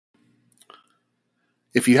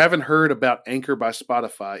If you haven't heard about Anchor by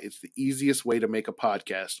Spotify, it's the easiest way to make a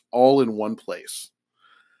podcast, all in one place.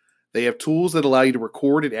 They have tools that allow you to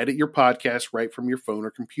record and edit your podcast right from your phone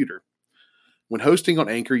or computer. When hosting on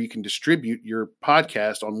Anchor, you can distribute your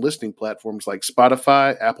podcast on listening platforms like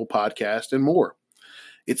Spotify, Apple Podcast, and more.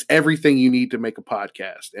 It's everything you need to make a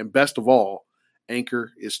podcast. And best of all,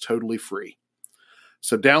 Anchor is totally free.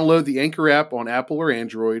 So download the Anchor app on Apple or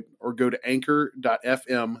Android, or go to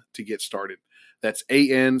anchor.fm to get started. That's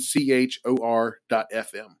ANCHOR.FM.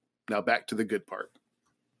 Now back to the good part.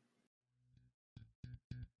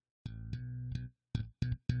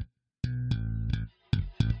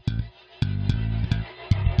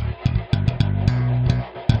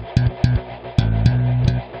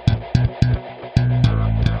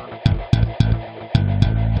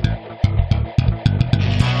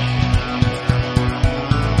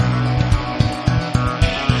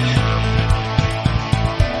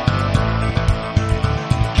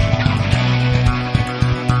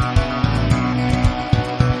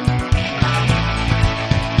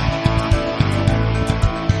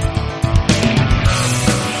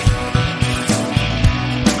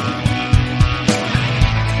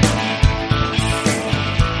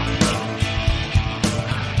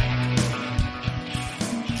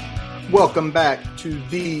 Welcome back to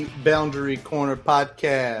the Boundary Corner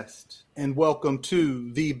Podcast, and welcome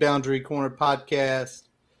to the Boundary Corner Podcast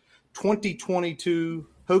 2022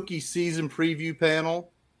 Hokies Season Preview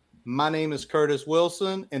Panel. My name is Curtis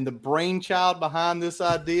Wilson, and the brainchild behind this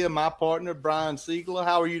idea, my partner, Brian Siegler.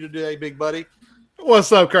 How are you today, big buddy?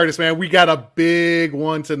 What's up, Curtis, man? We got a big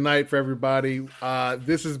one tonight for everybody.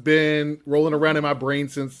 This has been rolling around in my brain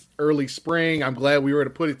since early spring. I'm glad we were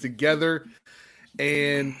able to put it together,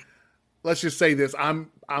 and let's just say this: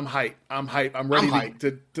 I'm hyped. I'm ready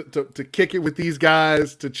to kick it with these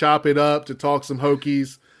guys, to chop it up, to talk some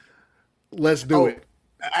Hokies. Let's do it.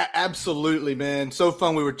 Absolutely, man. So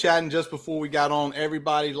fun. We were chatting just before we got on.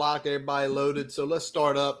 Everybody locked, everybody loaded. So let's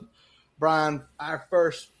start up. Brian, our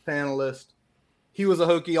first panelist, he was a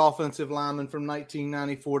Hokie offensive lineman from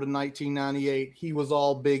 1994 to 1998. He was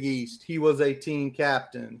all Big East. He was a team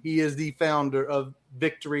captain. He is the founder of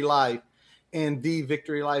Victory Life and the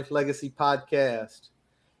Victory Life Legacy podcast.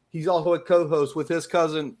 He's also a co-host with his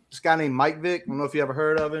cousin, this guy named Mike Vick. I don't know if you ever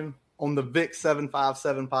heard of him, on the Vic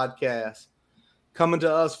 757 podcast. Coming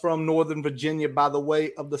to us from Northern Virginia by the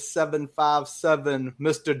way of the 757,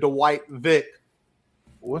 Mr. Dwight Vick.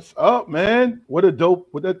 What's up, man? What a dope.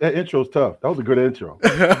 That intro's tough. That was a good intro.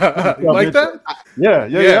 You like that? Yeah.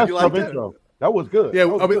 That's you a like tough intro. That was good. Yeah,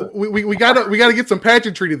 I mean, we gotta get some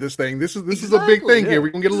pageantry to this thing. This is a big thing here. We're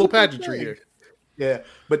gonna get a little pageantry here. Yeah,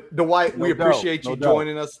 but Dwight, we appreciate you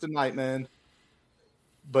joining us tonight, man.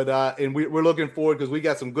 But and we're looking forward because we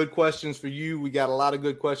got some good questions for you. We got a lot of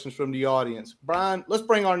good questions from the audience. Brian, let's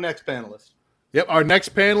bring our next panelist. Yep, our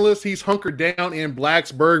next panelist, he's hunkered down in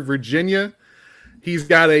Blacksburg, Virginia. He's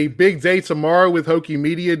got a big day tomorrow with Hokie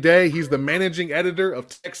Media Day. He's the managing editor of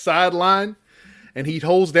Tech Sideline, and he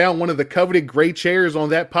holds down one of the coveted gray chairs on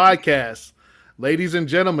that podcast. Ladies and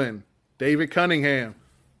gentlemen, David Cunningham.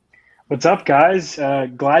 What's up, guys?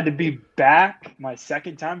 Glad to be back. My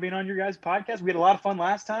second time being on your guys' podcast. We had a lot of fun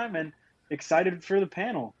last time and excited for the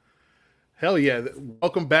panel. Hell yeah.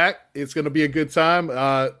 Welcome back. It's going to be a good time.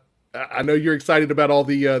 I know you're excited about all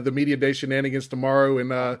the Media Day shenanigans tomorrow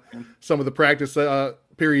and some of the practice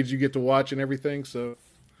periods you get to watch and everything. So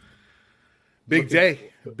big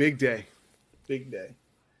day.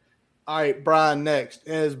 All right, Brian, next.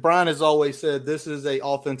 As Brian has always said, this is a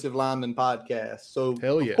offensive lineman podcast. So,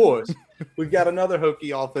 hell yeah. Of course, we've got another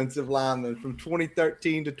Hokie offensive lineman. From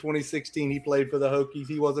 2013 to 2016, he played for the Hokies.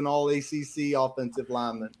 He was an all-ACC offensive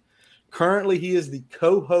lineman. Currently, he is the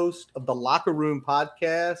co-host of the Locker Room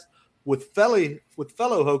podcast with fellow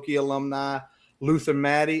Hokie alumni, Luther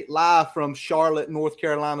Maddie, live from Charlotte, North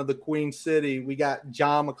Carolina, the Queen City. We got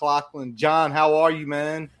Jon McLaughlin. John, how are you,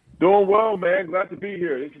 man? Doing well, man. Glad to be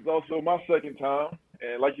here. This is also my second time.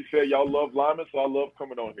 And like you said, y'all love linemen, so I love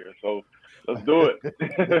coming on here. So let's do it.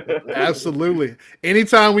 Absolutely.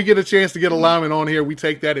 Anytime we get a chance to get a lineman on here, we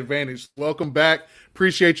take that advantage. Welcome back.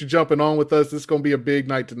 Appreciate you jumping on with us. This is going to be a big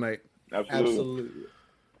night tonight. Absolutely.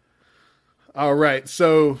 All right.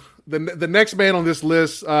 So the next man on this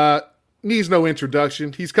list needs no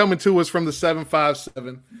introduction. He's coming to us from the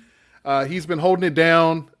 757. He's been holding it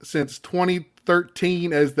down since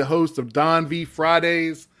 2013 as the host of DonV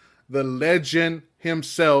Fridays, the legend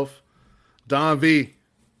himself, DonV.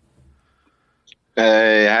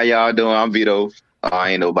 Hey, how y'all doing? I'm Vito. Oh,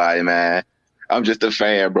 I ain't nobody, man. I'm just a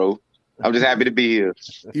fan, bro. I'm just happy to be here.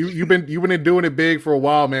 You've been doing it big for a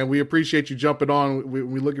while, man. We appreciate you jumping on.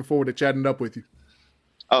 We're looking forward to chatting up with you.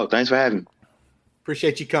 Oh, thanks for having me.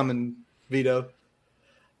 Appreciate you coming, Vito.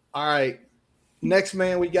 All right. Next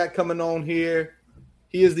man we got coming on here,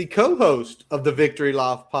 he is the co-host of the Victory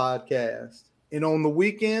Life podcast. And on the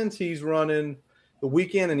weekends, he's running the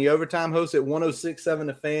weekend and the overtime host at 106.7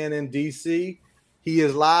 The Fan in D.C. He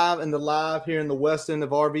is live here in the west end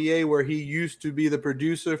of RVA, where he used to be the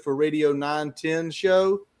producer for Radio 910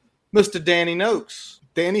 show, Mr. Danny Nokes.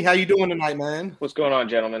 Danny, how you doing tonight, man? What's going on,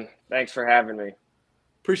 gentlemen? Thanks for having me.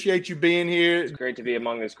 Appreciate you being here. It's great to be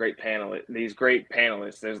among these great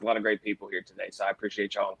panelists. There's a lot of great people here today, so I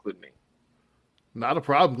appreciate y'all including me. Not a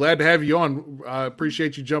problem. Glad to have you on. I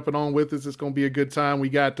appreciate you jumping on with us. It's going to be a good time. We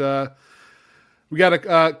got a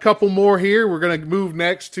couple more here. We're going to move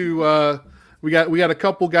next to we got a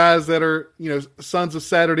couple guys that are, Sons of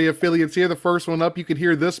Saturday affiliates here. The first one up, you could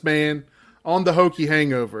hear this man on the Hokie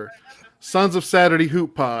Hangover. Sons of Saturday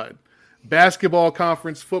Hoop Pod, Basketball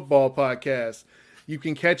Conference Football Podcast. You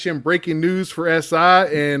can catch him breaking news for SI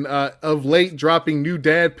and of late dropping new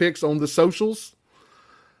dad pics on the socials.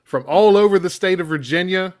 From all over the state of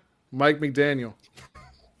Virginia, Mike McDaniel.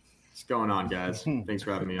 What's going on, guys? Thanks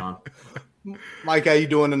for having me on. Mike, how you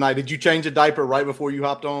doing tonight? Did you change a diaper right before you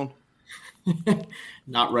hopped on?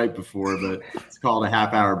 Not right before, but it's called a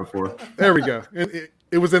half hour before. There we go.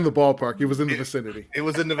 It was in the ballpark. It was in the vicinity. It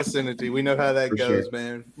was in the vicinity. We know how that For goes, sure.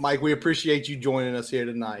 man. Mike, we appreciate you joining us here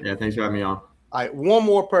tonight. Yeah, thanks for having me on. All right, one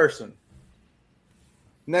more person.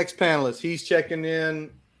 Next panelist, he's checking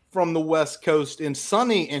in from the West Coast in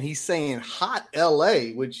sunny, and he's saying hot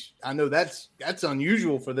LA, which I know that's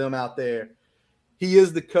unusual for them out there. He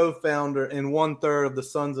is the co-founder and 1/3 of the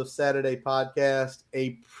Sons of Saturday podcast,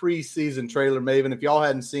 a preseason trailer maven. If y'all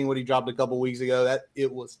hadn't seen what he dropped a couple weeks ago, that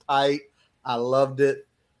it was tight. I loved it.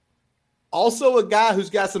 Also a guy who's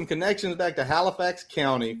got some connections back to Halifax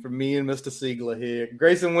County for me and Mr. Siegler here.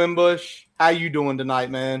 Grayson Wimbish, how you doing tonight,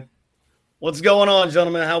 man? What's going on,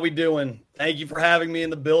 gentlemen? How we doing? Thank you for having me in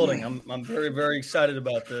the building. I'm very, very excited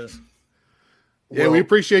about this. Yeah, we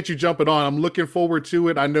appreciate you jumping on. I'm looking forward to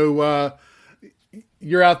it. I know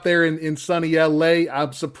you're out there in sunny LA.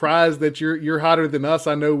 I'm surprised that you're hotter than us.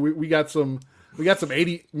 I know we got some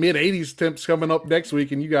mid-80s temps coming up next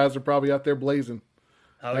week, and you guys are probably out there blazing.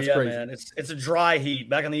 Oh, That's yeah, crazy. man. It's a dry heat.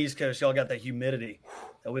 Back on the East Coast, y'all got that humidity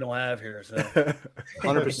that we don't have here. So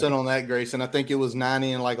 100% on that, Grayson. I think it was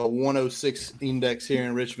 90 and like a 106 index here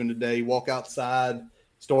in Richmond today. You walk outside,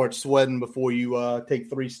 start sweating before you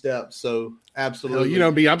take 3 steps. So absolutely. You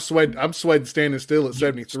know me, I'm sweating standing still at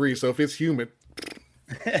 73. So if it's humid,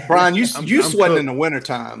 Brian, you I'm sweating cooked. in the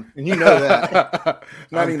wintertime, and you know that.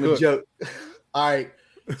 Not even a joke. All right.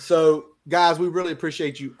 So, guys, we really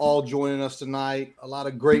appreciate you all joining us tonight. A lot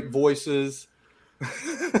of great voices.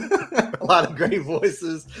 A lot of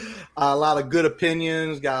good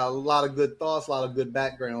opinions, got a lot of good thoughts, a lot of good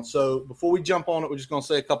background. So before we jump on it, we're just going to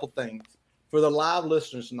say a couple things. For the live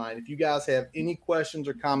listeners tonight, if you guys have any questions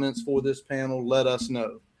or comments for this panel, let us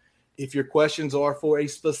know. If your questions are for a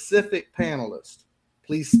specific panelist,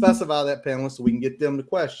 please specify that panelist so we can get them the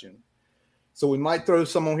question. So we might throw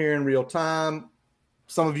some on here in real time.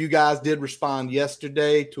 Some of you guys did respond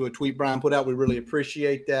yesterday to a tweet Brian put out. We really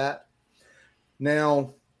appreciate that.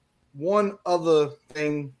 Now, one other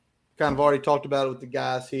thing, kind of already talked about it with the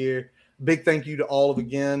guys here. Big thank you to all of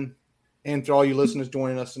again, and to all you listeners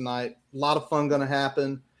joining us tonight. A lot of fun going to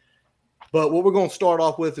happen. But what we're going to start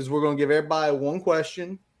off with is we're going to give everybody one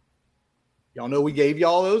question. Y'all know we gave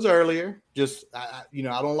y'all those earlier. Just I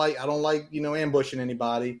don't like ambushing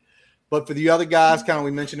anybody. But for the other guys, kind of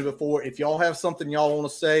we mentioned it before, if y'all have something y'all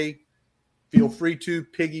want to say, feel free to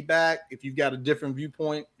piggyback. If you've got a different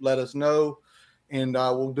viewpoint, let us know, and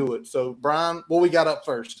we'll do it. So, Brian, what we got up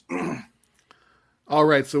first? All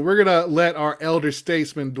right, so we're going to let our elder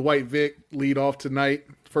statesman, Dwight Vick, lead off tonight.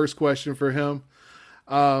 First question for him.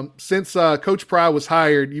 Since Coach Pry was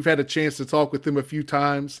hired, you've had a chance to talk with him a few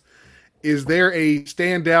times. Is there a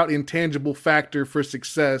standout intangible factor for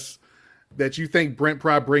success that you think Brent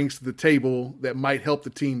Pry brings to the table that might help the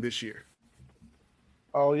team this year?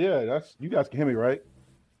 Oh yeah, that's you guys can hear me, right?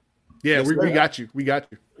 Yeah, Yes, we sir. got you. We got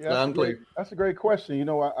you. Yeah, that's a great question.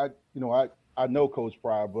 I know Coach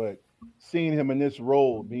Pry, but seeing him in this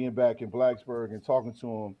role, being back in Blacksburg and talking to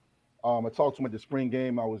him, I talked to him at the spring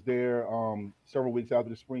game. I was there several weeks after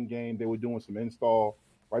the spring game. They were doing some install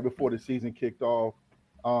right before the season kicked off.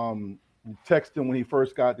 Texted him when he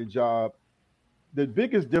first got the job. The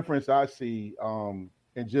biggest difference I see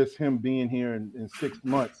in just him being here in 6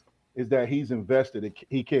 months is that he's invested.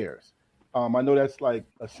 He cares. I know that's like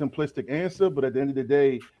a simplistic answer, but at the end of the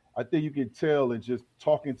day, I think you can tell in just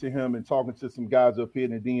talking to him and talking to some guys up here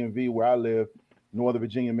in the DMV where I live, Northern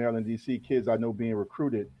Virginia, Maryland, D.C. kids I know being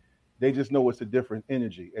recruited, they just know it's a different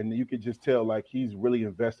energy. And you could just tell, like, he's really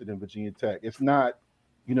invested in Virginia Tech. It's not,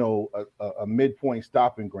 a midpoint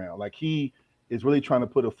stopping ground. Like, he is really trying to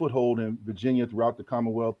put a foothold in Virginia throughout the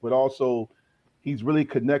Commonwealth, but also he's really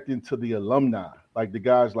connecting to the alumni, like the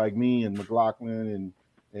guys like me and McLaughlin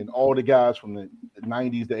and all the guys from the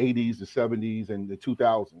 90s, the 80s, the 70s, and the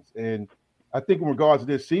 2000s. And I think in regards to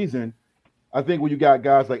this season, I think when you got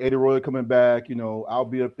guys like Eddie Roy coming back, I'll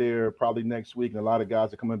be up there probably next week, and a lot of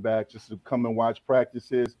guys are coming back just to come and watch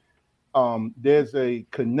practices. There's a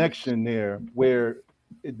connection there where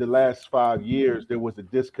in the last 5 years there was a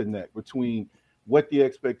disconnect between what the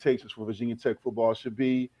expectations for Virginia Tech football should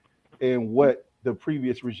be and what the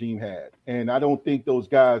previous regime had. And I don't think those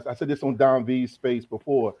guys, I said this on DonV's space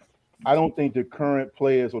before, I don't think the current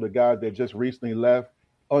players or the guys that just recently left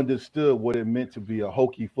understood what it meant to be a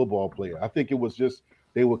Hokie football player. I think it was just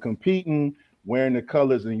they were competing, wearing the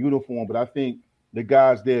colors and uniform, but I think the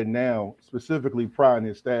guys there now, specifically Pryor and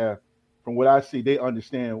his staff, from what I see, they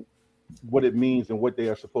understand what it means and what they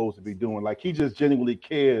are supposed to be doing. Like, he just genuinely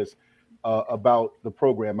cares about the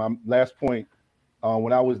program. Last point,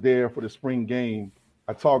 when I was there for the spring game,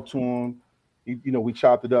 I talked to him. We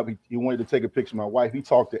chopped it up. He wanted to take a picture of my wife. He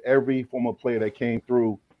talked to every former player that came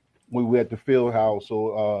through when we were at the field house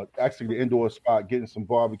or actually the indoor spot getting some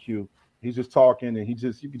barbecue. He's just talking, and you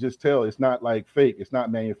could just tell it's not like fake. It's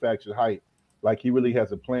not manufactured hype. Like, he really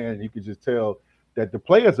has a plan, and you could just tell that the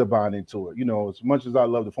players are buying into it. As much as I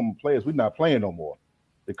love the former players, we're not playing no more.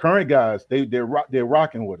 The current guys, they're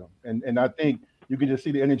rocking with them. And I think you can just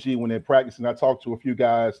see the energy when they're practicing. I talked to a few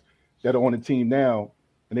guys that are on the team now,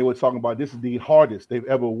 and they were talking about this is the hardest they've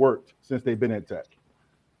ever worked since they've been at Tech.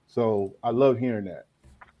 So I love hearing that.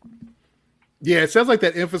 Yeah, it sounds like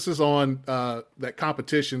that emphasis on that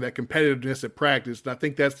competition, that competitiveness at practice. And I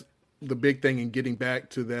think that's the big thing in getting back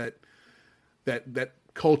to that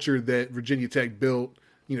culture that Virginia Tech built.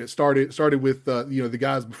 It started with the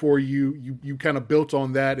guys before you kind of built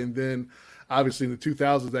on that, and then obviously in the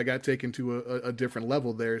 2000s that got taken to a different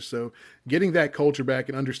level there. So getting that culture back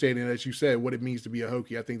and understanding, as you said, what it means to be a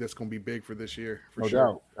Hokie, I think that's going to be big for this year. For sure.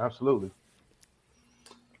 No doubt. Absolutely.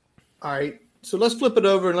 All right. So let's flip it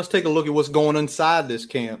over and let's take a look at what's going inside this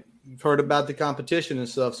camp. You've heard about the competition and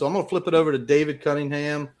stuff. So I'm going to flip it over to David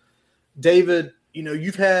Cunningham. David,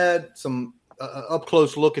 you've had some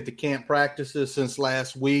up-close look at the camp practices since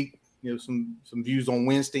last week, some views on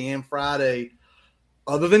Wednesday and Friday,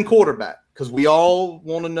 other than quarterback, because we all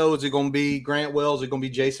want to know, is it going to be Grant Wells? Is it going to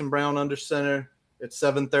be Jason Brown under center at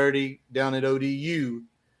 7:30 down at ODU?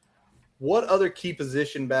 What other key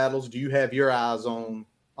position battles do you have your eyes on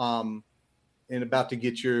and about to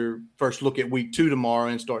get your first look at week 2 tomorrow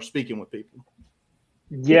and start speaking with people?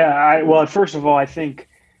 Yeah, well, first of all, I think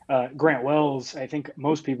Grant Wells, I think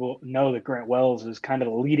most people know that Grant Wells is kind of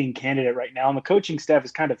the leading candidate right now. And the coaching staff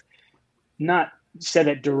has kind of not said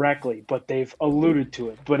it directly, but they've alluded to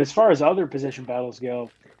it. But as far as other position battles go,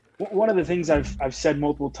 one of the things I've said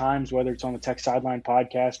multiple times, whether it's on the Tech Sideline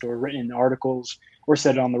podcast or written in articles or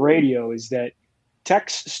said it on the radio, is that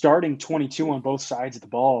Tech's starting 22 on both sides of the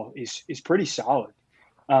ball is pretty solid.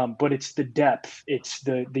 But it's the depth, it's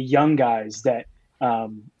the young guys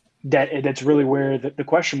that's really where the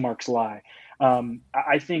question marks lie.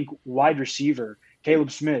 I think wide receiver,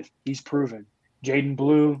 Caleb Smith, he's proven. Jaden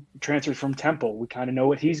Blue transferred from Temple. We kind of know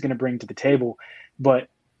what he's going to bring to the table. But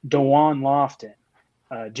DeJuan Lofton,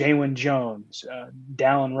 Jalen Jones,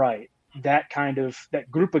 Dallin Wright, that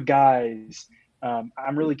group of guys,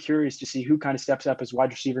 I'm really curious to see who kind of steps up as wide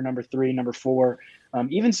receiver number 3, number 4.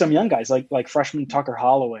 Even some young guys like freshman Tucker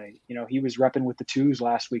Holloway. He was repping with the 2s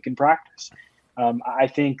last week in practice. I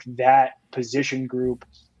think that position group,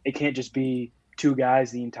 it can't just be 2 guys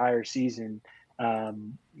the entire season.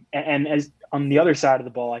 And as on the other side of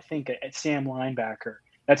the ball, I think at Sam linebacker,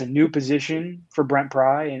 that's a new position for Brent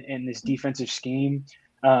Pry in this defensive scheme.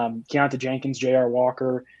 Keontae Jenkins, J.R.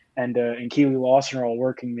 Walker, and Keely Lawson are all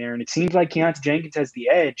working there. And it seems like Keontae Jenkins has the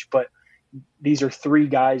edge, but these are 3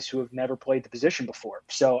 guys who have never played the position before.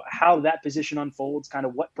 So how that position unfolds, kind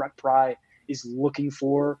of what Brent Pry is looking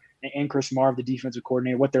for, and Chris Marv, the defensive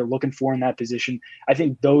coordinator, what they're looking for in that position, I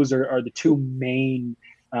think those are the 2 main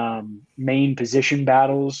position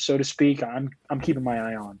battles, so to speak. I'm keeping my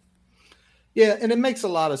eye on. Yeah, and it makes a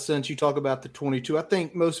lot of sense. You talk about the 22. I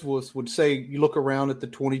think most of us would say you look around at the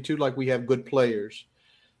 22 like we have good players,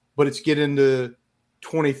 but it's getting to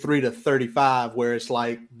 23 to 35 where it's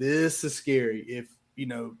like, this is scary.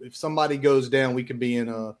 If somebody goes down, we could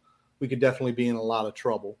definitely be in a lot of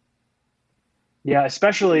trouble. Yeah,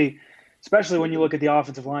 especially when you look at the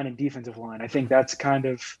offensive line and defensive line. I think that's kind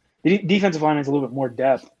of The defensive line has a little bit more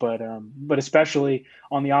depth, but especially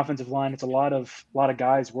on the offensive line, it's a lot of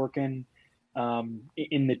guys working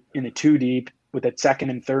in the two deep with that second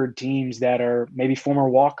and third teams that are maybe former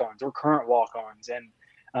walk-ons or current walk-ons,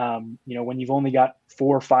 and when you've only got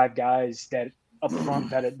 4 or 5 guys that up front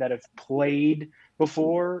that have played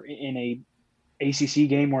before in a ACC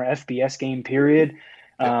game or FBS game period,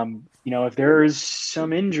 if there's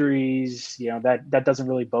some injuries, that doesn't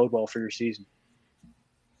really bode well for your season.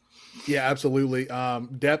 Yeah, absolutely.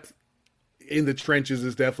 Depth in the trenches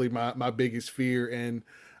is definitely my biggest fear, and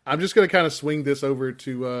I'm just going to kind of swing this over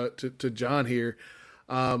to Jon here.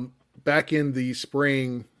 Back in the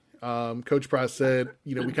spring, Coach Price said,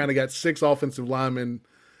 we kind of got 6 offensive linemen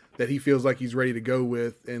that he feels like he's ready to go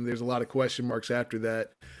with, and there's a lot of question marks after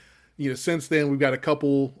that. Since then we've got a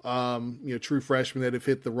couple, true freshmen that have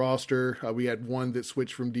hit the roster. We had one that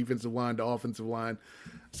switched from defensive line to offensive line.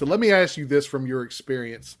 So let me ask you this from your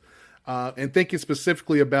experience. And thinking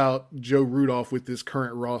specifically about Joe Rudolph with this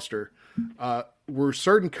current roster, were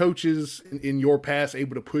certain coaches in your past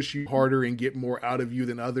able to push you harder and get more out of you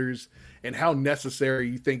than others? And how necessary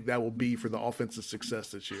you think that will be for the offensive success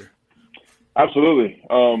this year? Absolutely.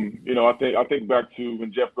 I think back to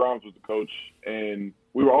when Jeff Grimes was the coach, and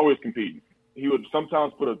we were always competing. He would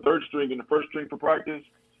sometimes put a third string in the first string for practice,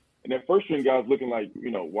 and that first string guy's looking like,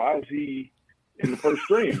 why is he in the first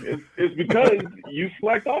string? It's because you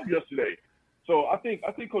slacked off yesterday. So I think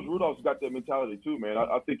Coach Rudolph's got that mentality too, man.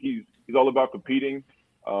 I think he's all about competing,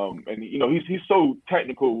 and he's so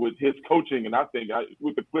technical with his coaching, and I think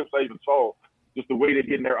with the clips I even saw, just the way they're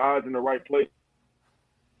getting their eyes in the right place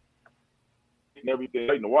and everything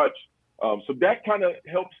to watch. So that kind of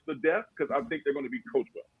helps the depth because I think they're going to be coached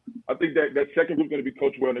well. I think that second group's going to be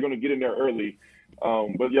coached well, and they're going to get in there early.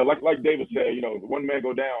 But yeah, like David said, one man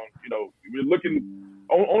go down, we're looking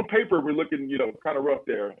on paper, we're looking, kind of rough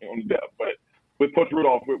there on the depth. But with Coach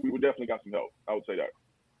Rudolph, we definitely got some help. I would say that.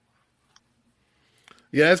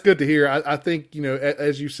 Yeah, that's good to hear. I think,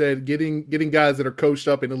 as you said, getting guys that are coached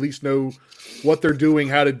up and at least know what they're doing,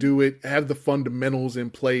 how to do it, have the fundamentals in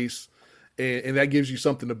place, and that gives you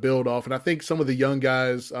something to build off. And I think some of the young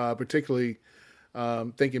guys, particularly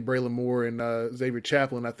thinking Braylon Moore and Xavier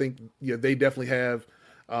Chaplin, I think they definitely have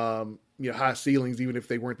high ceilings, even if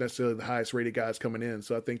they weren't necessarily the highest rated guys coming in.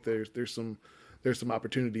 So I think there's some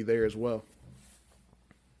opportunity there as well.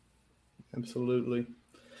 Absolutely.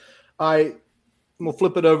 All right, I'm gonna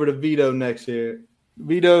flip it over to Vito next here.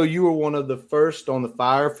 Vito, you were one of the first on the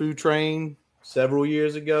fire food train several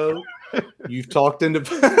years ago. You've talked into.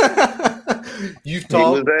 You've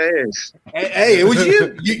talked. Hey, it was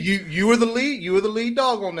you. You were the lead. You were the lead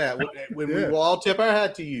dog on that. When we will all tip our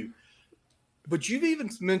hat to you. But you've even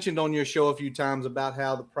mentioned on your show a few times about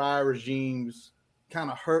how the prior regimes kind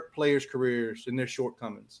of hurt players' careers and their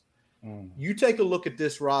shortcomings. You take a look at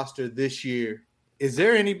this roster this year. Is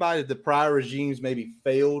there anybody that the prior regimes maybe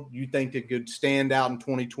failed you think that could stand out in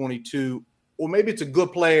 2022? Or maybe it's a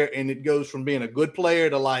good player and it goes from being a good player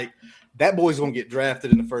to like, that boy's going to get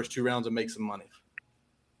drafted in the first 2 rounds and make some money.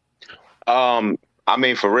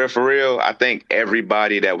 For real, I think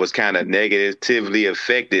everybody that was kind of negatively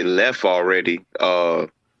affected left already,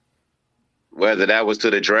 whether that was to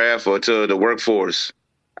the draft or to the workforce.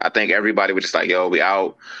 I think everybody was just like, yo, we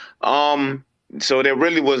out. So there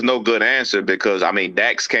really was no good answer because,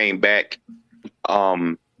 Dax came back,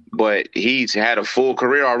 but he's had a full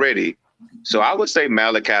career already. So I would say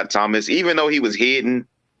Malachi Thomas, even though he was hidden,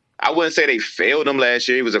 I wouldn't say they failed him last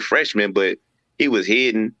year. He was a freshman, but he was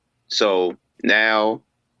hidden. So now,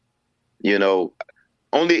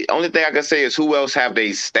 only thing I can say is who else have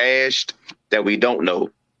they stashed that we don't know?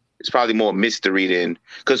 It's probably more mystery than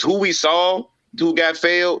because who we saw, who got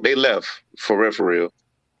failed, they left for real.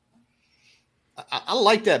 I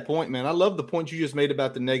like that point, man. I love the point you just made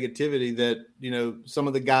about the negativity that, some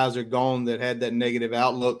of the guys are gone that had that negative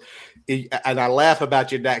outlook. And I laugh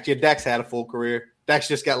about your Dax. Your Dax had a full career. Dax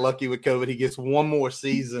just got lucky with COVID. He gets one more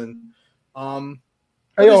season. Hold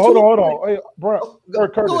on. Hey, bro,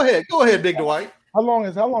 go ahead, Big Dwight. How long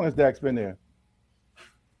has Dax been there?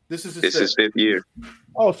 This is his fifth year.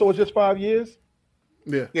 Oh, so it's just 5 years?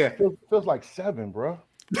 Yeah. Feels like 7, bro.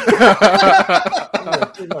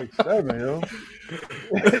 Feels like 7, yo.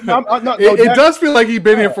 It does feel like he's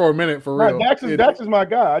been here for a minute, for real. Dax is my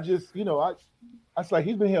guy. I just, I like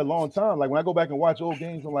he's been here a long time. Like when I go back and watch old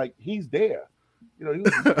games, I'm like, he's there. He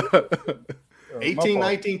was 18,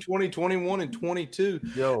 19, 20, 21, and 22.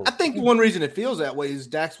 Yo. I think one reason it feels that way is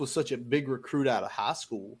Dax was such a big recruit out of high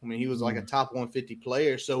school. He was like a top 150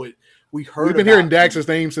 player. So we've been hearing Dax's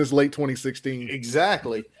name since late 2016.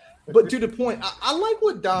 Exactly. But to the point, I like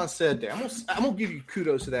what Don said there. I'm gonna give you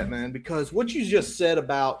kudos to that, man, because what you just said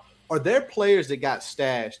about are there players that got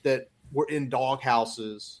stashed that were in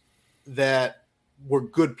doghouses that were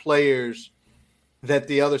good players that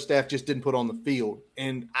the other staff just didn't put on the field.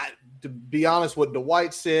 And to be honest, what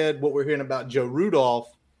Dwight said, what we're hearing about Joe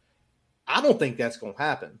Rudolph, I don't think that's going to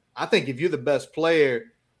happen. I think if you're the best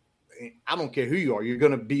player, I don't care who you are, you're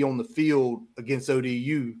going to be on the field against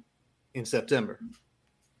ODU in September.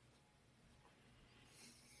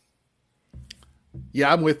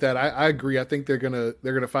 Yeah, I'm with that. I agree. I think they're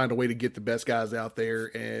gonna find a way to get the best guys out there,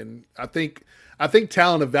 and I think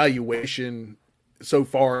talent evaluation so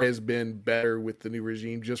far has been better with the new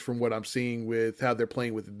regime, just from what I'm seeing with how they're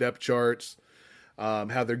playing with the depth charts,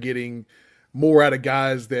 how they're getting more out of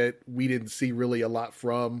guys that we didn't see really a lot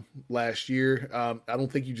from last year. I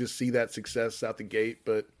don't think you just see that success out the gate,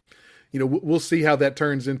 but we'll see how that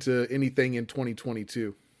turns into anything in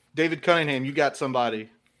 2022. David Cunningham, you got somebody.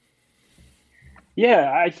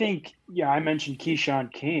 Yeah, I think, I mentioned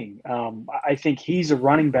Keyshawn King. I think he's a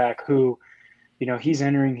running back who, he's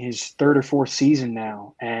entering his third or fourth season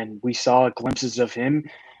now, and we saw glimpses of him,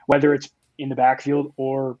 whether it's in the backfield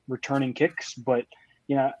or returning kicks. But,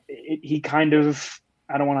 he kind of,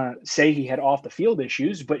 I don't want to say he had off the field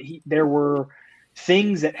issues, but there were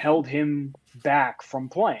things that held him back from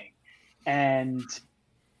playing. And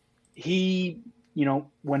he,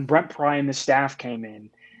 when Brent Pry and the staff came in,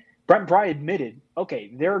 Brent Pry admitted,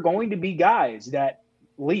 okay, there are going to be guys that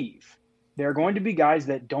leave. There are going to be guys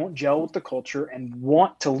that don't gel with the culture and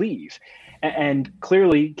want to leave. And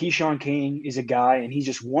clearly, Keyshawn King is a guy, and he's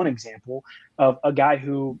just one example of a guy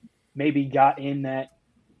who maybe got in that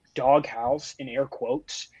doghouse, in air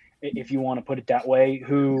quotes, if you want to put it that way,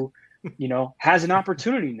 who, has an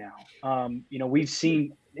opportunity now. We've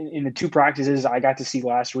seen in the two practices I got to see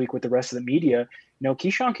last week with the rest of the media,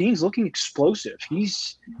 Keyshawn King's looking explosive.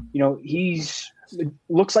 He's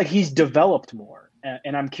looks like he's developed more.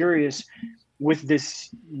 And I'm curious, with this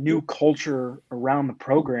new culture around the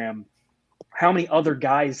program, how many other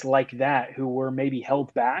guys like that who were maybe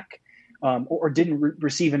held back or didn't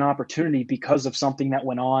receive an opportunity because of something that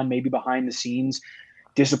went on, maybe behind the scenes,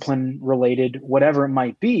 discipline related, whatever it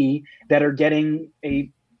might be, that are getting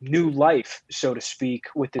a new life, so to speak,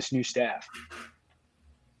 with this new staff.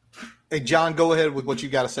 Hey, John, go ahead with what you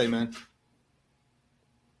got to say, man.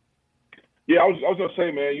 Yeah, I was going to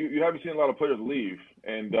say, man, you haven't seen a lot of players leave,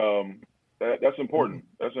 and that's important.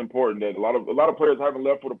 That's important that a lot of players haven't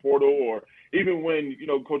left for the portal, or even when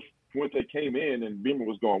Coach Fuente came in and Beamer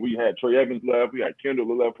was gone. We had Trey Evans left, we had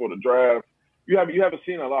Kendall left for the draft. You haven't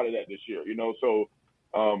seen a lot of that this year, So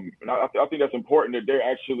and I think that's important that they're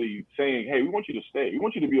actually saying, hey, we want you to stay. We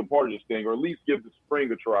want you to be a part of this thing, or at least give the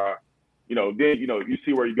spring a try. Then you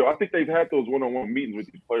see where you go. I think they've had those one-on-one meetings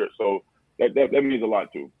with these players, so that means a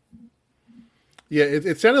lot too. Yeah,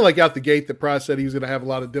 it sounded like out the gate that Price said he was going to have a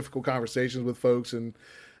lot of difficult conversations with folks, and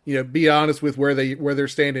be honest with where they're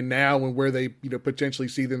standing now and where they potentially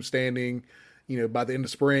see them standing, by the end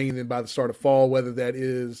of spring and then by the start of fall. Whether that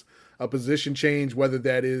is a position change, whether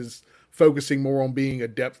that is focusing more on being a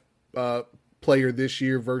depth player this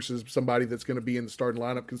year versus somebody that's going to be in the starting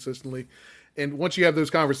lineup consistently. And once you have those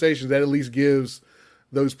conversations, that at least gives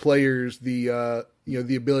those players the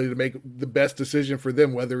ability to make the best decision for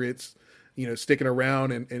them, whether it's sticking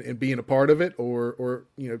around and being a part of it, or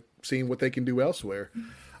seeing what they can do elsewhere.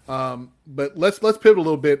 But let's pivot a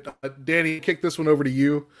little bit. Danny, kick this one over to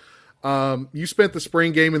you. You spent the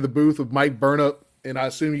spring game in the booth with Mike Burnup, and I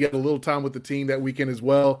assume you got a little time with the team that weekend as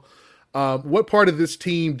well. What part of this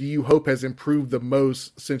team do you hope has improved the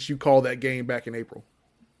most since you called that game back in April?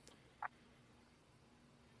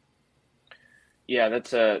 Yeah,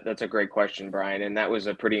 that's a great question, Brian, and that was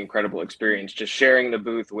a pretty incredible experience. Just sharing the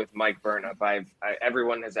booth with Mike Burnup.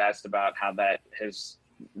 Everyone has asked about how that has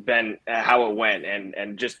been, how it went,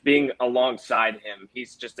 and just being alongside him.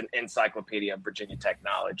 He's just an encyclopedia of Virginia Tech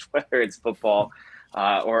knowledge, whether it's football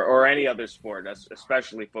or any other sport,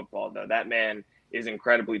 especially football. Though that man is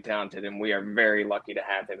incredibly talented, and we are very lucky to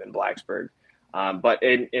have him in Blacksburg. But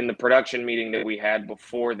in the production meeting that we had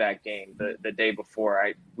before that game, the day before,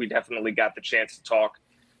 we definitely got the chance to talk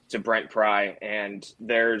to Brent Pry, and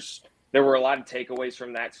there were a lot of takeaways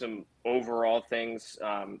from that, some overall things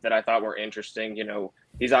that I thought were interesting.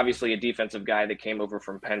 He's obviously a defensive guy that came over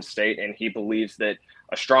from Penn State, and he believes that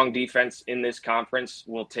a strong defense in this conference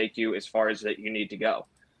will take you as far as that you need to go.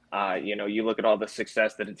 You look at all the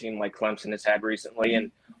success that a team like Clemson has had recently, and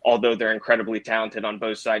although they're incredibly talented on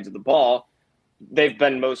both sides of the ball, they've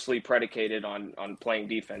been mostly predicated on playing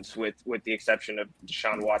defense, with the exception of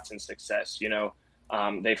Deshaun Watson's success.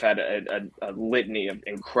 they've had a litany of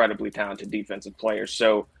incredibly talented defensive players.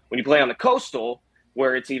 So when you play on the Coastal,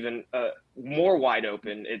 where it's even more wide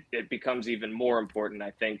open, it becomes even more important,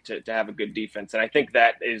 I think, to have a good defense. And I think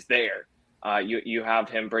that is there. You have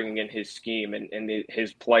him bringing in his scheme, and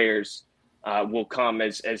his players will come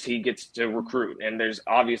as he gets to recruit. And there's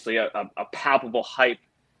obviously a palpable hype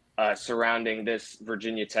surrounding this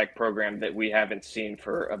Virginia Tech program that we haven't seen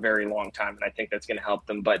for a very long time. And I think that's going to help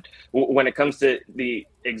them. But when it comes to the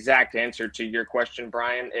exact answer to your question,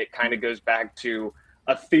 Brian, it kind of goes back to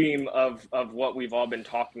a theme of what we've all been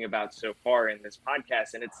talking about so far in this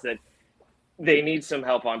podcast. And it's that they need some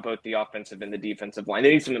help on both the offensive and the defensive line.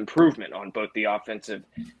 They need some improvement on both the offensive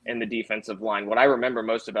and the defensive line. What I remember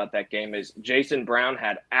most about that game is Jason Brown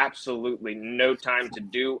had absolutely no time to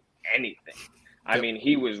do anything. I mean,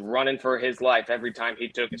 he was running for his life every time he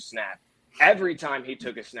took a snap. Every time he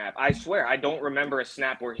took a snap. I swear, I don't remember a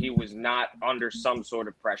snap where he was not under some sort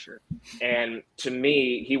of pressure. And to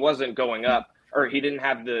me, he wasn't going up, or he didn't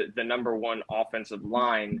have the number one offensive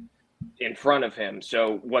line in front of him.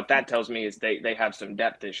 So what that tells me is they have some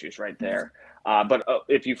depth issues right there. But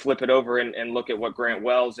if you flip it over and look at what Grant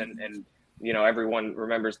Wells and everyone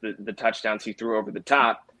remembers the touchdowns he threw over the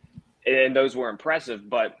top, and those were impressive,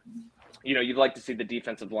 but you'd like to see the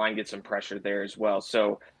defensive line get some pressure there as well.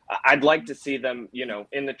 So I'd like to see them,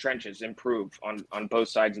 in the trenches improve on both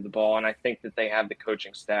sides of the ball. And I think that they have the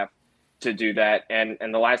coaching staff to do that. And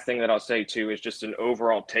the last thing that I'll say too is just an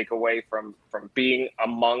overall takeaway from being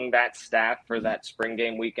among that staff for that spring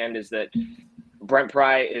game weekend is that Brent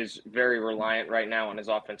Pry is very reliant right now on his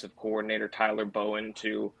offensive coordinator, Tyler Bowen,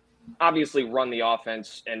 to obviously run the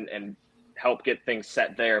offense and help get things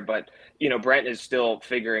set there. But, Brent is still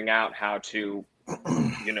figuring out how to,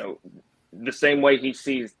 the same way he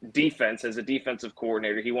sees defense as a defensive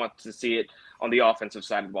coordinator, he wants to see it on the offensive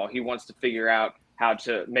side of the ball. He wants to figure out how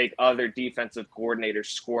to make other defensive coordinators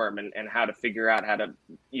squirm and how to figure out how to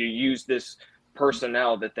use this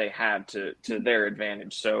personnel that they have to their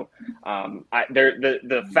advantage. So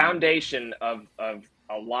the foundation of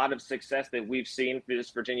a lot of success that we've seen for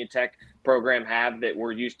this Virginia Tech program that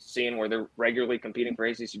we're used to seeing where they're regularly competing for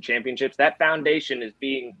ACC championships, that foundation is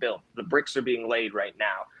being built. The bricks are being laid right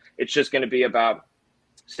now. It's just going to be about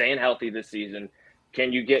staying healthy this season.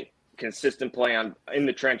 Can you get consistent play in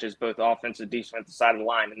the trenches, both offensive, defensive side of the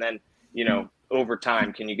line, and then over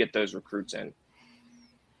time, can you get those recruits in?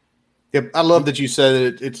 Yep, I love that you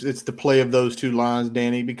said it's the play of those two lines,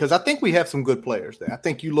 Danny, because I think we have some good players there. I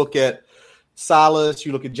think you look at Silas,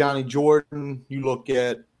 you look at Johnny Jordan, you look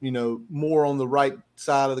at more on the right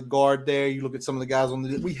side of the guard there. You look at some of the guys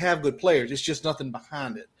we have good players. It's just nothing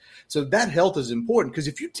behind it. So that health is important, because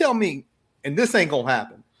if you tell me, and this ain't gonna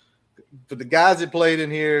happen, for the guys that played in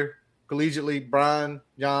here collegiately, Brian,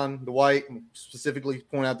 John, Dwight, and specifically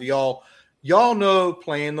point out to y'all know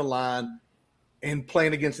playing the line and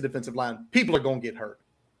playing against the defensive line, people are going to get hurt.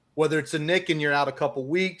 Whether it's a nick and you're out a couple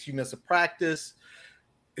weeks, you miss a practice,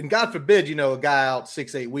 and God forbid, a guy out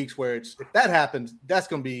 6-8 weeks, where if that happens, that's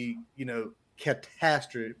going to be,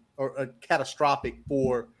 catastrophic or catastrophic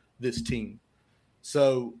for this team.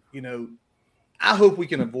 So, I hope we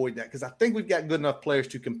can avoid that, because I think we've got good enough players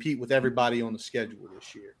to compete with everybody on the schedule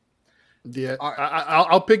this year. Yeah,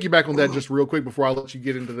 I'll piggyback on that just real quick before I let you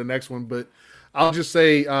get into the next one. But I'll just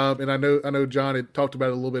say, and I know John had talked about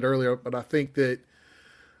it a little bit earlier, but I think that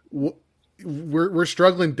we're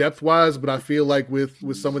struggling depth wise. But I feel like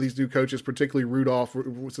with some of these new coaches, particularly Rudolph,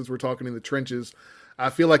 since we're talking in the trenches,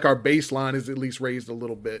 I feel like our baseline is at least raised a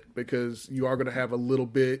little bit, because you are going to have a little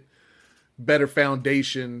bit better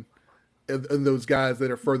foundation in those guys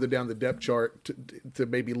that are further down the depth chart to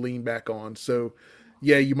maybe lean back on. So,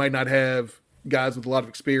 yeah, you might not have guys with a lot of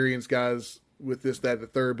experience, guys with this, that, and the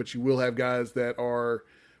third, but you will have guys that are,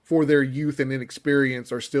 for their youth and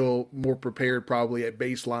inexperience, are still more prepared probably at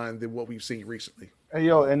baseline than what we've seen recently. Hey,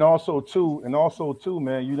 and also too,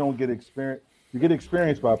 man, you don't get experience. You get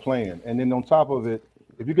experience by playing. And then on top of it,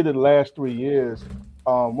 if you get to the last 3 years,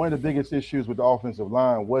 one of the biggest issues with the offensive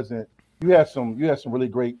line wasn't you had some really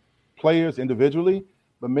great players individually,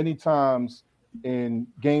 but many times in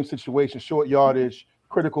game situations, short yardage,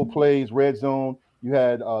 critical plays, red zone, you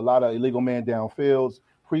had a lot of illegal man downfields,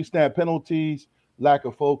 pre-snap penalties, lack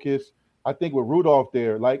of focus. I think with Rudolph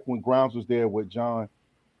there, like when Grimes was there with John,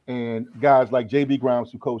 and guys like J.B.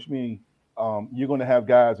 Grimes, who coached me, you're going to have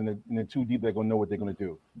guys in the two deep that are going to know what they're going to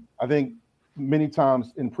do. I think many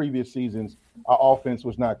times in previous seasons, our offense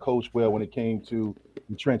was not coached well when it came to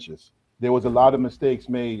the trenches. There was a lot of mistakes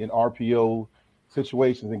made in RPO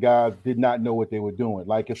situations, and guys did not know what they were doing.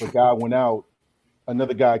 Like if a guy went out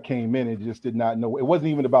another guy came in and just did not know. It wasn't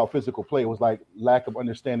even about physical play. It was like lack of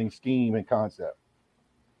understanding scheme and concept.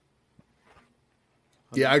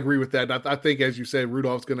 Yeah, I agree with that. I think, as you said,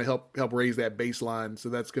 Rudolph's going to help raise that baseline. So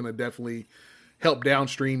that's going to definitely help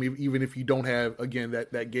downstream, even if you don't have, again,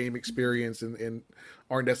 that game experience and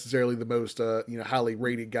aren't necessarily the most highly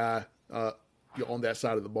rated guy on that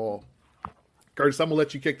side of the ball. Curtis, I'm going to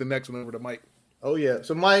let you kick the next one over to Mike. Oh, yeah.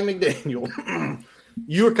 So Mike McDaniel,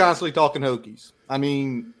 you were constantly talking Hokies. I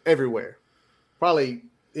mean, everywhere. Probably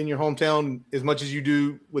in your hometown as much as you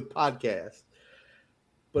do with podcasts.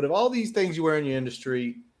 But of all these things you wear in your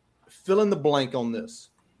industry, fill in the blank on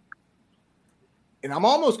this. And I'm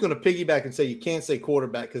almost going to piggyback and say you can't say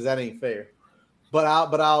quarterback because that ain't fair. But I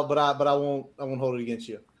won't hold it against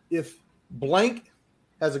you. If blank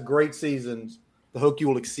has a great season, the Hokies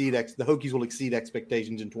will exceed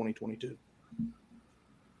expectations in 2022.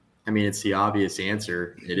 I mean, it's the obvious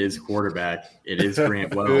answer. It is quarterback. It is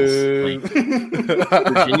Grant Wells.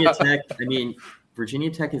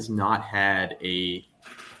 Virginia Tech has not had a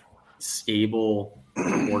stable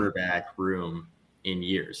quarterback room in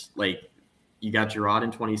years. Like, you got Gerard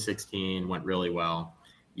in 2016, went really well.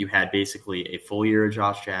 You had basically a full year of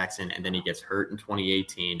Josh Jackson, and then he gets hurt in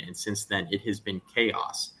 2018. And since then, it has been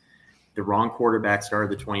chaos. The wrong quarterback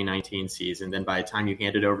started the 2019 season. Then by the time you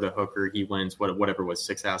hand it over to Hooker, he wins whatever was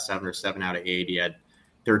 6 out of 7 or 7 out of 8. He had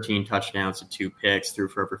 13 touchdowns and 2 picks, threw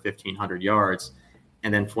for over 1,500 yards.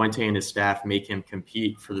 And then Fuente and his staff make him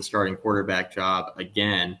compete for the starting quarterback job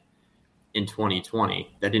again in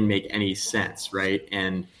 2020. That didn't make any sense, right?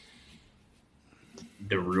 And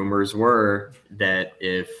the rumors were that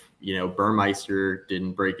if, Burmeister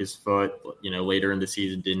didn't break his foot, later in the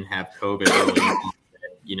season, didn't have COVID early on,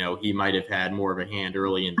 he might have had more of a hand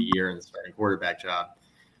early in the year in the starting quarterback job.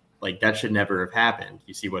 Like, that should never have happened.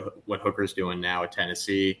 You see what Hooker's doing now at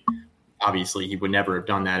Tennessee. Obviously, he would never have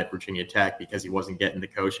done that at Virginia Tech because he wasn't getting the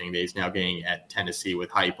coaching that he's now getting at Tennessee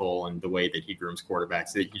with Heupel and the way that he grooms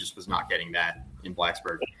quarterbacks. He just was not getting that in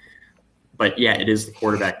Blacksburg. But, yeah, it is the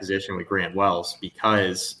quarterback position with Grant Wells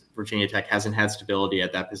because Virginia Tech hasn't had stability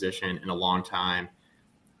at that position in a long time.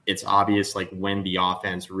 It's obvious, like, when the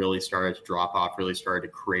offense really started to drop off, really started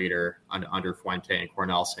to crater under Fuente and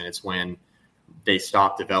Cornelsen, it's when they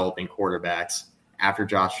stopped developing quarterbacks. After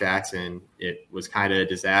Josh Jackson, it was kind of a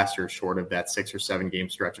disaster short of that 6 or 7 game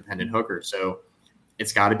stretch of Hendon Hooker. So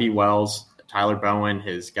it's got to be Wells. Tyler Bowen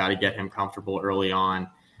has got to get him comfortable early on.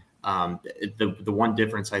 The one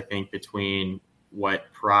difference, I think, between what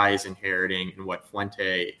Pry is inheriting and what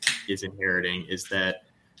Fuente is inheriting is that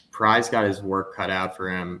Pry's got his work cut out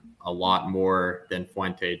for him a lot more than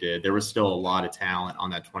Fuente did. There was still a lot of talent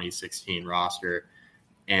on that 2016 roster.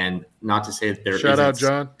 And not to say that there shout out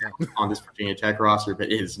John on this Virginia Tech roster,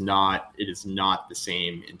 but it is not the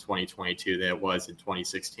same in 2022 that it was in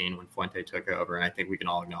 2016 when Fuente took over. And I think we can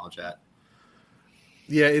all acknowledge that.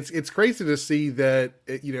 Yeah, it's crazy to see that,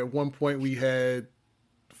 at one point we had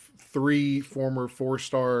 3 former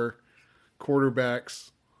 4-star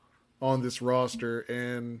quarterbacks on this roster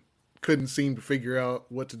and couldn't seem to figure out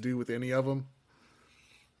what to do with any of them.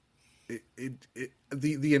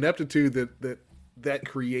 The ineptitude that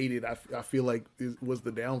created, I feel like was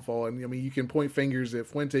the downfall. And I mean, you can point fingers at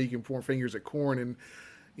Fuente, you can point fingers at Corn,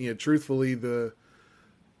 and truthfully, the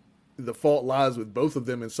fault lies with both of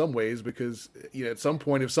them in some ways because at some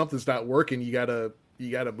point, if something's not working, you gotta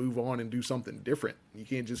move on and do something different. You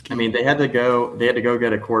can't just keep. I mean, they had to go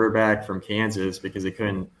get a quarterback from Kansas because they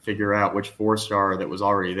couldn't figure out which 4-star that was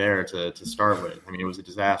already there to start with. I mean, it was a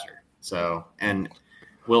disaster. So, and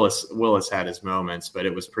Willis had his moments, but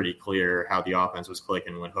it was pretty clear how the offense was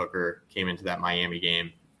clicking when Hooker came into that Miami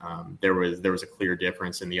game. There was a clear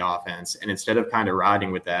difference in the offense, and instead of kind of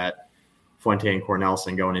riding with that, Fuente and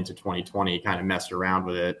Cornelsen going into 2020 kind of messed around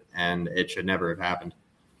with it, and it should never have happened.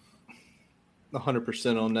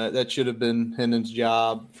 100% on that. That should have been Hendon's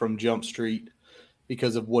job from Jump Street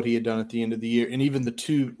because of what he had done at the end of the year, and even the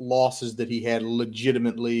 2 losses that he had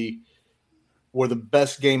legitimately were the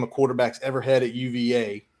best game a quarterback's ever had at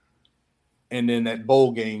UVA. And then that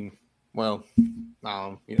bowl game, well,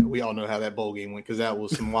 we all know how that bowl game went because that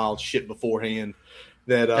was some wild shit beforehand.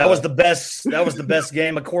 That was the best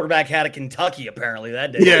game a quarterback had at Kentucky apparently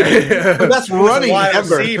that day. Yeah, but that's running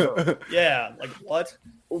receiver. Yeah, like what?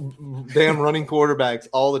 Damn running quarterbacks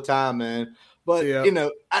all the time, man. But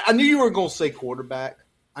I knew you were going to say quarterback.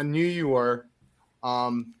 I knew you were.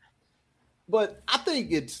 But I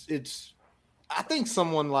think I think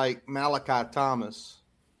someone like Malachi Thomas,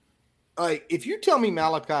 like if you tell me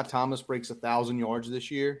Malachi Thomas breaks 1,000 yards this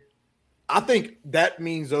year, I think that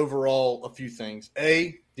means overall a few things.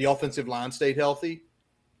 A, the offensive line stayed healthy.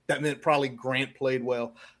 that meant probably Grant played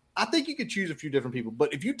well. I think you could choose a few different people.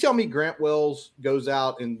 But if you tell me Grant Wells goes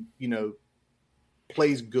out and,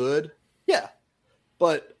 plays good, yeah.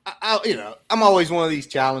 But, I'm always one of these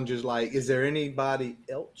challengers like, is there anybody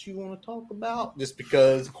else you want to talk about? Just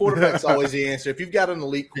because quarterback's always the answer. If you've got an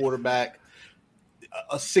elite quarterback,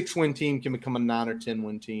 a 6-win team can become a 9 or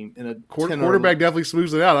 10-win team. And a quarterback definitely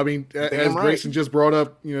smooths it out. I mean, as Grayson just brought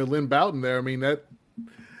up, Lynn Bowden there. I mean,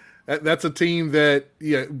 that's a team that,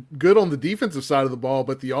 good on the defensive side of the ball,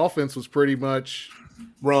 but the offense was pretty much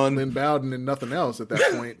run Lynn Bowden and nothing else at that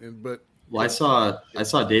point. Well, I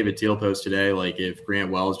saw David Teal post today, like if Grant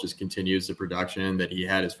Wells just continues the production that he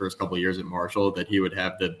had his first couple of years at Marshall, that he would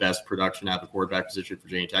have the best production at the quarterback position for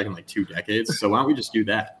Virginia Tech in like 2 decades. So why don't we just do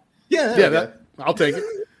that? Yeah. I'll take it.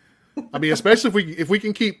 I mean, especially if we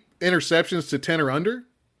can keep interceptions to 10 or under.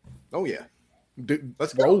 Oh yeah.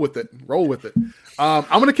 Let's roll with it. I'm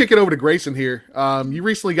going to kick it over to Grayson here. You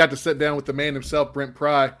recently got to sit down with the man himself, Brent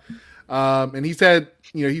Pry, and he said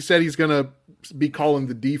he's going to be calling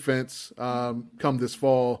the defense come this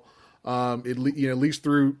fall. At least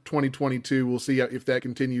through 2022, we'll see if that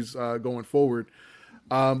continues going forward.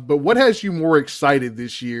 But what has you more excited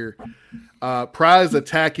this year? Pry's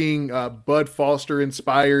attacking Bud Foster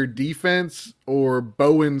inspired defense or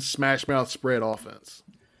Bowen's smash mouth spread offense?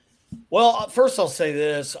 Well, first I'll say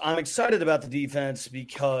this. I'm excited about the defense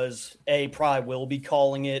because Pry will be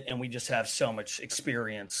calling it, and we just have so much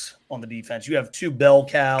experience on the defense. You have 2 bell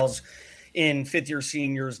cows in fifth-year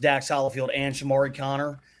seniors, Dax Hollifield and Shamari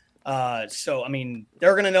Connor. So, I mean,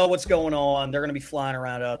 they're going to know what's going on. They're going to be flying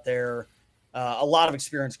around out there. A lot of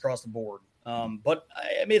experience across the board. But,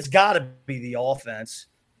 I mean, it's got to be the offense.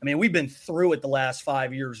 I mean, we've been through it the last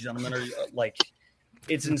 5 years, gentlemen.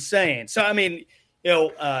 It's insane. So, I mean –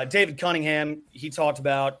 David Cunningham, he talked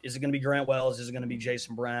about, is it going to be Grant Wells? Is it going to be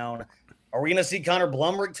Jason Brown? Are we going to see Connor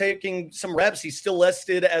Blumrick taking some reps? He's still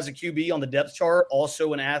listed as a QB on the depth chart,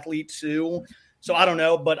 also an athlete too. So I don't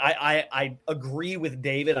know, but I agree with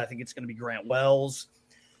David. I think it's going to be Grant Wells.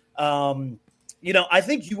 I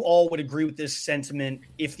think you all would agree with this sentiment.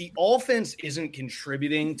 If the offense isn't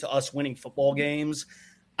contributing to us winning football games,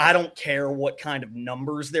 I don't care what kind of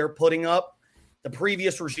numbers they're putting up. The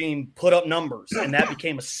previous regime put up numbers, and that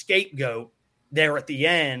became a scapegoat there at the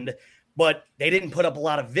end, but they didn't put up a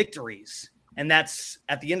lot of victories. And that's,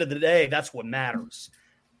 at the end of the day, that's what matters.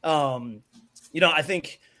 I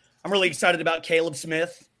think I'm really excited about Caleb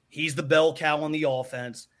Smith. He's the bell cow on the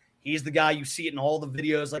offense. He's the guy, you see it in all the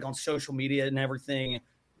videos, like on social media and everything.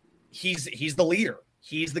 He's the leader.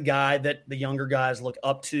 He's the guy that the younger guys look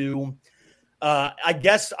up to. I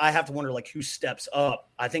guess I have to wonder, who steps up.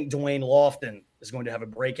 I think Dwayne Lofton is going to have a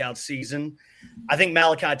breakout season. I think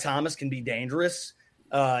Malachi Thomas can be dangerous.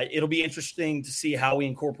 It'll be interesting to see how we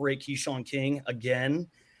incorporate Keyshawn King again.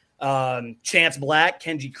 Chance Black,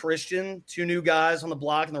 Kenji Christian, 2 new guys on the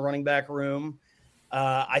block in the running back room.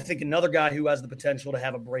 I think another guy who has the potential to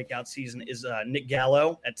have a breakout season is Nick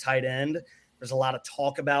Gallo at tight end. There's a lot of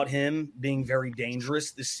talk about him being very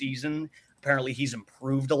dangerous this season. Apparently he's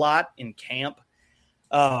improved a lot in camp.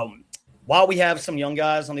 While we have some young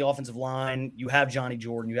guys on the offensive line, you have Johnny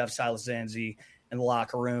Jordan, you have Silas Zanzi in the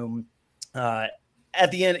locker room. At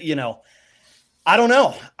the end, I don't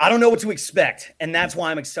know. I don't know what to expect, and that's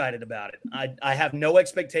why I'm excited about it. I have no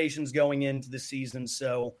expectations going into the season,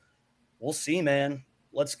 so we'll see, man.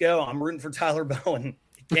 Let's go. I'm rooting for Tyler Bowen.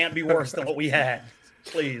 It can't be worse than what we had.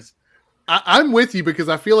 Please. I'm with you because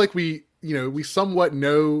I feel like we somewhat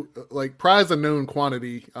know, Pry's a known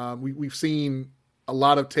quantity. We've seen a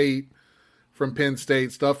lot of tape from Penn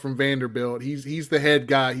State, stuff from Vanderbilt. He's the head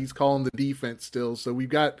guy. He's calling the defense still. So we've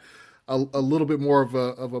got a little bit more of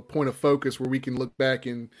a point of focus where we can look back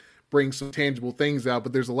and bring some tangible things out.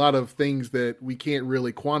 But there's a lot of things that we can't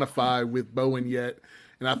really quantify with Bowen yet.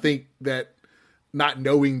 And I think that not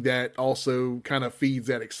knowing that also kind of feeds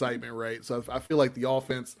that excitement, right? So I feel like the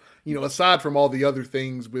offense, aside from all the other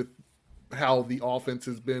things with how the offense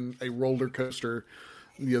has been a roller coaster,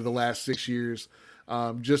 the last 6 years,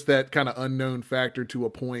 just that kind of unknown factor to a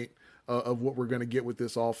point of what we're going to get with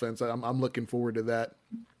this offense. I'm looking forward to that.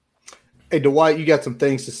 Hey, Dwight, you got some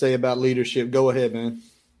things to say about leadership. Go ahead, man.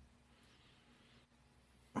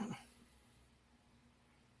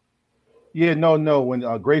 Yeah, no. When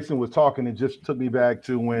Grayson was talking, it just took me back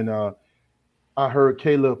to when I heard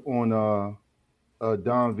Caleb on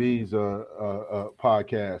DonV's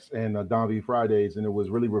podcast and DonV Fridays, and it was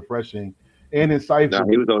really refreshing and insightful. No,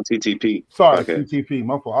 he was on TTP. Sorry, okay. TTP.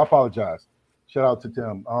 My fault. I apologize. Shout out to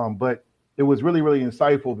Tim. But it was really, really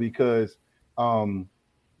insightful because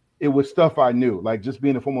it was stuff I knew. Like just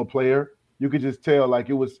being a former player, you could just tell. Like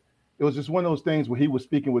it was it was just one of those things where he was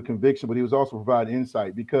speaking with conviction, but he was also providing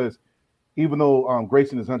insight because even though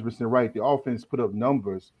Grayson is 100% right, the offense put up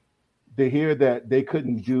numbers. They hear that they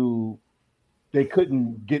couldn't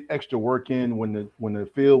get extra work in when the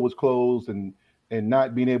field was closed and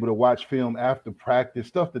not being able to watch film after practice,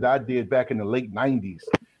 stuff that I did back in the late 90s.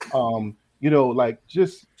 And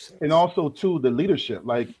also too the leadership.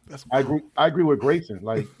 Like I agree with Grayson.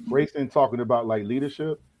 Like Grayson talking about like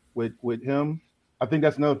leadership with him. I think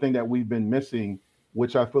that's another thing that we've been missing,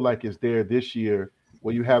 which I feel like is there this year,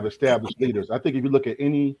 where you have established leaders. I think if you look at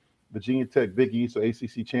any Virginia Tech, Big East, or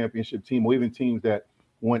ACC championship team, or even teams that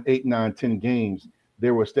won 8, 9, 10 games,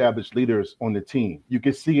 there were established leaders on the team. You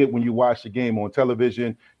can see it when you watch the game on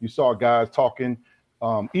television. You saw guys talking,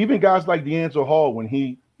 even guys like D'Angelo Hall when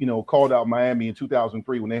he, called out Miami in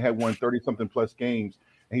 2003 when they had won 30-something plus games.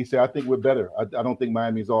 And he said, I think we're better. I don't think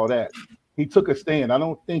Miami's all that. He took a stand. I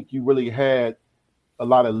don't think you really had a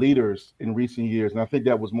lot of leaders in recent years. And I think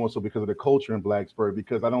that was more so because of the culture in Blacksburg,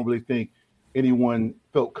 because I don't really think anyone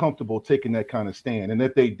felt comfortable taking that kind of stand. And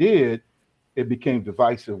if they did, it became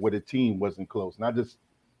divisive where the team wasn't close. And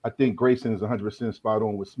I think Grayson is 100% spot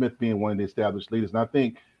on with Smith being one of the established leaders. And I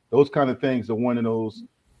think those kind of things are one of those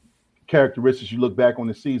characteristics you look back on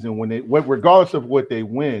the season regardless of what they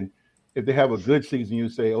win, if they have a good season, you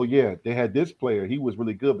say, oh yeah, they had this player. He was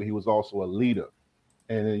really good, but he was also a leader.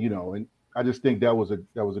 And, and I just think that was a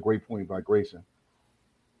great point by Grayson.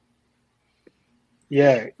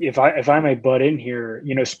 Yeah, if I may butt in here,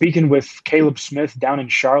 speaking with Caleb Smith down in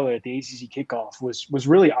Charlotte at the ACC kickoff was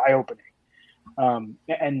really eye-opening.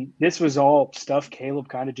 And this was all stuff Caleb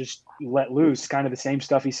kind of just let loose, kind of the same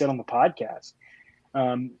stuff he said on the podcast.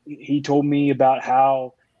 He told me about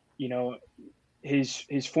how,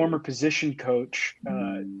 his former position coach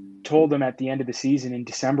told him at the end of the season in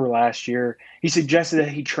December last year, he suggested that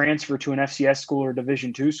he transfer to an FCS school or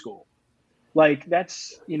Division II school. Like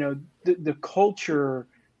that's, the culture,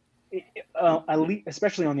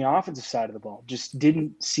 especially on the offensive side of the ball, just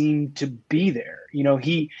didn't seem to be there.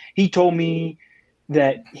 He told me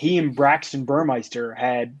that he and Braxton Burmeister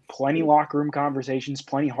had plenty locker room conversations,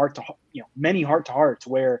 many heart to hearts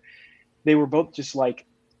where they were both just like,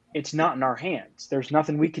 it's not in our hands. There's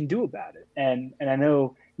nothing we can do about it. And I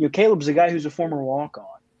know, Caleb's a guy who's a former walk-on.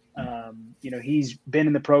 He's been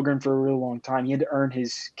in the program for a really long time. He had to earn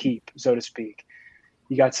his keep, so to speak.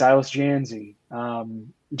 You got Silas Janzi,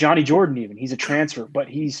 Johnny Jordan even. He's a transfer, but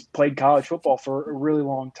he's played college football for a really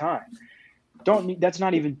long time. That's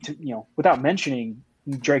not even without mentioning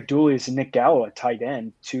Drake Dulius and Nick Gallo at tight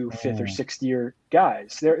end, 2 5th or 6th year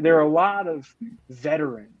guys. There are a lot of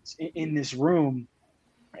veterans in this room,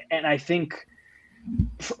 and I think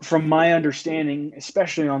from my understanding,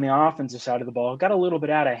 especially on the offensive side of the ball, it got a little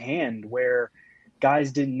bit out of hand where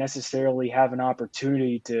guys didn't necessarily have an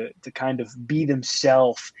opportunity to kind of be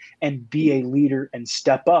themselves and be a leader and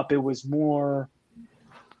step up. It was more,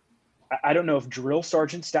 I don't know if drill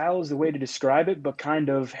sergeant style is the way to describe it, but kind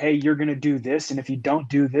of, hey, you're going to do this, and if you don't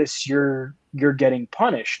do this, you're getting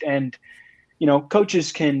punished. And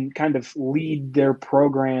coaches can kind of lead their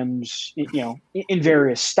programs, in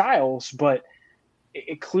various styles, but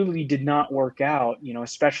it clearly did not work out,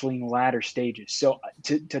 especially in the latter stages. So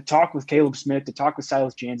to talk with Caleb Smith, to talk with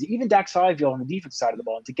Silas Janzi, even Dax Highfield on the defense side of the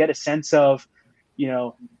ball, and to get a sense of,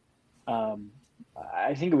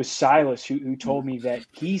 I think it was Silas who told me that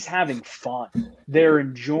he's having fun. They're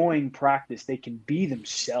enjoying practice. They can be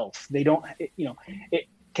themselves. They don't,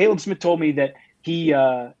 Caleb Smith told me that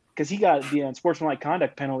because he got the unsportsmanlike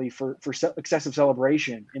conduct penalty for excessive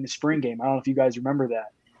celebration in the spring game. I don't know if you guys remember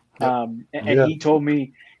that. He told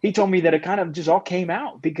me that it kind of just all came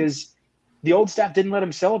out because the old staff didn't let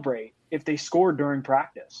him celebrate if they scored during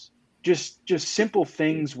practice. Just simple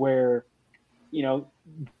things where,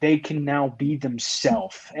 they can now be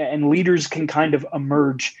themselves, and leaders can kind of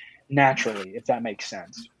emerge naturally, if that makes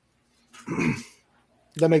sense.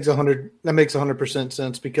 That makes 100%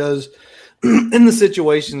 sense because in the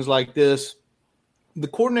situations like this, the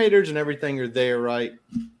coordinators and everything are there, right?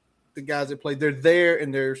 The guys that play, they're there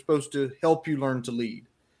and they're supposed to help you learn to lead.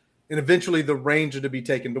 And eventually the reins are to be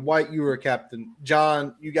taken. Dwight, you were a captain.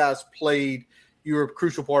 John, you guys played. You were a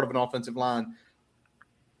crucial part of an offensive line.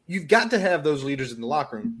 You've got to have those leaders in the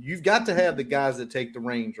locker room. You've got to have the guys that take the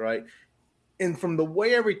reins, right? And from the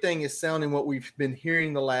way everything is sounding, what we've been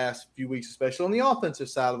hearing the last few weeks, especially on the offensive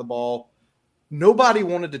side of the ball, nobody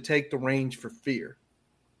wanted to take the reins for fear.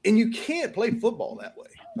 And you can't play football that way.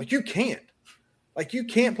 You can't. You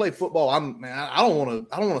can't play football. I don't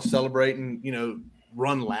want to celebrate and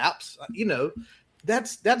run laps.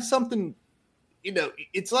 That's something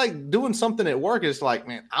it's like doing something at work. It's like,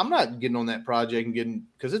 man, I'm not getting on that project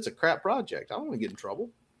because it's a crap project. I don't want to get in trouble.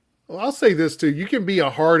 Well, I'll say this too. You can be a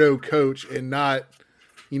hard-o coach and not,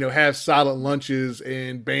 have silent lunches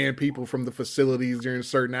and ban people from the facilities during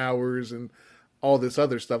certain hours and all this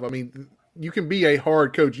other stuff. I mean, you can be a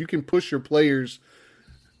hard coach. You can push your players,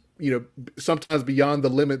 sometimes beyond the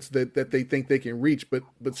limits that they think they can reach, but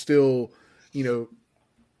still,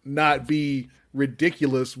 not be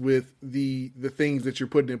ridiculous with the things that you're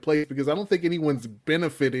putting in place, because I don't think anyone's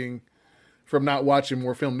benefiting from not watching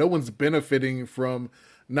more film. No one's benefiting from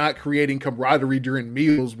not creating camaraderie during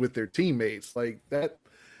meals with their teammates. Like that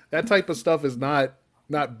type of stuff is not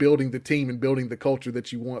building the team and building the culture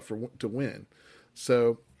that you want to win.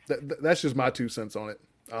 So that's just my 2 cents on it.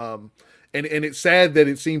 And it's sad that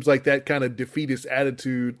it seems like that kind of defeatist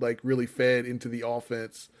attitude like really fed into the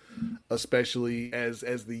offense, especially as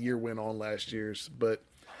the year went on last year's. But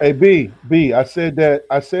hey, B, I said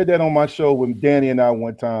that on my show with Danny and I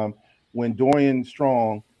one time when Dorian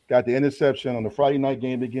Strong got the interception on the Friday night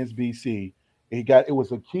game against BC. It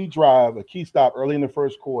was a key drive, a key stop early in the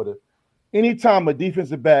first quarter. Anytime a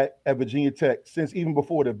defensive back at Virginia Tech, since even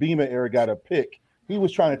before the Beamer era, got a pick, he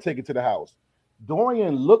was trying to take it to the house.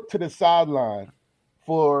 Dorian looked to the sideline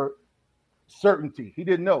for certainty. He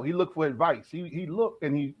didn't know. He looked for advice. He looked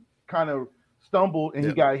and he kind of stumbled and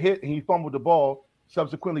he got hit and he fumbled the ball.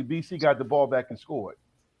 Subsequently, BC got the ball back and scored.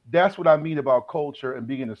 That's what I mean about culture and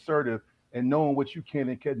being assertive and knowing what you can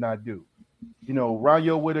and cannot do.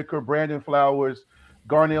 Ryan Whitaker, Brandon Flowers,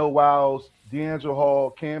 Garnell Wiles, D'Angelo Hall,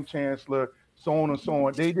 Cam Chancellor, so on and so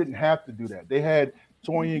on. They didn't have to do that. They had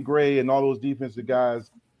Torian Gray and all those defensive guys,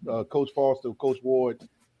 Coach Foster, Coach Ward,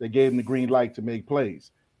 that gave them the green light to make plays.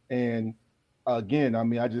 And again, I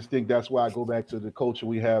mean, I just think that's why I go back to the culture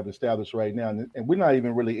we have established right now. And we're not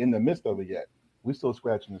even really in the midst of it yet. We're still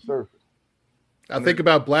scratching the surface. I think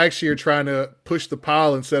about Blackshear trying to push the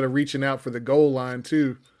pile instead of reaching out for the goal line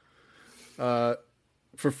too,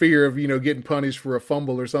 for fear of getting punished for a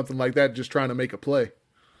fumble or something like that, just trying to make a play.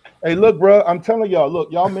 Hey, look, bro, I'm telling y'all.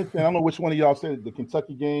 Look, y'all mentioned, I don't know which one of y'all said the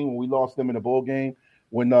Kentucky game when we lost them in the bowl game,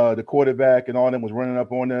 when the quarterback and all them was running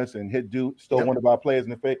up on us and hit Duke, stole one of our players in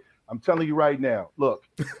the face. I'm telling you right now. Look,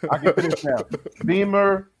 I can finish now.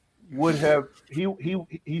 Beamer would have he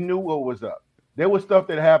knew what was up. There was stuff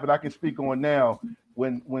that happened I can speak on now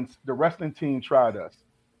when the wrestling team tried us.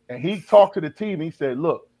 And he talked to the team. He said,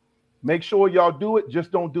 look, make sure y'all do it.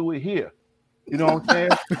 Just don't do it here. You know what I'm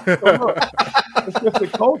saying? So look, it's just the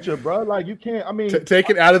culture, bro. Like you can't, I mean. Take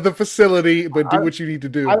it out of the facility, but do what you need to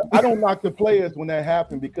do. I don't knock the players when that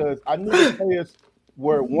happened because I knew the players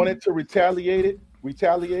wanted to retaliate,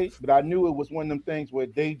 but I knew it was one of them things where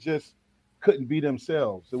they just couldn't be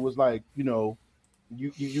themselves. It was like, you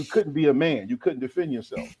couldn't be a man. You couldn't defend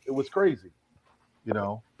yourself. It was crazy,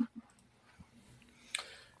 All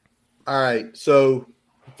right. So,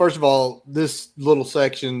 first of all, this little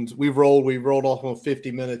section, we've rolled off on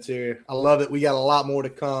 50 minutes here. I love it. We got a lot more to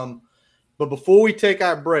come. But before we take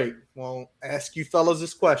our break, I'll ask you fellas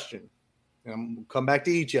this question, and I'm going to come back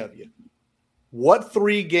to each of you. What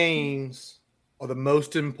 3 games are the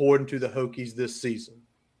most important to the Hokies this season?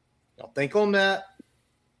 Y'all think on that.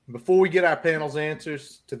 Before we get our panel's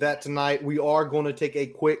answers to that tonight, we are going to take a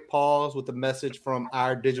quick pause with a message from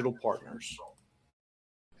our digital partners.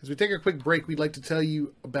 As we take a quick break, we'd like to tell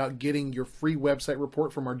you about getting your free website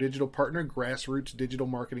report from our digital partner, Grassroots Digital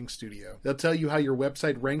Marketing Studio. They'll tell you how your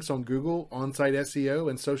website ranks on Google, on-site SEO,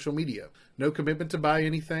 and social media. No commitment to buy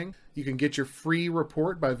anything. You can get your free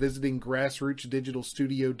report by visiting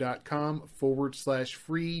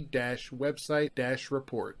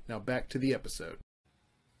grassrootsdigitalstudio.com/free-website-report. Now back to the episode.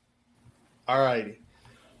 All righty.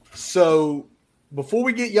 So before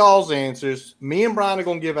we get y'all's answers, me and Brian are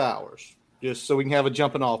going to give ours, just so we can have a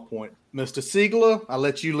jumping off point. Mr. Siegler, I'll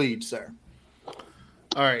let you lead, sir.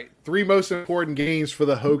 All right. 3 most important games for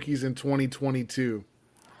the Hokies in 2022.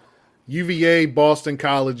 UVA, Boston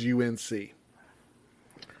College, UNC.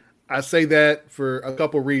 I say that for a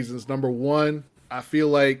couple reasons. Number one, I feel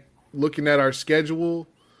like looking at our schedule,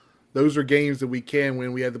 those are games that we can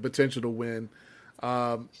win. We have the potential to win.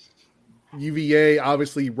 UVA,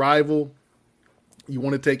 obviously rival. You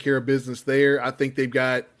want to take care of business there. I think they've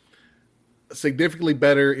got significantly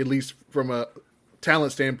better, at least from a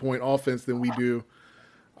talent standpoint, offense than we do.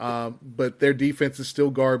 But their defense is still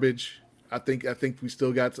garbage. I think we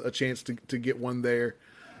still got a chance to get one there.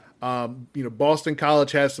 Boston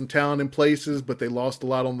College has some talent in places, but they lost a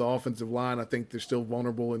lot on the offensive line. I think they're still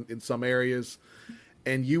vulnerable in some areas.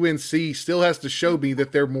 And UNC still has to show me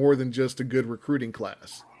that they're more than just a good recruiting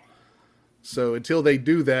class. So until they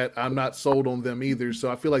do that, I'm not sold on them either.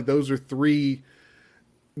 So I feel like those are 3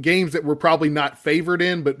 games that we're probably not favored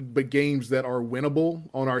in, but games that are winnable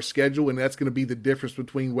on our schedule, and that's going to be the difference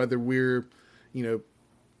between whether we're,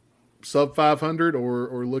 sub 500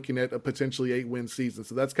 or looking at a potentially 8-win season.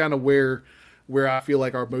 So that's kind of where I feel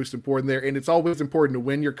like are most important there. And it's always important to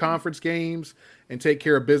win your conference games and take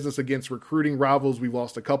care of business against recruiting rivals. We've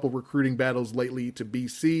lost a couple recruiting battles lately to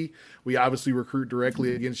BC. We obviously recruit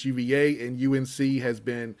directly against UVA, and UNC has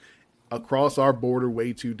been across our border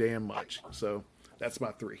way too damn much. So that's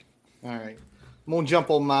my 3. All right. I'm going to jump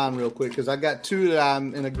on mine real quick because I got 2 that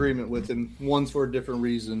I'm in agreement with, and one's for a different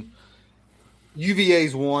reason.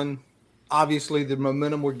 UVA's 1. Obviously, the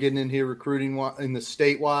momentum we're getting in here recruiting in the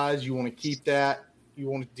state-wise, you want to keep that. You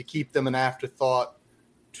want to keep them an afterthought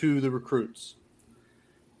to the recruits.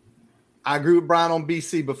 I agree with Brian on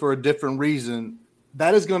BC, but for a different reason.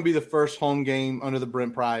 That is going to be the first home game under the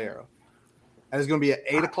Brent Pry era. That is going to be an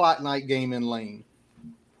 8 o'clock night game in Lane.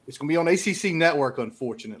 It's going to be on ACC Network,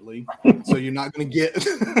 unfortunately. So you're not going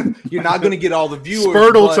to get all the viewers.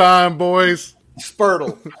 Spurtle time, boys.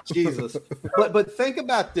 Spurtle, Jesus. But think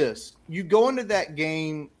about this. You go into that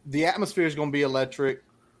game, the atmosphere is going to be electric.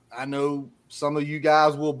 I know some of you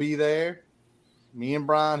guys will be there. Me and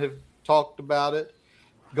Brian have talked about it,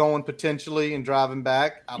 going potentially and driving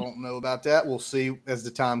back. I don't know about that. We'll see as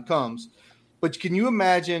the time comes. But can you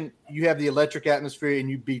imagine you have the electric atmosphere and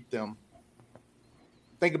you beat them?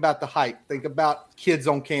 Think about the hype. Think about kids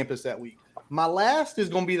on campus that week. My last is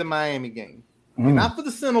going to be the Miami game. And not for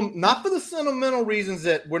the sentimental reasons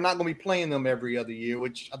that we're not going to be playing them every other year,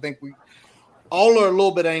 which I think we all are a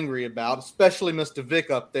little bit angry about, especially Mr. Vick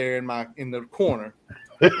up there in the corner.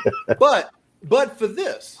 But for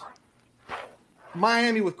this,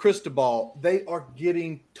 Miami with Cristobal, they are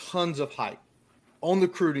getting tons of hype on the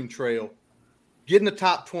recruiting trail, getting the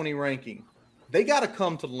top 20 ranking. They got to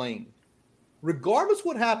come to Lane, regardless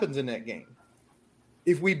what happens in that game.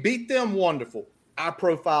 If we beat them, wonderful. Our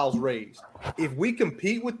profile's raised. If we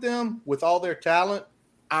compete with them with all their talent,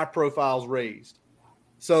 our profile's raised.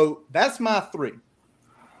 So that's my 3.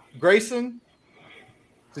 Grayson,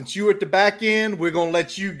 since you were at the back end, we're going to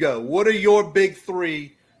let you go. What are your big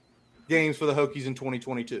 3 games for the Hokies in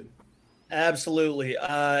 2022? Absolutely.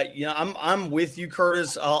 I'm with you,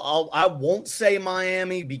 Curtis. I won't say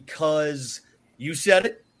Miami because you said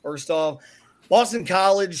it. First off, Boston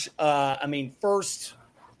College, first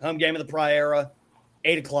home game of the Pry era.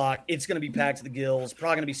 8 o'clock. It's going to be packed to the gills.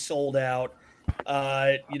 Probably going to be sold out.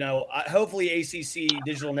 Hopefully ACC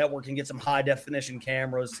Digital Network can get some high-definition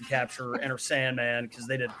cameras to capture Enter Sandman because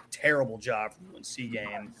they did a terrible job for the UNC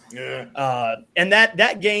game. Yeah. And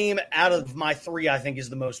that game out of my 3, I think, is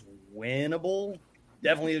the most winnable.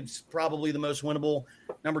 Definitely, it's probably the most winnable.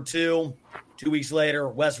 Number 2, 2 weeks later,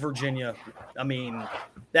 West Virginia.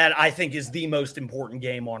 That I think is the most important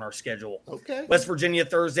game on our schedule. Okay. West Virginia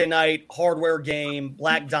Thursday night, hardware game,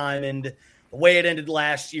 Black Diamond. The way it ended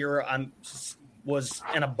last year was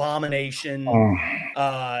an abomination.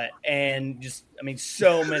 And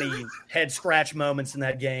so many head scratch moments in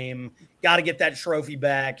that game. Got to get that trophy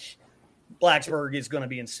back. Blacksburg is going to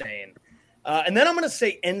be insane. And then I'm going to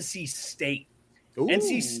say NC State. Ooh.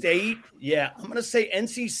 NC State, yeah. I'm going to say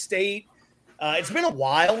NC State. It's been a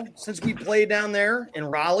while since we played down there in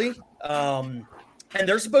Raleigh, and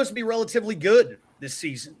they're supposed to be relatively good this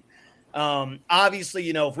season. Obviously,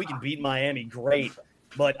 if we can beat Miami, great.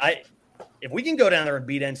 But if we can go down there and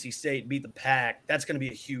beat NC State, beat the Pack, that's going to be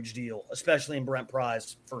a huge deal, especially in Brent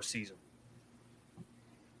Pry's first season.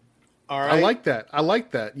 All right. I like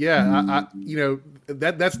that. Yeah,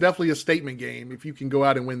 that's definitely a statement game if you can go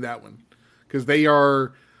out and win that one, because they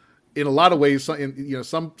are, in a lot of ways,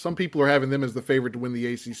 some people are having them as the favorite to win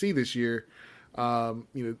the ACC this year.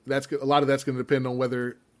 That's a lot of that's going to depend on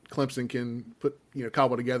whether Clemson can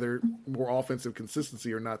cobble together more offensive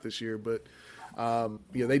consistency or not this year. But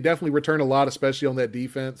they definitely return a lot, especially on that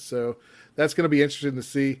defense. So that's going to be interesting to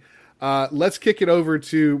see. Let's kick it over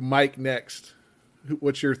to Mike next.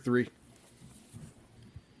 What's your 3?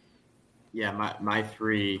 Yeah, my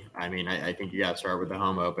 3, I think you got to start with the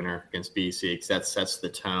home opener against BC because that sets the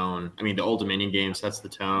tone. The Old Dominion game sets the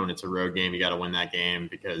tone. It's a road game. You got to win that game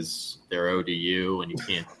because they're ODU and you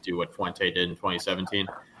can't do what Fuente did in 2017.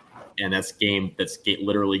 And that's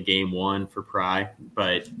literally game 1 for Pry.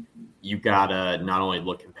 But you got to not only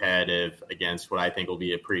look competitive against what I think will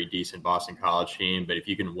be a pretty decent Boston College team, but if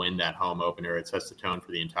you can win that home opener, it sets the tone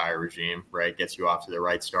for the entire regime, right? Gets you off to the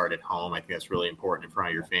right start at home. I think that's really important in front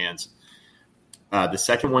of your fans. The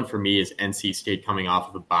second one for me is NC State coming off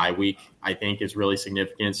of a bye week, I think is really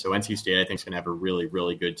significant. So NC State, I think, is going to have a really,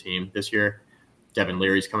 really good team this year. Devin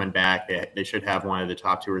Leary's coming back. They should have one of the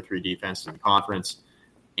top 2 or 3 defenses in the conference.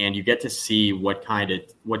 And you get to see what kind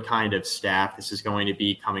of staff this is going to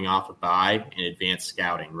be coming off a bye and advanced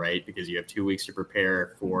scouting, right? Because you have 2 weeks to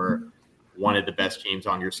prepare for one of the best teams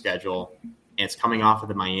on your schedule. And it's coming off of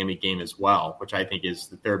the Miami game as well, which I think is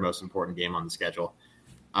the 3rd most important game on the schedule.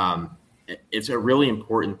 It's a really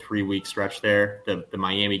important 3-week stretch there, the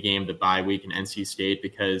Miami game, the bye week, and NC State,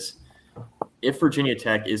 because if Virginia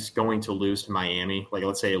Tech is going to lose to Miami, like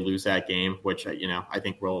let's say you lose that game, which, I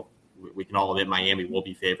think we can all admit Miami will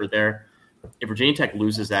be favored there. If Virginia Tech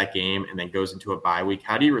loses that game and then goes into a bye week,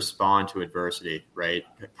 how do you respond to adversity, right?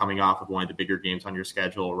 Coming off of one of the bigger games on your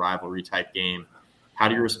schedule, a rivalry type game, how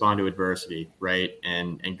do you respond to adversity, right?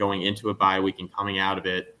 And going into a bye week and coming out of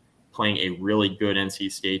it, playing a really good NC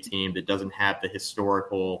State team that doesn't have the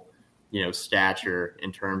historical, stature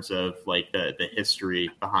in terms of like the history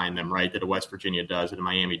behind them, right? That a West Virginia does, that a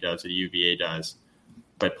Miami does, that a UVA does.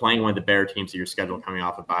 But playing one of the better teams of your schedule coming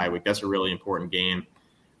off a bye week, that's a really important game.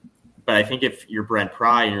 But I think if you're Brent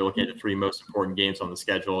Pry and you're looking at the 3 most important games on the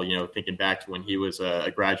schedule, thinking back to when he was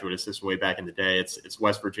a graduate assistant way back in the day, it's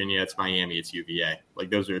West Virginia, it's Miami, it's UVA. Like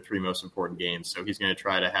those are the 3 most important games. So he's going to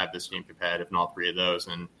try to have this team competitive in all 3 of those.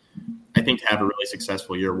 And I think to have a really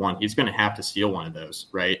successful year one, he's going to have to steal one of those,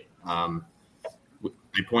 right? I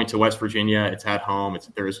point to West Virginia. It's at home. It's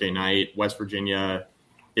a Thursday night. West Virginia,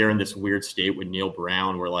 they're in this weird state with Neil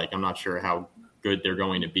Brown where, like, I'm not sure how good they're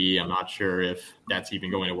going to be. I'm not sure if that's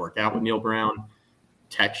even going to work out with Neil Brown.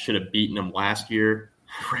 Tech should have beaten them last year,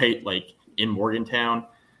 right? Like in Morgantown.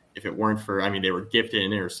 If it weren't for, they were gifted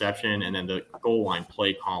an interception, and then the goal line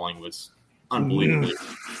play calling was unbelievable.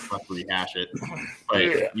 Let's rehash it.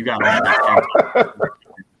 But you got all the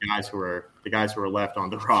guys who are left on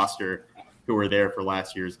the roster who were there for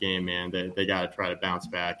last year's game, man. They got to try to bounce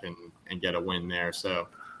back and get a win there. So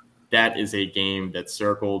that is a game that's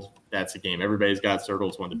circled. That's a game everybody's got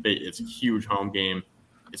circled. It's a huge home game.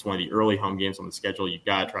 It's one of the early home games on the schedule. You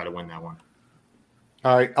got to try to win that one.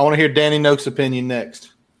 All right, I want to hear Danny Nokes' opinion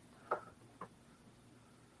next.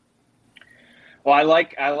 Well, I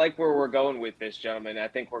like where we're going with this, gentlemen. I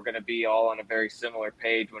think we're going to be all on a very similar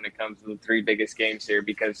page when it comes to the 3 biggest games here,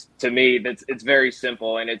 because to me, it's very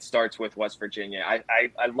simple, and it starts with West Virginia.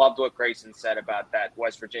 I loved what Grayson said about that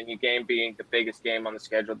West Virginia game being the biggest game on the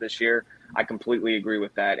schedule this year. I completely agree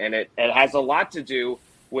with that, and it has a lot to do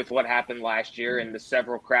with what happened last year and the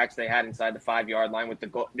several cracks they had inside the 5-yard line with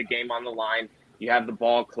the game on the line. You have the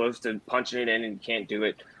ball close to punching it in and you can't do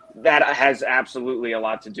it. That has absolutely a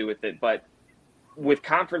lot to do with it, but with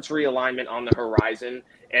conference realignment on the horizon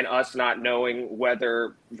and us not knowing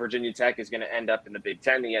whether Virginia Tech is going to end up in the Big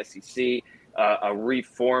Ten, the SEC, a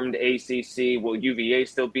reformed ACC, will UVA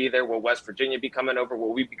still be there? Will West Virginia be coming over?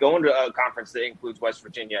 Will we be going to a conference that includes West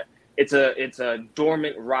Virginia? It's a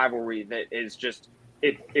dormant rivalry that is just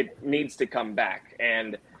it needs to come back,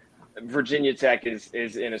 and Virginia Tech is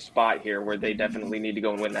in a spot here where they definitely need to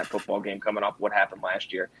go and win that football game coming off what happened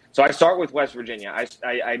last year. So I start with West Virginia.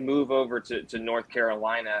 I move over to North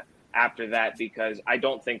Carolina after that because I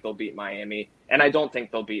don't think they'll beat Miami, and I don't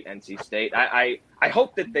think they'll beat NC State. I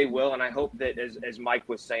hope that they will, and I hope that, as Mike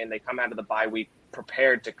was saying, they come out of the bye week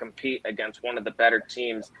prepared to compete against one of the better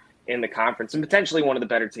teams in the conference and potentially one of the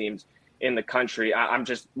better teams in the country. I'm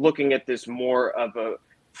just looking at this more of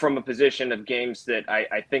from a position of games that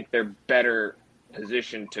I think they're better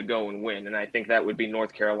positioned to go and win. And I think that would be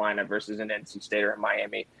North Carolina versus an NC State or a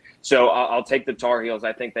Miami. So I'll take the Tar Heels.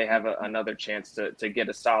 I think they have another chance to get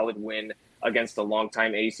a solid win against a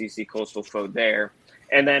longtime ACC coastal foe there.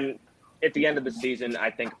 And then at the end of the season,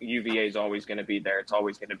 I think UVA is always going to be there. It's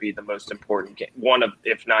always going to be the most important game, one of,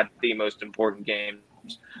 if not the most important games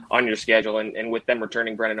on your schedule. And with them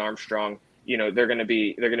returning Brennan Armstrong, they're going to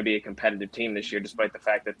be a competitive team this year, despite the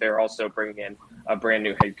fact that they're also bringing in a brand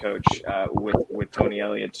new head coach with Tony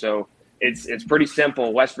Elliott. So it's pretty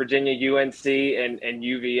simple. West Virginia, UNC, and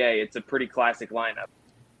UVA. It's a pretty classic lineup.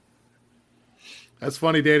 That's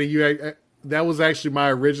funny, Danny. That was actually my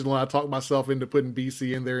original. I talked myself into putting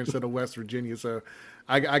BC in there instead of West Virginia. So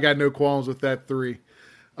I got no qualms with that 3.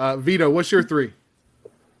 Vito, what's your 3?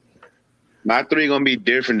 My 3 going to be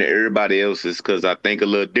different than everybody else's because I think a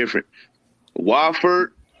little different. Wofford,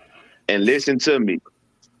 and listen to me,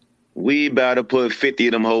 we about to put 50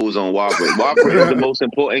 of them hoes on Wofford. Wofford is the most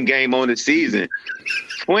important game on the season.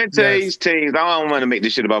 Fuente's teams, I don't want to make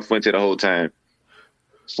this shit about Fuente the whole time.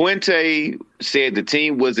 Fuente said the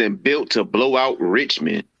team wasn't built to blow out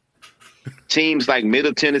Richmond. Teams like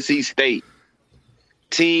Middle Tennessee State,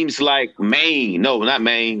 teams like Maine, no, not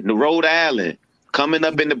Maine, the Rhode Island, coming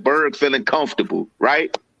up in the Berg feeling comfortable,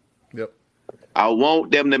 right? Yep. I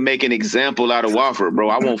want them to make an example out of Wofford, bro.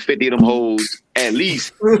 I want 50 of them hoes at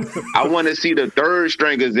least. I want to see the third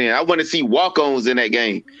stringers in. I want to see walk-ons in that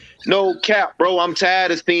game. No cap, bro. I'm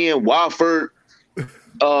tired of seeing Wofford,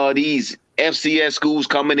 these FCS schools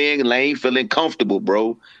coming in and ain't feeling comfortable,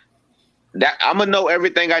 bro. That I'm gonna know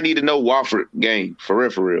everything I need to know. Wofford game, for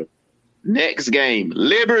real. Next game,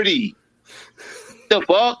 Liberty. The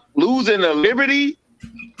fuck, losing to Liberty?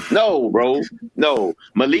 No, bro. No,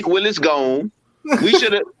 Malik Willis gone. We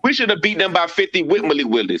should have beat them by 50 with Malik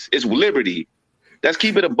Willis. It's Liberty. Let's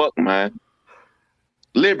keep it a buck, man.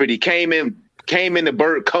 Liberty came in the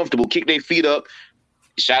bird comfortable, kicked their feet up.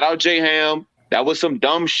 Shout out J Ham. That was some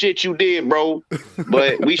dumb shit you did, bro.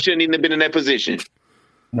 But we shouldn't even have been in that position.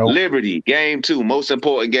 Nope. Liberty, game 2, most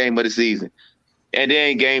important game of the season. And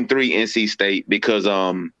then game 3, NC State, because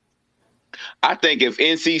I think if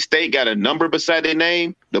NC State got a number beside their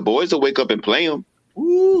name, the boys will wake up and play them.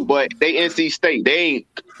 Woo. But they NC State, they ain't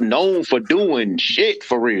known for doing shit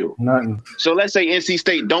for real. Nothing. So let's say NC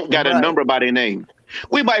State don't got a number by their name.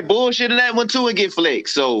 We might bullshit in that one too and get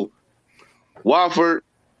flexed. So Wofford,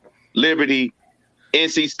 Liberty,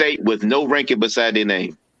 NC State with no ranking beside their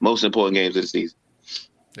name. Most important games of the season.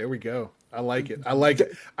 There we go. I like it. I like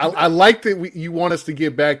that you want us to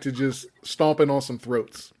get back to just stomping on some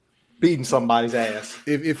throats, Beating somebody's ass.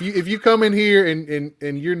 If you come in here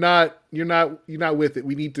and you're not with it,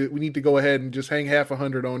 we need to go ahead and just hang half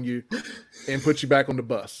 100 on you and put you back on the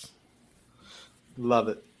bus. Love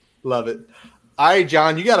it. All right,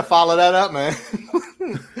 John, you got to follow that up, man.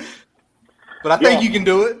 But I think you can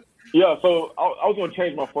do it. Yeah, so I was going to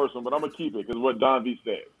change my first one, but I'm going to keep it because what DonV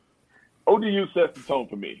said. ODU sets the tone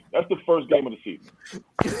for me. That's the first game of the season.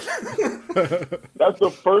 That's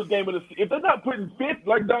the first game of the season. If they're not putting 50,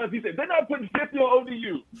 like DonV said, if they're not putting 50 on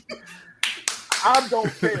ODU, I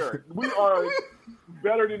don't care. We are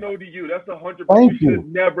better than ODU. That's 100%. We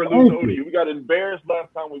should never lose to ODU. We got embarrassed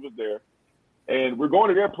last time we was there. And we're going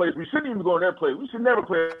to their place. We shouldn't even be going to their place. We should never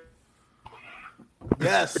play.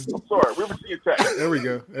 Yes. I'm sorry. We're Virginia Tech. There we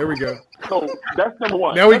go. So that's number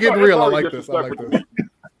one. Now we're That's getting real. I already like this. disrespectful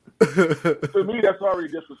to me, that's already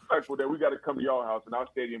disrespectful that we got to come to y'all house and our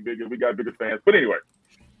stadium bigger. We got bigger fans. But anyway,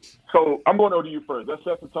 so I'm going to ODU first. That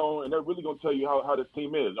sets the tone, and they're really going to tell you how this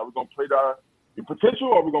team is. Are we going to play down your potential,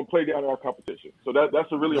 or are we going to play down our competition? So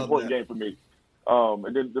that's a really important game for me.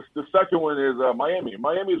 And then the second one is Miami.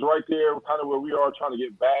 Miami is right there, kind of where we are trying to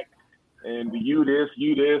get back. And the you this,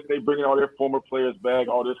 they bringing all their former players back,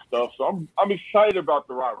 all this stuff. So I'm excited about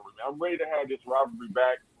the rivalry, man. I'm ready to have this rivalry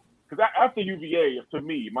back. Because after UVA, to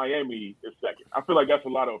me, Miami is second. I feel like that's a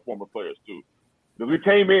lot of former players, too. Because we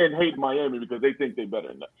came in hating Miami because they think they're better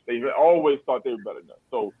than us. They always thought they were better than us.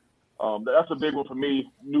 So that's a big one for me.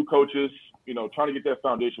 New coaches, trying to get that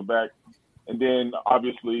foundation back. And then,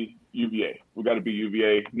 obviously, UVA. We got to be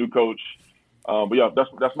UVA, new coach. But, yeah,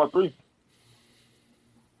 that's my 3.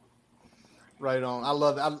 Right on. I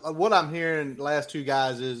love it. What I'm hearing the last 2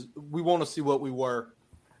 guys is we want to see what we were.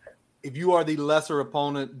 If you are the lesser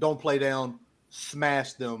opponent, don't play down,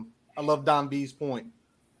 smash them. I love DonV's point.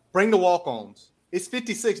 Bring the walk-ons. It's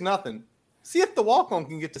 56-0. See if the walk-on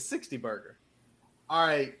can get to 60 burger. All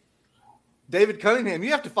right. David Cunningham, you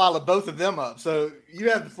have to follow both of them up. So you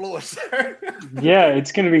have the floor, sir. Yeah,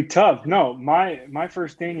 it's going to be tough. No, my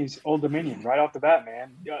first thing is Old Dominion right off the bat,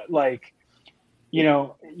 man.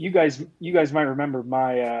 You guys might remember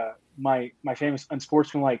my famous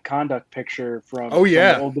unsportsmanlike conduct picture from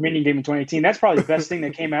the Old Dominion game in 2018. That's probably the best thing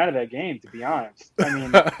that came out of that game, to be honest. I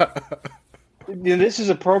mean, this is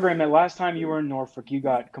a program that last time you were in Norfolk, you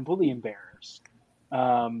got completely embarrassed.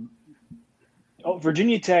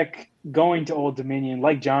 Virginia Tech going to Old Dominion,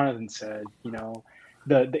 like Jonathan said,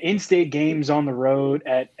 the in-state games on the road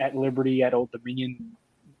at Liberty, at Old Dominion,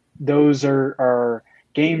 those are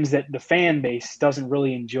games that the fan base doesn't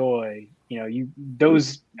really enjoy.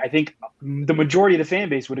 I think the majority of the fan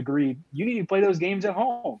base would agree you need to play those games at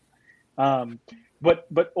home.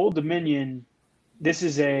 But Old Dominion, this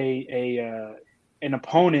is an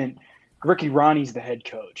opponent. Ricky Ronnie's the head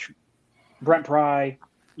coach. Brent Pry,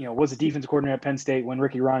 was the defensive coordinator at Penn State when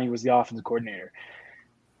Ricky Ronnie was the offensive coordinator.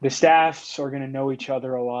 The staffs are going to know each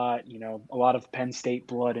other a lot, a lot of Penn State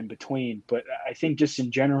blood in between. But I think just in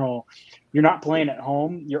general, you're not playing at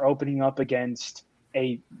home. You're opening up against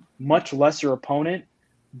a much lesser opponent,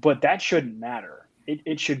 but that shouldn't matter.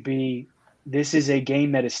 It should be, this is a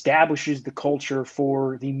game that establishes the culture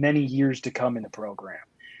for the many years to come in the program.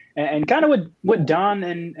 And kind of what Don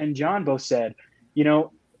and John both said,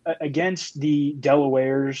 against the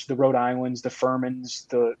Delawares, the Rhode Islands, the Furmans,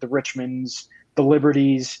 the Richmonds, the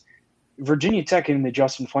Liberties, Virginia Tech in the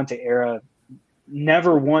Justin Fuente era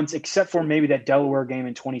never once, except for maybe that Delaware game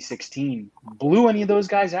in 2016, blew any of those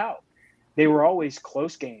guys out. They were always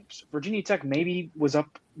close games. Virginia Tech maybe was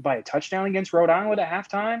up by a touchdown against Rhode Island at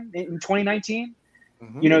halftime in 2019.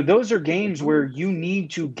 You know, those are games where you need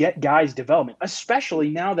to get guys development, especially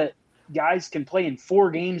now that guys can play in 4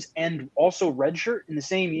 games and also redshirt in the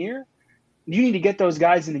same year. You need to get those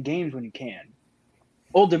guys in the games when you can.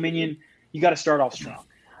 Old Dominion, you got to start off strong.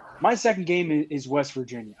 My second game is West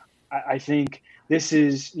Virginia. I think this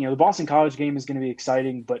is, the Boston College game is going to be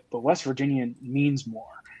exciting, but West Virginia means more.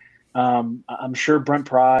 I'm sure Brent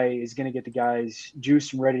Pry is going to get the guys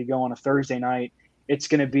juiced and ready to go on a Thursday night. It's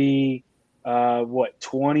going to be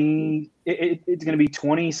 20? It's going to be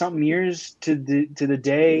 20 something years to the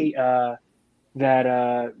day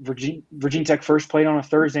that Virginia Tech first played on a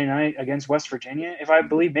Thursday night against West Virginia. If I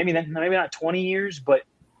believe, maybe not 20 years, but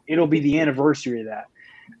it'll be the anniversary of that.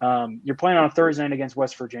 You're playing on a Thursday night against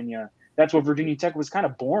West Virginia. That's what Virginia Tech was kind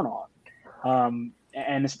of born on.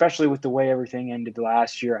 And especially with the way everything ended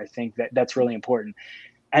last year, I think that's really important.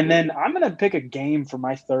 And then I'm going to pick a game for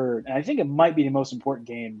my third, and I think it might be the most important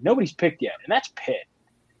game nobody's picked yet, and that's Pitt.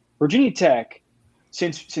 Virginia Tech,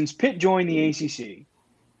 since Pitt joined the ACC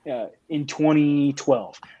in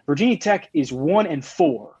 2012, Virginia Tech is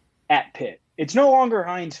 1-4 at Pitt. It's no longer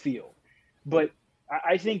Heinz Field, but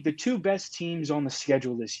I think the 2 best teams on the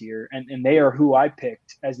schedule this year, and they are who I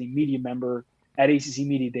picked as the media member at ACC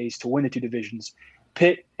Media Days to win the 2 divisions,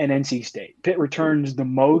 Pitt and NC State. Pitt returns the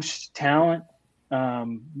most talent,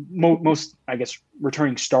 most, I guess,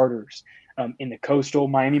 returning starters in the Coastal.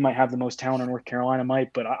 Miami might have the most talent, or North Carolina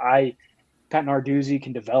might, but Pat Narduzzi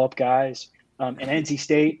can develop guys. And NC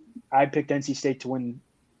State, I picked NC State to win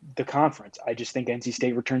the conference. I just think NC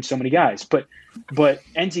State returns so many guys. But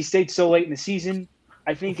NC State's so late in the season,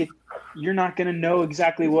 I think you're not going to know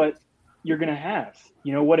exactly what you're going to have.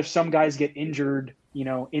 What if some guys get injured,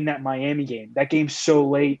 in that Miami game? That game's so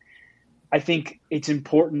late. I think it's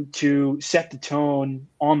important to set the tone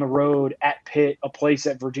on the road at Pitt, a place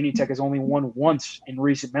that Virginia Tech has only won once in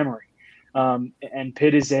recent memory. And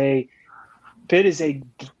Pitt is a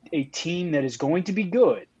team that is going to be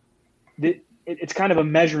good. It's kind of a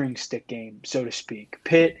measuring stick game, so to speak.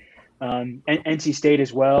 Pitt, and NC State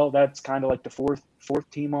as well. That's kind of like the fourth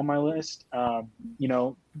team on my list.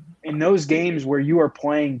 In those games where you are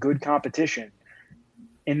playing good competition,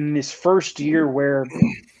 in this first year where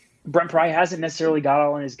Brent Pry hasn't necessarily got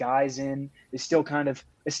all of his guys in, is still kind of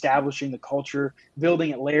establishing the culture,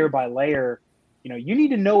 building it layer by layer. You need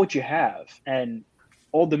to know what you have. And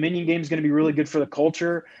Old Dominion game is going to be really good for the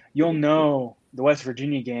culture. You'll know the West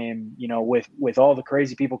Virginia game, with all the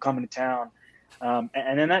crazy people coming to town.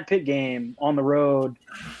 And then that Pitt game on the road,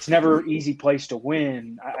 it's never an easy place to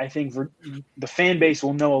win. I think the fan base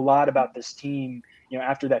will know a lot about this team,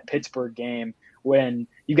 after that Pittsburgh game, when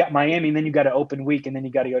you got Miami and then you got an open week and then you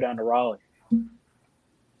got to go down to Raleigh.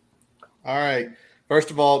 All right. First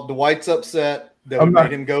of all, Dwight's upset that we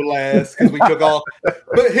made him go last because we took off.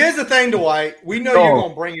 But here's the thing, Dwight. We know you're going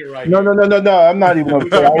to bring it right No. I'm not even going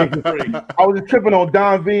to I was just tripping on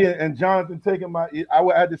DonV and Jonathan taking I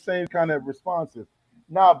had the same kind of responses.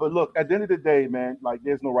 But look, at the end of the day, man, like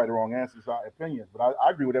there's no right or wrong answers, our opinions. But I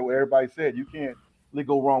agree with what everybody said. You can't really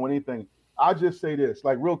go wrong with anything. I'll just say this,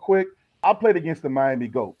 like real quick. I played against the Miami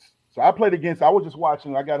Goats. So I was just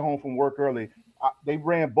watching. I got home from work early. They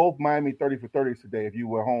ran both Miami 30 for 30s today if you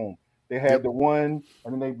were home. They had the one,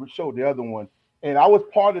 and then they showed the other one. And I was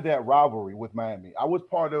part of that rivalry with Miami. I was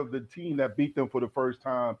part of the team that beat them for the first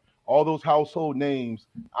time. All those household names,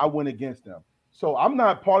 I went against them. So I'm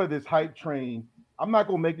not part of this hype train. I'm not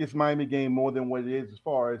going to make this Miami game more than what it is as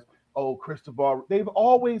far as, Cristobal. They've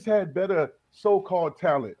always had better so-called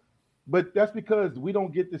talent. But that's because we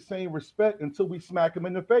don't get the same respect until we smack them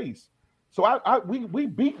in the face. So we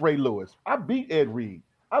beat Ray Lewis. I beat Ed Reed.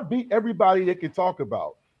 I beat everybody that can talk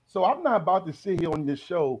about. So I'm not about to sit here on this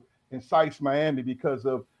show and size Miami because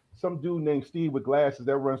of some dude named Steve with glasses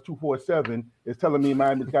that runs 247 is telling me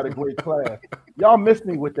Miami's got a great class. Y'all miss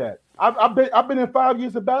me with that. I've been in 5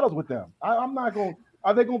 years of battles with them. I'm not going.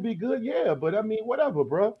 Are they going to be good? Yeah, but I mean, whatever,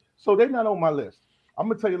 bro. So they're not on my list. I'm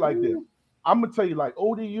going to tell you like this. I'm going to tell you like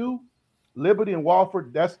ODU, Liberty, and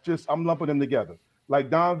Wofford, I'm lumping them together. Like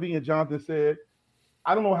DonV and Jonathan said,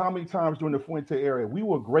 I don't know how many times during the Fuente era, we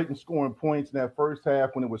were great in scoring points in that first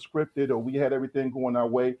half when it was scripted or we had everything going our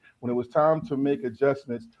way. When it was time to make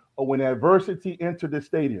adjustments or when adversity entered the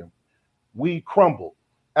stadium, we crumbled.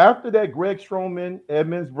 After that Greg Stroman,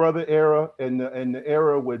 Edmonds brother era and the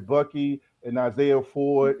era with Bucky and Isaiah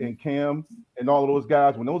Ford and Cam and all of those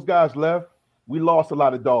guys, when those guys left, we lost a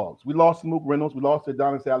lot of dogs. We lost to Mook Reynolds. We lost to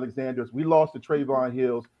Adonis Alexander. We lost to Trayvon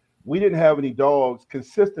Hills. we didn't have any dogs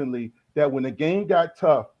consistently that when the game got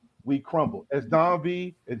tough, we crumbled. As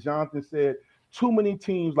DonV and Jonathan said, too many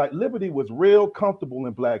teams, like Liberty was real comfortable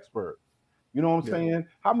in Blacksburg. You know what I'm saying?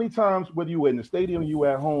 How many times, whether you were in the stadium, you were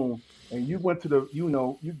at home, and you went to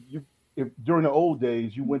the, if during the old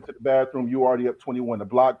days, you went to the bathroom, you were already up 21, a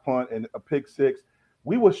block punt and a pick six.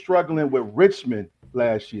 We were struggling with Richmond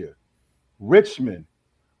last year. Richmond.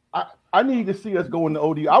 I need to see us go into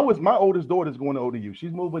ODU. My oldest daughter's going to ODU.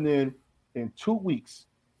 She's moving in 2 weeks.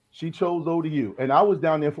 She chose ODU, and I was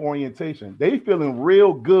down there for orientation. They feeling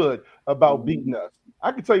real good about beating us.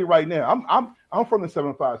 I can tell you right now, I'm from the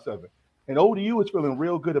 757, and ODU is feeling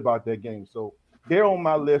real good about that game. So they're on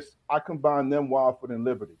my list. I combine them, Wofford and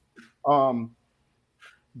Liberty. The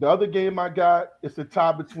other game I got, it's a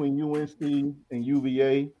tie between UNC and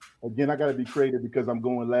UVA. Again, I got to be creative because I'm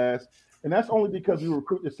going last. And that's only because we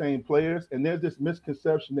recruit the same players. And there's this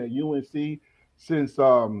misconception that UNC, since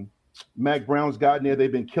Mac Brown's gotten there,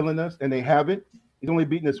 they've been killing us, and they haven't. He's only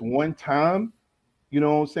beaten us one time. You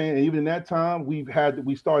know what I'm saying? And even in that time, we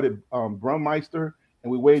started Brummeister,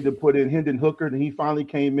 and we waited to put in Hendon Hooker, and he finally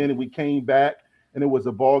came in, and we came back, and it was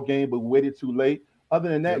a ball game, but we waited too late. Other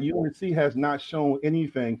than that, UNC has not shown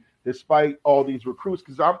anything despite all these recruits,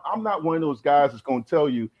 because I'm not one of those guys that's going to tell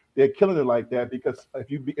you they're killing it like that, because if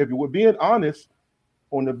you were being honest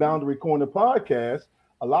on the Boundary Corner podcast,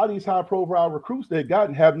 a lot of these high-profile recruits they've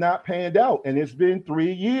gotten have not panned out, and it's been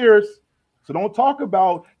 3 years. So don't talk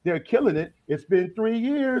about they're killing it. It's been 3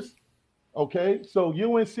 years, okay? So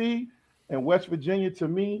UNC and West Virginia, to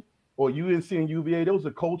me, or UNC and UVA, those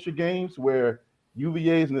are culture games where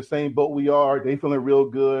UVA is in the same boat we are. They feeling real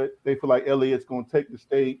good. They feel like Elliott's going to take the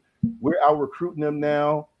state. We're out recruiting them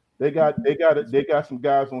now. They got some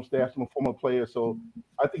guys on staff, some former players. So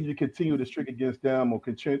I think you continue to streak against them or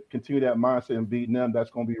continue that mindset and beating them.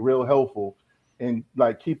 That's going to be real helpful in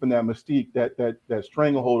like keeping that mystique, that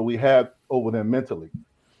stranglehold we have over them mentally.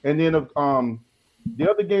 And then the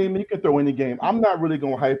other game, you can throw any game. I'm not really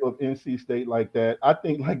going to hype up NC State like that. I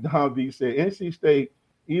think, like DonV said, NC State,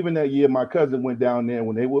 even that year my cousin went down there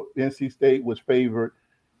when NC State was favored.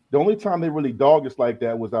 The only time they really dogged us like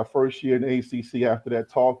that was our first year in the ACC after that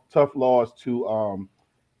tough loss to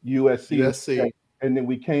USC. And then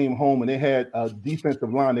we came home and they had a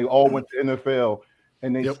defensive line. They all went to NFL,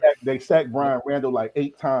 and they sacked Brian Randall like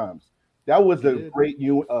 8 times. That was a great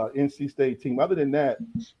NC State team. Other than that,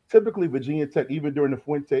 typically Virginia Tech, even during the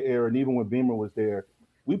Fuente era and even when Beamer was there,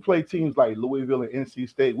 we play teams like Louisville and NC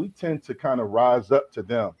State. We tend to kind of rise up to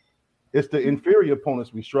them. It's the inferior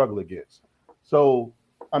opponents we struggle against. So,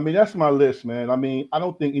 I mean, that's my list, man. I mean, I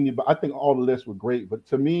think all the lists were great, but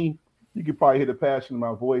to me, you could probably hear the passion in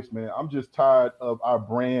my voice, man. I'm just tired of our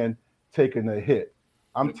brand taking a hit.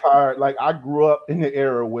 I'm tired. Like, I grew up in the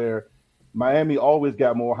era where Miami always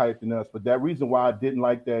got more hype than us, but that reason why I didn't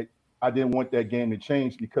like that, I didn't want that game to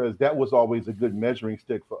change, because that was always a good measuring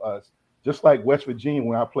stick for us. Just like West Virginia,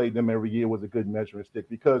 when I played them every year, was a good measuring stick,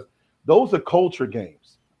 because those are culture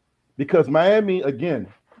games. Because Miami, again,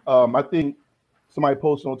 I think somebody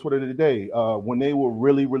posted on Twitter today, when they were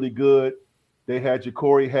really, really good, they had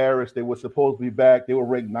Ja'Cory Harris. They were supposed to be back. They were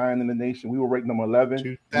ranked 9 in the nation. We were ranked number 11.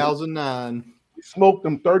 2009. We smoked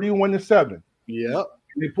them 31-7. Yep.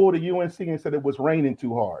 They pulled a UNC and said it was raining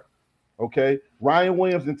too hard. Okay? Ryan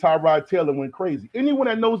Williams and Tyrod Taylor went crazy. Anyone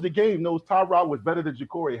that knows the game knows Tyrod was better than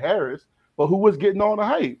Ja'Cory Harris, but who was getting all the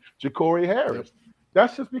hype? Ja'Cory Harris. Yep.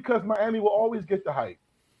 That's just because Miami will always get the hype.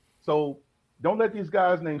 So don't let these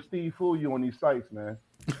guys named Steve fool you on these sites, man.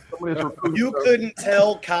 You couldn't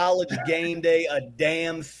tell College Game Day a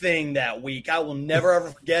damn thing that week. I will never,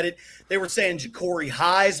 ever forget it. They were saying Ja'Cory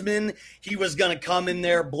Heisman, he was going to come in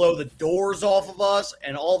there, blow the doors off of us,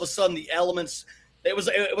 and all of a sudden the elements – it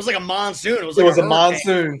was like a monsoon. It was a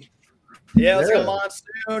monsoon. Yeah, it was like a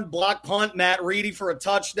monsoon. Block punt, Matt Reedy for a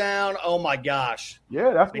touchdown. Oh, my gosh.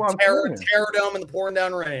 Yeah, that's what I'm saying. Tear them in the pouring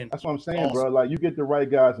down rain. That's what I'm saying, bro. Like, you get the right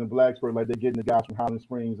guys in Blacksburg, like they're getting the guys from Highland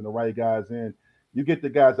Springs and the right guys in. You get the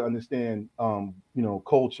guys that understand,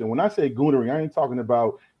 culture. When I say goonery, I ain't talking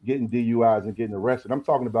about getting DUIs and getting arrested. I'm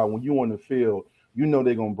talking about when you're on the field, you know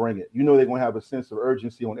they're going to bring it. You know they're going to have a sense of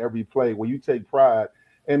urgency on every play where you take pride.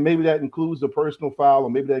 And maybe that includes a personal foul, or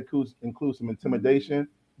maybe that includes some intimidation.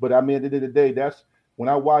 But, I mean, at the end of the day, that's when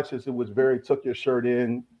I watched this, it was very tuck your shirt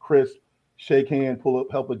in, crisp, shake hand, pull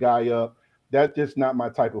up, help a guy up. That's just not my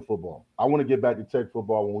type of football. I want to get back to Tech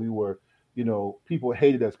football when we were – people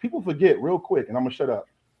hated us. People forget real quick, and I'm going to shut up.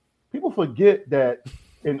 People forget that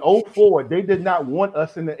in 2004, they did not want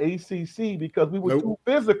us in the ACC because we were too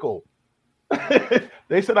physical.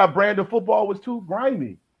 They said our brand of football was too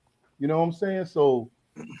grimy. You know what I'm saying? So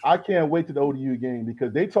I can't wait to the ODU game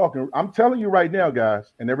because they talking. I'm telling you right now,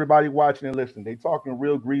 guys, and everybody watching and listening, they talking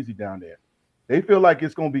real greasy down there. They feel like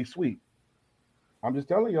it's gonna be sweet. I'm just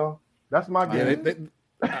telling y'all. That's my game.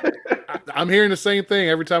 I'm hearing the same thing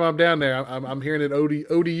every time I'm down there. I'm hearing that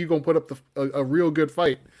ODU gonna put up a real good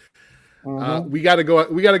fight. Mm-hmm. We got to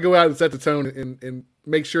go out and set the tone and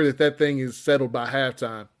make sure that thing is settled by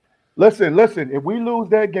halftime. Listen. If we lose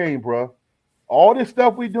that game, bro, all this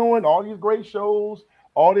stuff we doing, all these great shows,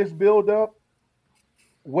 all this build up,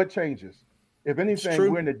 what changes? If anything,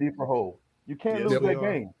 we're in a deeper hole. You can't lose that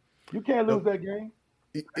game. You can't lose that game.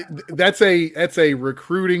 That's a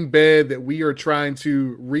recruiting bed that we are trying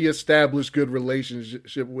to reestablish good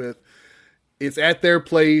relationship with. It's at their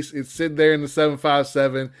place. It's sitting there in the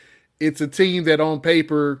 757. It's a team that on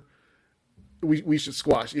paper we should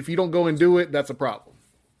squash. If you don't go and do it, that's a problem.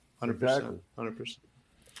 100%. 100%.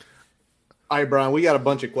 All right, Brian, we got a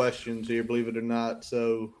bunch of questions here, believe it or not.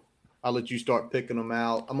 So I'll let you start picking them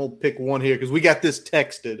out. I'm going to pick one here because we got this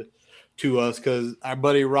texted to us because our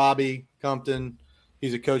buddy Robbie Compton,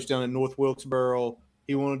 he's a coach down in North Wilkesboro.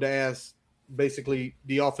 He wanted to ask basically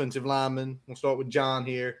the offensive lineman. We'll start with John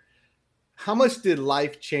here. How much did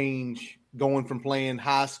life change going from playing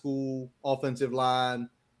high school offensive line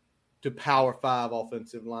to Power 5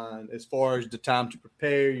 offensive line as far as the time to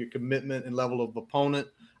prepare, your commitment and level of opponent?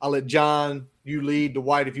 I'll let John, you lead.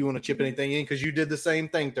 Dwight, if you want to chip anything in, because you did the same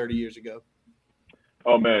thing 30 years ago.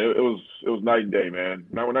 Oh man, it was night and day, man.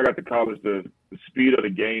 Now when I got to college, the speed of the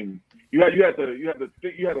game, you had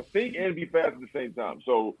to think and be fast at the same time.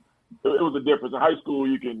 So it was a difference. In high school,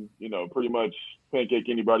 you can pretty much pancake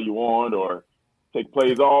anybody you want or take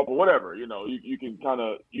plays off or whatever. You can kind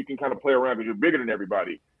of play around because you're bigger than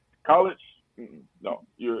everybody. College, no,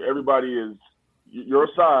 everybody is your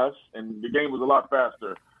size, and the game was a lot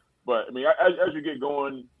faster. But I mean, as you get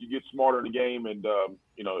going, you get smarter in the game, and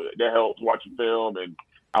that helps watching film, and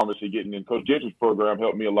obviously getting in Coach Gentry's program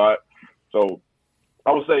helped me a lot. So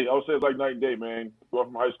I would say it's like night and day, man.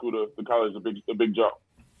 Going from high school to college is a big jump.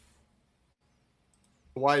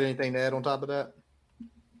 Dwight, anything to add on top of that?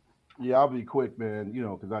 Yeah, I'll be quick, man.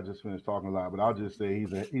 Because I just finished talking a lot, but I'll just say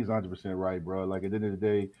he's 100% right, bro. Like at the end of the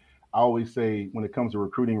day, I always say when it comes to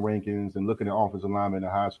recruiting rankings and looking at offensive linemen in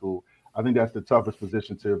high school, I think that's the toughest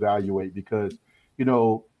position to evaluate because,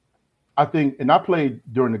 I think, and I played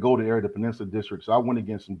during the golden era of the Peninsula District, so I went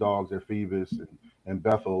against some dogs at Phoebus and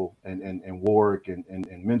Bethel and Warwick and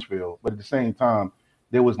Minchville. But at the same time,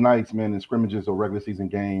 there was nights, man, in scrimmages or regular season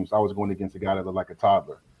games, I was going against a guy that looked like a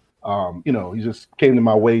toddler. He just came to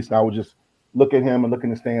my waist, and I would just look at him and look in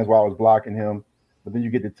the stands while I was blocking him. But then you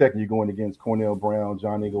get to Tech, and you're going against Cornell Brown,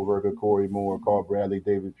 John Eagleberger, Corey Moore, Carl Bradley,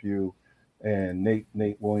 David Pugh, and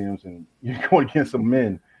Nate Williams, and you're going against some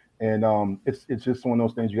men. And it's just one of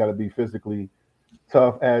those things you got to be physically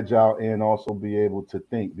tough, agile, and also be able to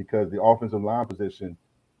think because the offensive line position,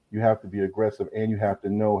 you have to be aggressive and you have to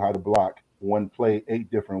know how to block one play 8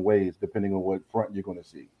 different ways depending on what front you're going to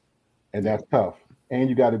see. And that's tough. And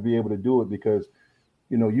you got to be able to do it because,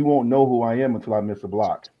 you won't know who I am until I miss a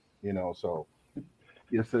block, so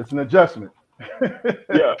it's an adjustment.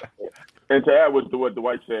 Yeah. And to add with what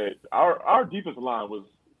Dwight said, our defensive line was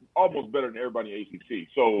almost better than everybody in ACC.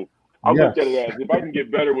 So I looked at it as if I can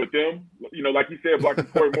get better with them, like you said, blocking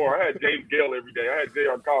Corey Moore. I had James Gale every day. I had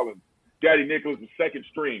J.R. Collins, Gaddy Nichols, the second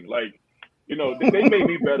string. They made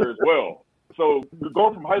me better as well. So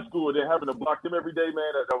going from high school and then having to block them every day,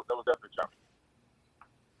 man, that was definitely challenging.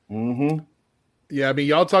 Mm-hmm. Yeah, I mean,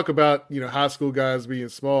 y'all talk about, high school guys being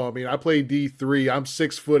small. I mean, I played D3. I'm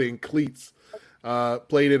 6 foot in cleats.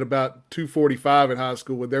 Played at about 245 in high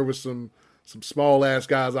school, but there was some small ass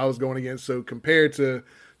guys I was going against. So compared to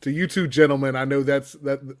you two gentlemen, I know that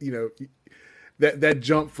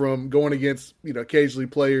jump from going against, occasionally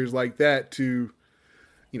players like that to,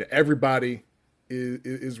 everybody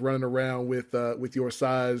is running around with your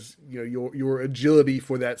size, your agility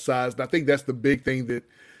for that size. And I think that's the big thing that,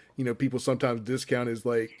 people sometimes discount is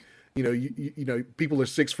like, people are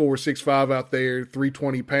 6'4", 6'5" out there,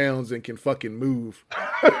 320 pounds and can fucking move.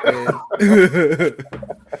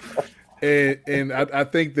 And I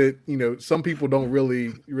think that, some people don't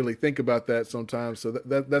really think about that sometimes. So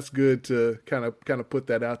that's good to kind of put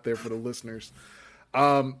that out there for the listeners.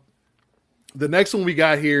 The next one we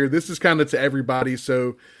got here, this is kind of to everybody.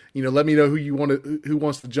 So, let me know who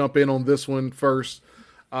wants to jump in on this one first.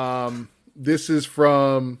 This is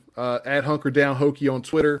from at Hunker Down Hokie on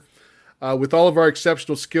Twitter. With all of our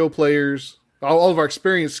exceptional skill players, all of our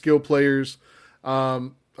experienced skill players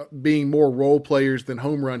being more role players than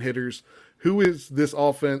home run hitters, who in this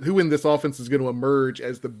offense is going to emerge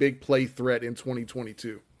as the big play threat in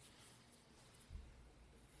 2022?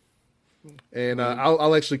 And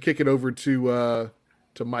I'll actually kick it over to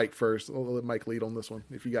Mike first. I'll let Mike lead on this one.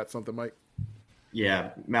 If you got something, Mike.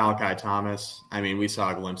 Yeah, Malachi Thomas. I mean, we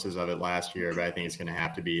saw glimpses of it last year, but I think it's going to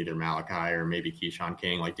have to be either Malachi or maybe Keyshawn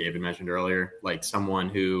King, like David mentioned earlier, like someone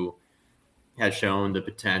who has shown the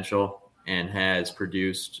potential and has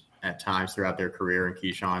produced at times throughout their career in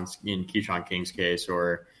Keyshawn King's case,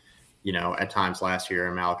 or, at times last year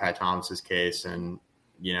in Malachi Thomas's case. And,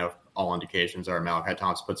 all indications are Malachi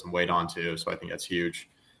Thomas put some weight on too. So I think that's huge.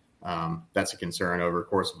 That's a concern over the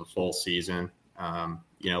course of a full season.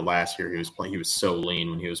 Last year he was so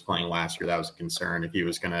lean when he was playing last year. That was a concern. If he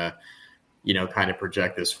was going to, kind of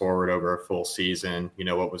project this forward over a full season,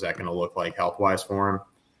 what was that going to look like health-wise for him?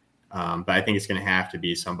 But I think it's going to have to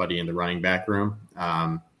be somebody in the running back room.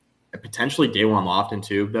 Potentially Dawan Lofton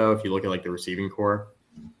too, though, if you look at like the receiving core.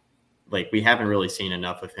 Like, we haven't really seen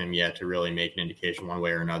enough of him yet to really make an indication one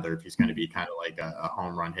way or another if he's going to be kind of like a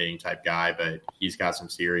home run hitting type guy, but he's got some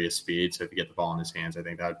serious speed. So if you get the ball in his hands, I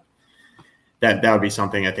think that would be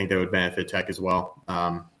something I think that would benefit Tech as well.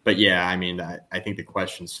 But yeah, I mean, I think the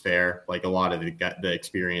question's fair. Like, a lot of the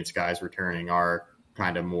experienced guys returning are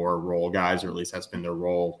kind of more role guys, or at least that's been their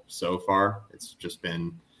role so far. It's just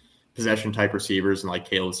been possession type receivers in like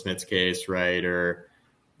Caleb Smith's case, right? Or,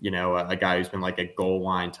 a guy who's been like a goal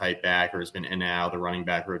line type back, or has been in and out of the running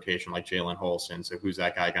back rotation like Jalen Holston. So who's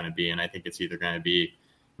that guy going to be? And I think it's either going to be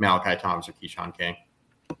Malachi Thomas or Keyshawn King.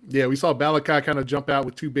 Yeah, we saw Malachi kind of jump out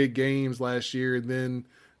with 2 big games last year, and then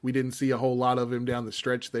we didn't see a whole lot of him down the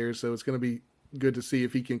stretch there. So it's going to be good to see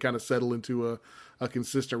if he can kind of settle into a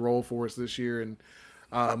consistent role for us this year. And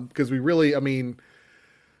because we really,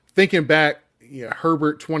 thinking back,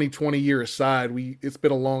 Herbert 2020 year aside, it's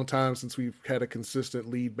been a long time since we've had a consistent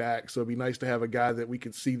lead back. So it'd be nice to have a guy that we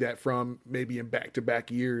could see that from maybe in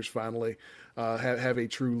back-to-back years finally have a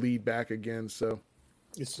true lead back again. So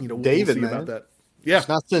it's we'll David, see man. about that. Yeah, it's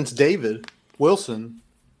not since David Wilson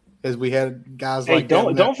as we had guys like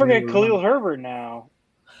don't forget Khalil Herbert now.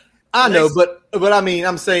 I know, but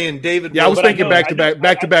I'm saying David. Yeah, I was thinking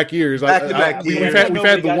back-to-back years. Back-to-back years. We've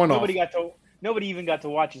had the one-off. Nobody even got to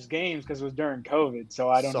watch his games because it was during COVID,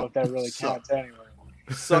 so I don't know if that really counts anyway.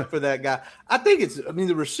 Suck for that guy. I think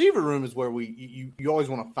the receiver room is where you always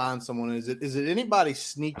want to find someone. Is it anybody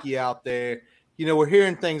sneaky out there? We're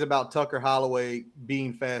hearing things about Tucker Holloway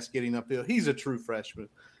being fast, getting upfield. He's a true freshman.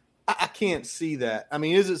 I can't see that.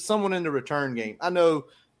 Is it someone in the return game? I know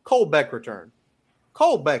Cole Beck returned.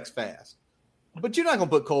 Cole Beck's fast, but you're not going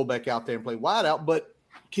to put Cole Beck out there and play wide out. But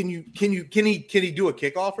can he do a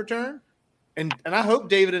kickoff return? And I hope,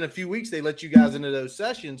 David, in a few weeks they let you guys into those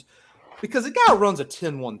sessions, because the guy runs a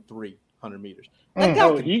 10-1-3 100 meters.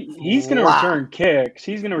 He's going to return kicks.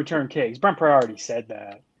 He's going to return kicks. Brent Pryor already said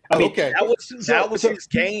that. Okay, that was his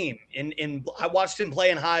game. In I watched him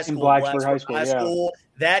play in high school. In Blacksburg High School.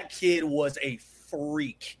 That kid was a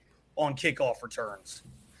freak on kickoff returns.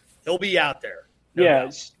 He'll be out there. No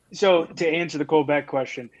doubt. So to answer the Cole Beck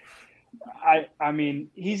question, I mean,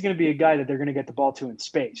 he's going to be a guy that they're going to get the ball to in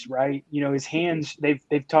space, right? His hands. They've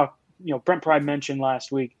talked. Brent Pride mentioned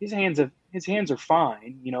last week. His hands are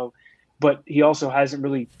fine. But he also hasn't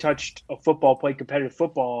really touched a football, played competitive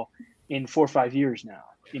football in 4 or 5 years now.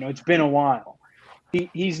 It's been a while.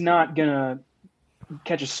 He's not going to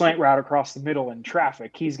catch a slant route across the middle in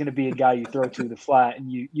traffic. He's going to be a guy you throw to the flat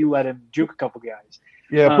and you let him juke a couple guys.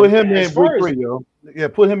 Yeah, put him in week 3, yo. Yeah,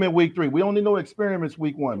 put him in week 3. We don't need no experiments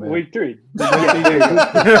week 1, man. Week 3.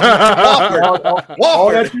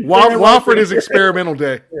 Wofford is experimental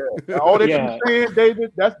day. Yeah. All that you're saying,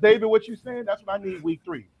 David, what you're saying? That's what I need week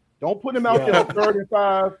 3. Don't put him out there on 3rd and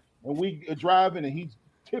 5 and we driving and he's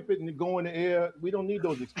tipping and going in the air. We don't need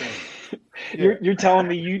those experiments. Yeah. You're telling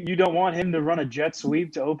me you don't want him to run a jet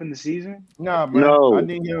sweep to open the season? Nah, man. No. I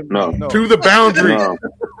need him to the boundary.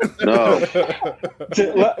 No.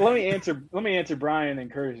 Let me answer Brian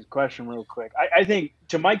and Curtis's question real quick. I think,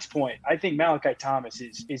 to Mike's point, I think Malachi Thomas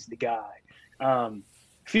is the guy.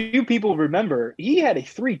 Few people remember he had a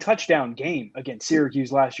 3-touchdown game against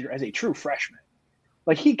Syracuse last year as a true freshman.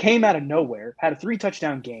 Like, he came out of nowhere, had a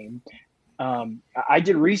 3-touchdown game. I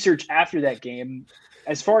did research after that game.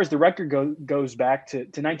 As far as the record goes back to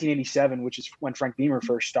 1987, which is when Frank Beamer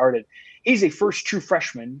first started, he's a first true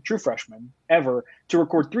freshman ever to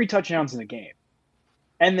record 3 touchdowns in a game.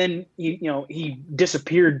 And then he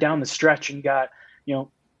disappeared down the stretch and got,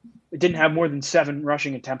 didn't have more than 7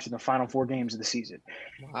 rushing attempts in the final 4 games of the season.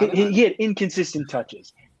 He had inconsistent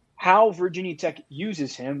touches. How Virginia Tech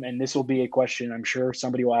uses him, and this will be a question I'm sure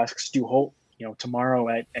somebody will ask Stu Holt, tomorrow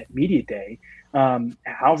at Media Day,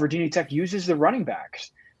 how Virginia Tech uses the running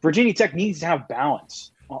backs. Virginia Tech needs to have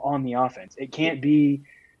balance on the offense. It can't be,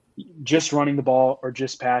 just running the ball or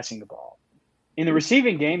just passing the ball. In the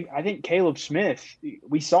receiving game, I think Caleb Smith,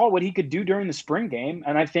 we saw what he could do during the spring game,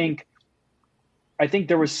 and I think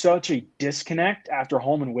there was such a disconnect after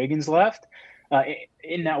Holman Wiggins left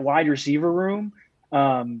in that wide receiver room.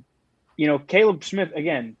 Caleb Smith,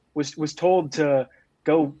 again, was told to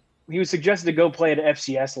go – he was suggested to go play at an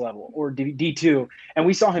FCS level or D2, and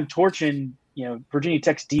we saw him torching, Virginia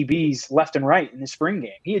Tech's DBs left and right in the spring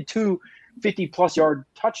game. He had 2 50-plus yard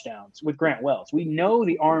touchdowns with Grant Wells. We know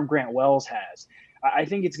the arm Grant Wells has. I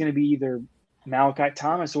think it's going to be either Malachi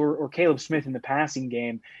Thomas or Caleb Smith in the passing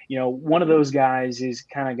game. One of those guys is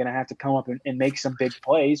kind of going to have to come up and make some big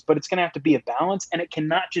plays, but it's going to have to be a balance, and it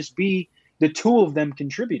cannot just be the two of them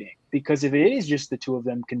contributing, because if it is just the two of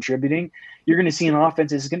them contributing, you're going to see an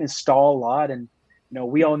offense is going to stall a lot. And,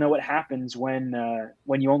 we all know what happens when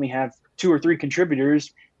you only have 2 or 3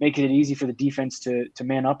 contributors, making it easy for the defense to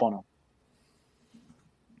man up on them.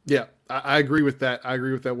 Yeah, I agree with that. I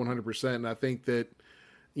agree with that 100%. And I think that,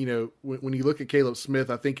 when you look at Caleb Smith,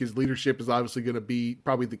 I think his leadership is obviously going to be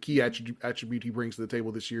probably the key attribute he brings to the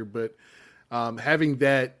table this year. But having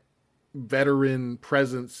that veteran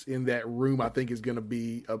presence in that room, I think is going to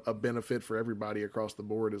be a benefit for everybody across the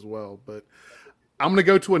board as well. But I'm going to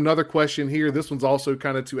go to another question here. This one's also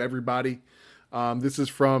kind of to everybody. This is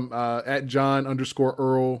from at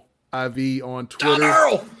John_Earl IV on Twitter. John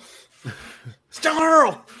Earl! It's John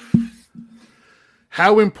Earl!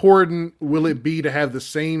 How important will it be to have the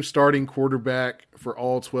same starting quarterback for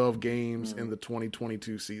all 12 games in the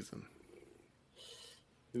 2022 season?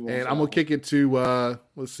 And I'm gonna kick it to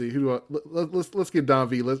let's see let's get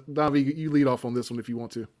DonV. DonV, you lead off on this one if you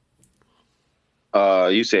want to.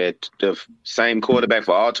 You said the same quarterback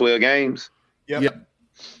for all 12 games? Yep.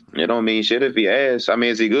 It don't mean shit if he asks. I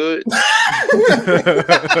mean, is he good?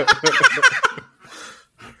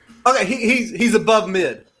 Okay, he's above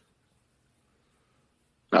mid.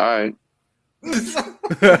 All right.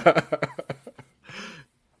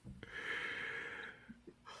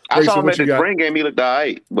 I saw him at the spring game. He looked all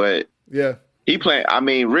right, but yeah, he playing. I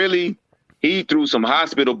mean, really, he threw some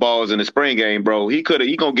hospital balls in the spring game, bro. He gonna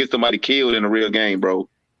get somebody killed in a real game, bro.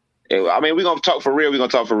 I mean, we're gonna talk for real. We're gonna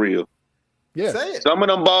talk for real. Yeah, say it. Some of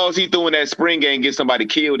them balls he threw in that spring game get somebody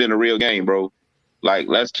killed in a real game, bro. Like,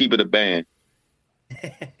 let's keep it a band.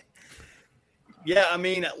 Yeah, I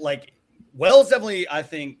mean, like, Wells definitely, I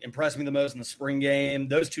think, impressed me the most in the spring game.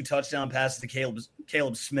 Those 2 touchdown passes to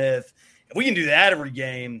Caleb Smith. If we can do that every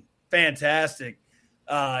game, fantastic.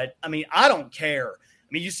 I mean, I don't care. I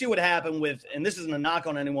mean, you see what happened with, and this isn't a knock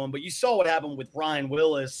on anyone, but you saw what happened with Ryan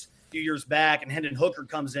Willis a few years back, and Hendon Hooker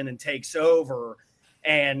comes in and takes over,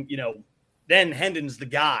 and, then Hendon's the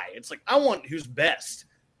guy. It's like, I want who's best.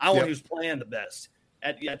 I want who's playing the best.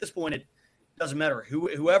 At this point, it doesn't matter.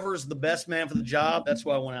 Whoever's the best man for the job, that's who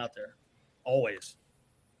I want out there. Always.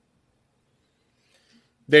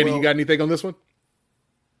 Danny, you got anything on this one?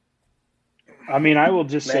 I mean, I will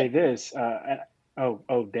just say this.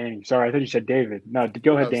 Danny. Sorry, I thought you said David. No,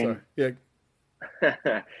 go ahead, Danny. Sorry.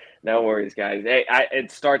 Yeah. No worries, guys. Hey,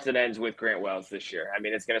 it starts and ends with Grant Wells this year. I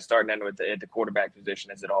mean, it's going to start and end with the quarterback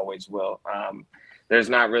position, as it always will.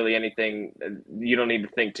 There's not really anything – you don't need to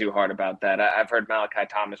think too hard about that. I've heard Malachi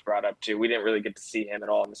Thomas brought up too. We didn't really get to see him at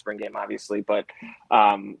all in the spring game, obviously. But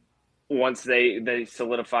once they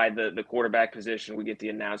solidify the quarterback position, we get the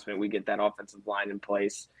announcement, we get that offensive line in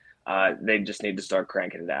place. They just need to start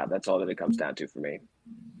cranking it out. That's all that it comes down to for me.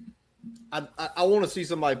 I want to see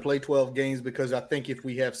somebody play 12 games because I think if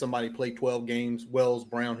we have somebody play 12 games, Wells,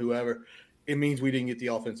 Brown, whoever, it means we didn't get the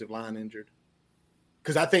offensive line injured.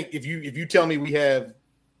 Because I think if you tell me we have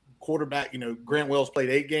quarterback, Grant Wells played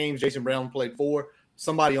 8 games, Jason Brown played 4,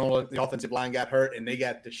 somebody on the offensive line got hurt and they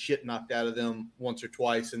got the shit knocked out of them once or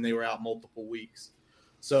twice and they were out multiple weeks.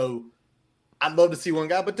 So I'd love to see one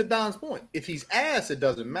guy, but to Don's point, if he's ass, it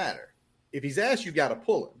doesn't matter. If he's ass, you got to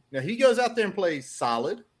pull him. Now he goes out there and plays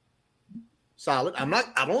solid. I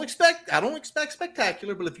don't expect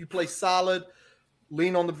spectacular, but if you play solid,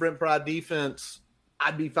 lean on the Brent Pry defense,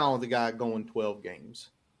 I'd be fine with the guy going 12 games.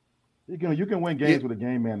 You can win games with a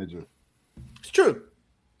game manager. It's true.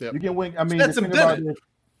 Yep. You can win. I mean, That's the thing about it,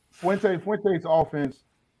 Fuente's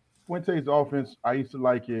offense, I used to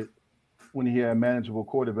like it when he had manageable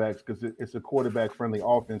quarterbacks because it's a quarterback-friendly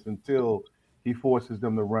offense until he forces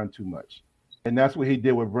them to run too much. And that's what he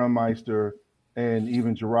did with Brummeister and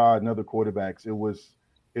even Gerard and other quarterbacks. It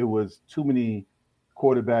was too many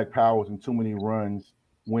quarterback powers and too many runs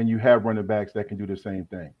when you have running backs that can do the same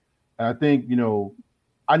thing. And I think,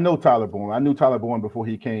 I know Tyler Bourne. I knew Tyler Bourne before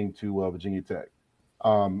he came to Virginia Tech.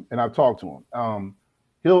 And I've talked to him.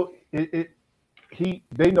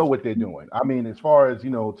 they know what they're doing. I mean, as far as, to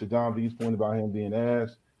DonV's point about him being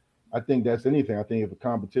asked, I think that's anything. I think if a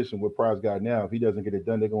competition with Prize got now, if he doesn't get it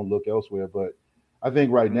done, they're going to look elsewhere. But I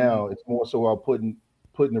think right now it's more so about putting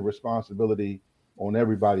the responsibility on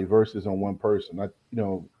everybody versus on one person.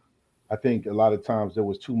 I think a lot of times there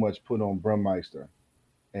was too much put on Brummeister.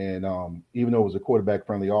 And even though it was a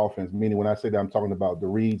quarterback-friendly offense, meaning when I say that, I'm talking about the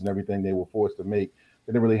reads and everything they were forced to make.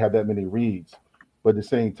 They didn't really have that many reads. But at the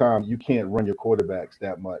same time, you can't run your quarterbacks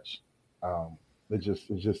that much. It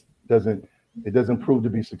just doesn't prove to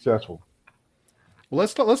be successful. Well,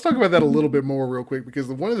 let's talk about that a little bit more real quick, because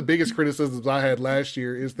one of the biggest criticisms I had last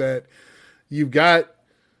year is that you've got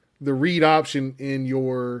the read option in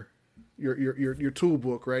your tool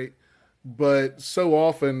book, right? But so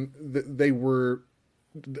often they were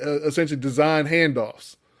essentially design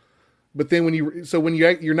handoffs. But then when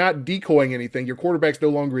you're not decoying anything, your quarterback's no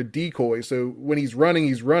longer a decoy. So when he's running,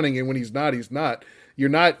 and when he's not, he's not.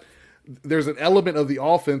 There's an element of the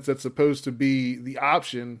offense that's supposed to be the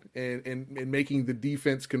option and making the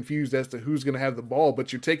defense confused as to who's going to have the ball,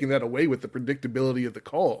 but you're taking that away with the predictability of the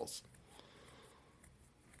calls.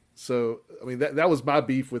 So, I mean, that was my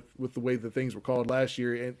beef with the way that things were called last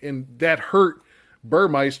year. And that hurt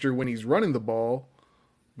Burmeister when he's running the ball,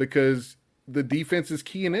 because the defense is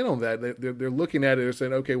keying in on that. They're looking at it and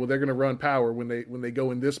saying, okay, well, they're going to run power when they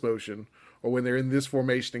go in this motion, or when they're in this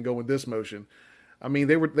formation and go in this motion. I mean,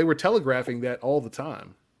 they were telegraphing that all the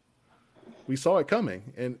time. We saw it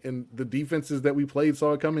coming, and the defenses that we played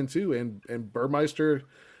saw it coming too. And Burmeister,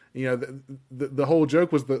 the whole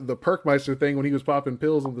joke was the Perkmeister thing when he was popping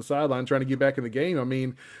pills on the sideline trying to get back in the game. I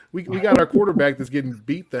mean, we got our quarterback that's getting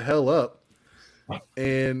beat the hell up,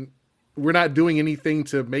 and we're not doing anything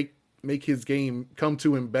to make his game come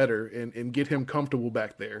to him better and get him comfortable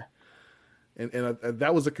back there. And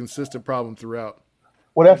that was a consistent problem throughout.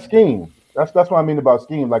 Well, that's scheme. That's what I mean about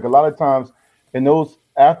scheme. Like a lot of times in those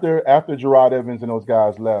after Gerard Evans and those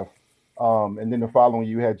guys left, and then the following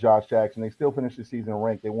you had Josh Jackson. They still finished the season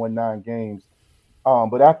ranked. They won 9 games.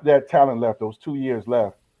 But after that talent left, those 2 years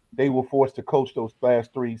left, they were forced to coach those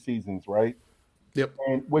last 3 seasons, right? Yep.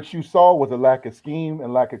 And what you saw was a lack of scheme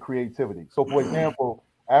and lack of creativity. So, for example,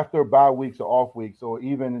 after bye weeks or off weeks, or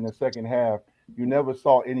even in the second half, you never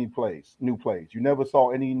saw any new plays. You never saw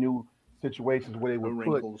any new situations where they would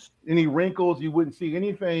put any wrinkles. You wouldn't see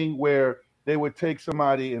anything where they would take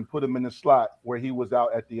somebody and put him in the slot where he was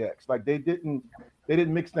out at the X. Like they didn't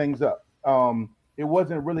mix things up. It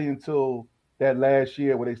wasn't really until that last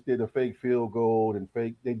year where they did a fake field goal and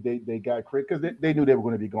they got crit because they knew they were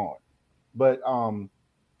going to be gone. But to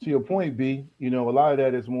your point, B, a lot of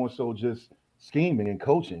that is more so just scheming and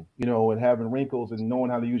coaching, and having wrinkles and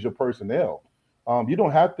knowing how to use your personnel. You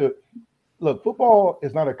don't have to look. Football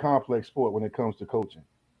is not a complex sport when it comes to coaching.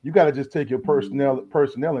 You got to just take your personnel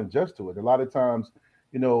and adjust to it. A lot of times,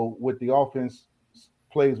 with the offense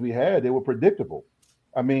plays we had, they were predictable.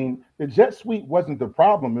 I mean, the jet sweep wasn't the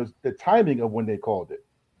problem. It was the timing of when they called it.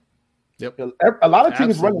 Yep. A lot of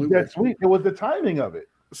teams run the jet sweep. It was the timing of it.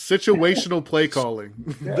 Situational play calling.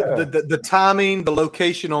 Yeah. The timing, the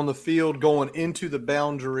location on the field, going into the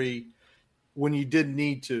boundary when you didn't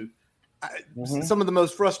need to. Some of the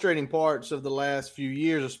most frustrating parts of the last few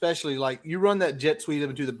years, especially like you run that jet sweep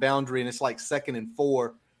into the boundary and it's like 2nd and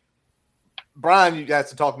 4. Brian, you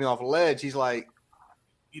guys to talk me off a ledge. He's like,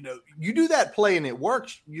 you do that play and it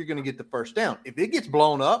works, you're going to get the first down. If it gets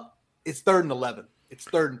blown up, it's 3rd and 11. It's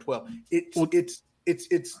 3rd and 12.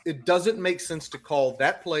 It doesn't make sense to call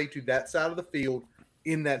that play to that side of the field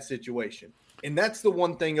in that situation. And that's the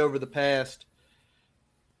one thing over the past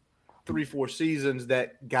 3-4 seasons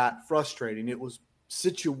that got frustrating. It was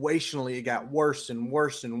situationally, it got worse and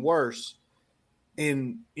worse and worse.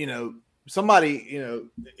 And, somebody,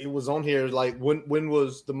 it was on here like when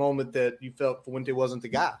was the moment that you felt Fuente wasn't the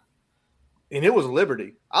guy? And it was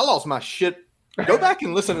Liberty. I lost my shit. Go back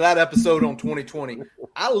and listen to that episode on 2020.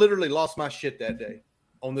 I literally lost my shit that day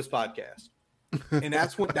on this podcast. And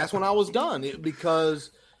that's when I was done.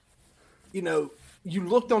 Because, you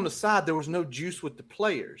looked on the side, there was no juice with the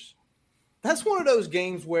players. That's one of those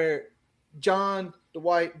games where John,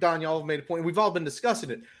 Dwight, Don, y'all have made a point. We've all been discussing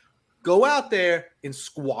it. Go out there and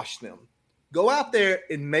squash them. Go out there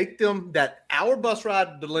and make them that hour bus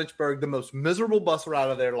ride to Lynchburg the most miserable bus ride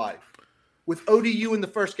of their life. With ODU in the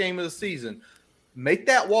first game of the season, make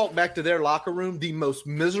that walk back to their locker room the most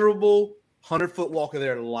miserable 100-foot walk of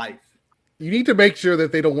their life. You need to make sure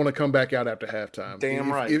that they don't want to come back out after halftime.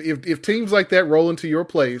 Damn right. If teams like that roll into your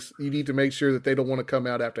place, you need to make sure that they don't want to come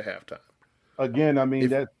out after halftime. Again, I mean,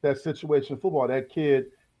 that situation in football, that kid,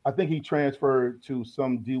 I think he transferred to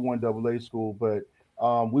some D1 AA school, but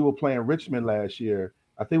We were playing Richmond last year.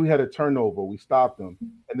 I think we had a turnover. We stopped him,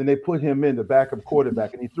 and then they put him in the backup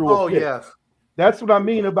quarterback, and he threw a pick. Yes. That's what I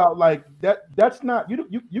mean about like that. That's not you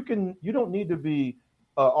don't need to be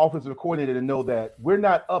offensive coordinator to know that we're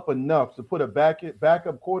not up enough to put a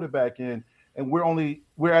backup quarterback in, and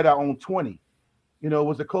we're at our own 20. You know, it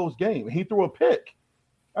was a close game. He threw a pick.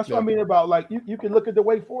 That's what I mean about like you can look at the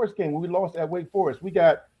Wake Forest game when we lost at Wake Forest. We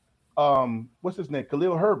got what's his name,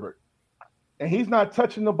 Khalil Herbert, and he's not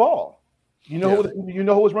touching the ball. You know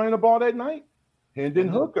who was running the ball that night? Hendon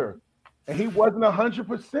Hooker, and he wasn't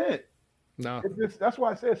 100%. No, that's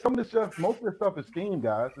why I said some of this stuff, most of the stuff is scheme,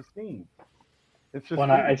 guys. It's scheme. It's just.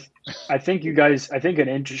 Well, I think you guys. I think an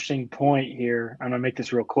interesting point here. I'm gonna make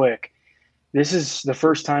this real quick. This is the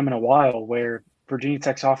first time in a while where Virginia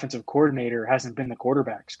Tech's offensive coordinator hasn't been the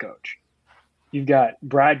quarterback's coach. You've got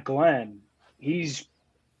Brad Glenn. He's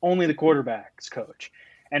only the quarterback's coach.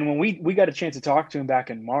 And when we got a chance to talk to him back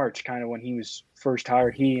in March, kind of when he was first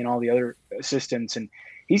hired, he and all the other assistants, and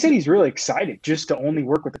he said he's really excited just to only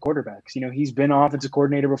work with the quarterbacks. You know, he's been offensive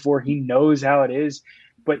coordinator before. He knows how it is,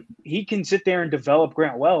 but he can sit there and develop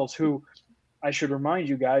Grant Wells, who I should remind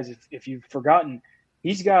you guys, if you've forgotten,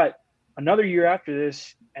 he's got another year after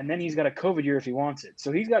this, and then he's got a COVID year if he wants it.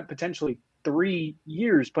 So he's got potentially 3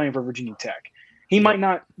 years playing for Virginia Tech. He might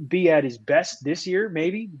not be at his best this year,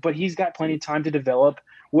 maybe, but he's got plenty of time to develop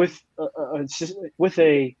with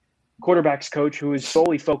a quarterback's coach who is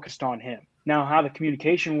solely focused on him. Now, how the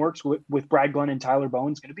communication works with Brad Glenn and Tyler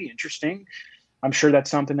Bowen is going to be interesting. I'm sure that's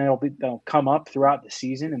something that'll come up throughout the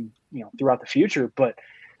season and throughout the future. But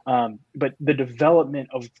the development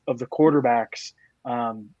of the quarterbacks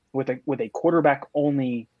with a quarterback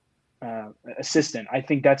only assistant, I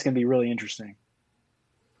think that's going to be really interesting.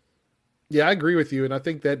 Yeah, I agree with you, and I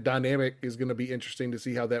think that dynamic is going to be interesting to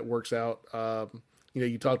see how that works out.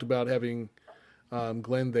 You talked about having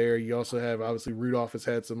Glenn there. You also have, obviously, Rudolph has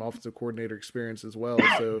had some offensive coordinator experience as well.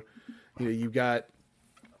 So, you've got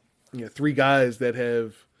 3 guys that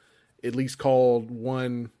have at least called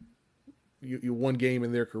one game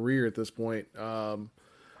in their career at this point. So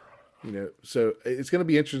it's going to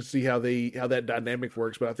be interesting to see how that dynamic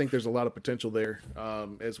works. But I think there's a lot of potential there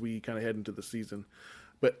as we kind of head into the season.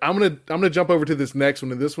 But I'm gonna jump over to this next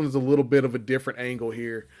one, and this one is a little bit of a different angle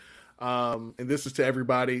here. And this is to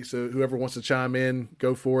everybody, so whoever wants to chime in,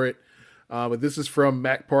 go for it. But this is from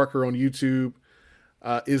Mac Parker on YouTube.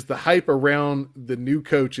 Is the hype around the new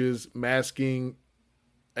coaches masking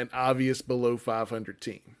an obvious below 500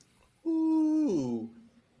 team? Ooh.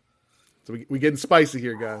 So we getting spicy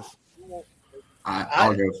here, guys.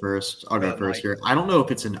 I'll go first. I'll go first here. I don't know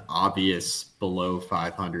if it's an obvious below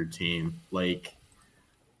 500 team. Like,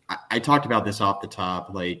 I talked about this off the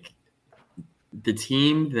top. Like, the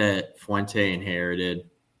team that Fuente inherited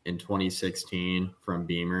in 2016 from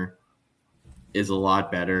Beamer is a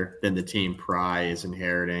lot better than the team Pry is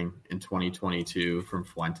inheriting in 2022 from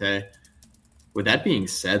Fuente. With that being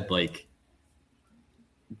said, like,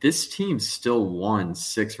 this team still won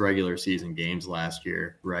 6 regular season games last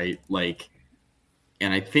year, right? Like,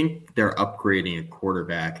 and I think they're upgrading a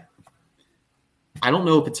quarterback. I don't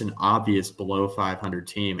know if it's an obvious below 500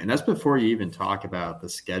 team. And that's before you even talk about the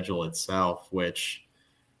schedule itself, which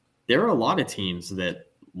there are a lot of teams that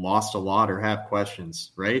lost a lot or have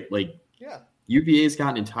questions, right? Like, UVA's got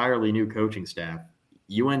an entirely new coaching staff.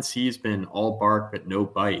 UNC's been all bark but no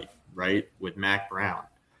bite, right, with Mac Brown.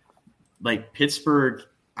 Like, Pittsburgh,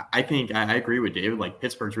 I think I agree with David. Like,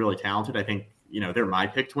 Pittsburgh's really talented. I think, they're my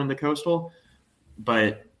pick to win the Coastal.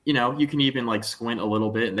 But you can even like squint a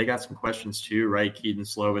little bit, and they got some questions too, right? Keaton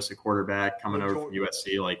Slovis, a quarterback coming over from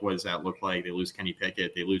USC. Like, what does that look like? They lose Kenny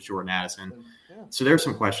Pickett, they lose Jordan Addison. Yeah. So there's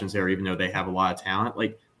some questions there, even though they have a lot of talent.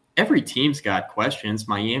 Like, every team's got questions.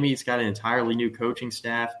 Miami's got an entirely new coaching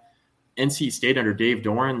staff. NC State under Dave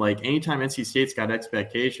Doran, like, anytime NC State's got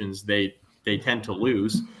expectations, they tend to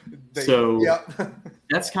lose.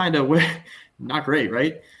 That's kind of not great,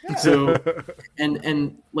 right? Yeah. So,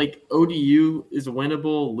 and like, ODU is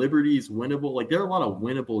winnable, Liberty is winnable. Like, there are a lot of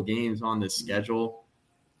winnable games on this schedule.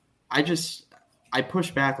 I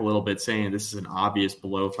push back a little bit saying this is an obvious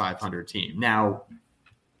below 500 team. Now,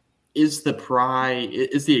 is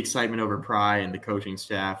the excitement over Pry and the coaching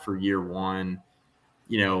staff for year one,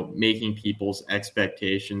 making people's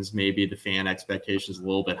expectations, maybe the fan expectations, a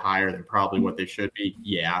little bit higher than probably what they should be?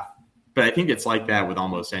 Yeah. But I think it's like that with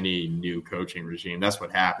almost any new coaching regime. That's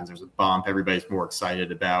what happens. There's a bump. Everybody's more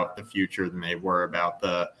excited about the future than they were about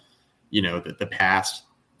the past.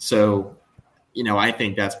 So, I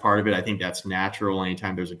think that's part of it. I think that's natural.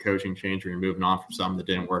 Anytime there's a coaching change or you're moving on from something that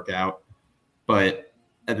didn't work out. But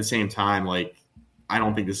at the same time, like, I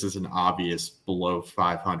don't think this is an obvious below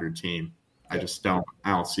 500 team. I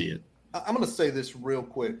don't see it. I'm going to say this real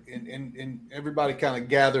quick, and everybody kind of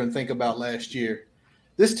gather and think about last year.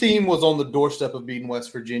 This team was on the doorstep of beating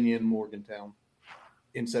West Virginia and Morgantown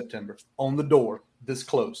in September. On the door, this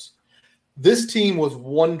close. This team was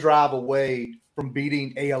one drive away from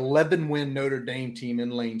beating a 11-win Notre Dame team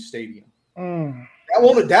in Lane Stadium. That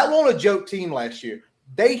wasn't a joke team last year.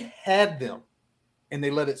 They had them, and they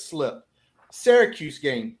let it slip. Syracuse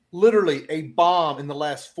game, literally a bomb in the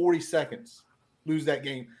last 40 seconds. Lose that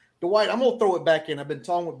game. Dwight, I'm going to throw it back in. I've been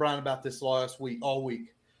talking with Brian about this all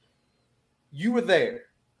week. You were there,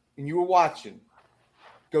 and you were watching.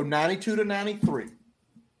 Go 92-93.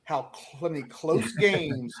 How many close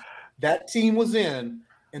games that team was in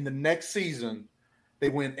the next season. They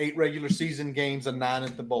win 8 regular season games and 9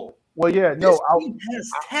 at the bowl. Well, yeah, this team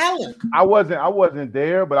has talent. I wasn't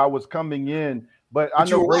there, but I was coming in. But I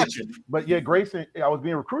know Grayson. Watching. But yeah, Grayson. I was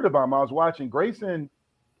being recruited by him. I was watching Grayson.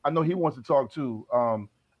 I know he wants to talk too.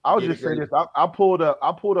 I'll just say this. I pulled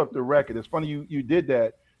up the record. It's funny you did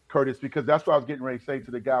that, Curtis, because that's what I was getting ready to say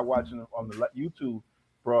to the guy watching on the YouTube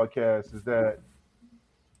broadcast. Is that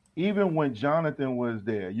even when Jonathan was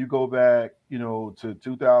there, you go back, to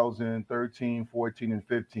 2013, 14, and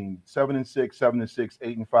 15, 7-6,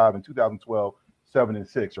 7-6, 8-5, and 2012,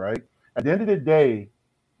 7-6, right? At the end of the day,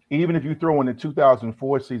 even if you throw in the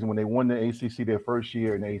 2004 season when they won the ACC their first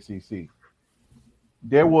year in the ACC,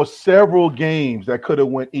 there were several games that could have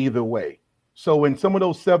went either way. So in some of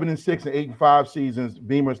those 7-6 and 8-5 seasons,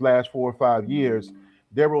 Beamer's last 4 or 5 years,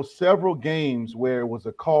 there were several games where it was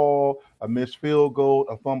a call, a missed field goal,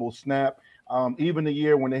 a fumble snap. Even the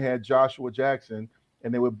year when they had Joshua Jackson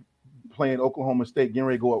and they were playing Oklahoma State, getting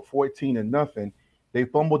ready to go up 14-0, they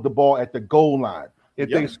fumbled the ball at the goal line. If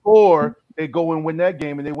they score, they go and win that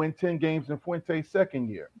game, and they win 10 games in Fuente's second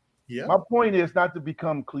year. Yeah. My point is not to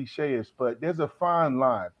become cliche-ish, but there's a fine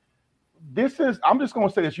line. I'm just going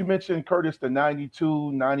to say this. You mentioned, Curtis, the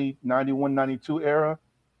 92, 90, 91, 92 era.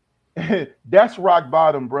 That's rock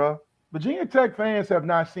bottom, bro. Virginia Tech fans have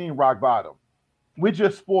not seen rock bottom. We're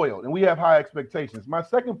just spoiled, and we have high expectations. My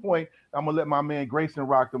second point, I'm going to let my man Grayson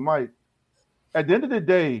rock the mic. At the end of the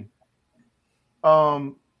day,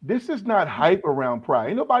 this is not hype around Pride.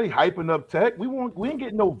 Ain't nobody hyping up Tech. We ain't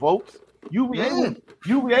getting no votes.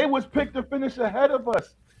 UVA was picked to finish ahead of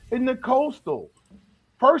us in the Coastal.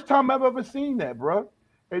 First time I've ever seen that, bro.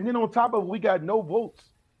 And then on top of it, we got no votes.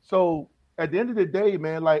 So at the end of the day,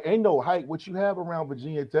 man, ain't no hype. What you have around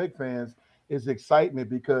Virginia Tech fans is excitement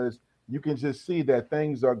because you can just see that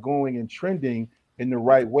things are going and trending in the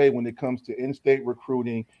right way when it comes to in-state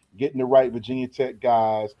recruiting, getting the right Virginia Tech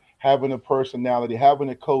guys, having a personality, having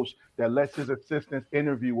a coach that lets his assistants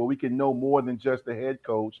interview where we can know more than just the head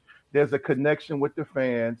coach. There's a connection with the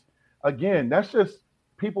fans. Again, that's just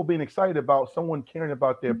people being excited about someone caring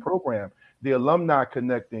about their program, the alumni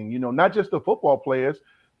connecting, not just the football players,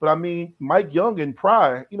 but I mean, Mike Young and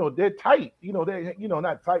Pry, they're tight, they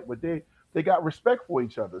not tight, but they got respect for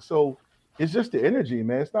each other. So it's just the energy,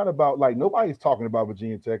 man. It's not about nobody's talking about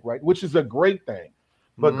Virginia Tech, right? Which is a great thing.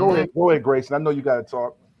 But go ahead, Grayson. I know you got to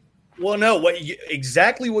talk. Well, no,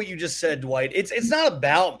 exactly what you just said, Dwight. It's not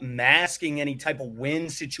about masking any type of win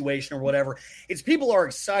situation or whatever. It's people are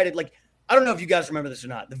excited. I don't know if you guys remember this or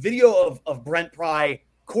not. The video of Brent Pry,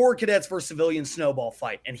 Corps Cadets versus Civilian snowball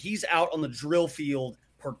fight, and he's out on the drill field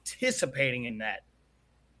participating in that.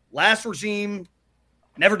 Last regime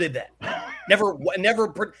never did that. Never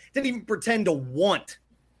didn't even pretend to want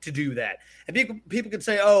to do that. And people could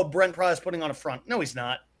say, "Oh, Brent Pry is putting on a front." No, he's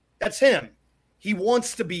not. That's him. He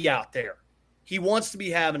wants to be out there. He wants to be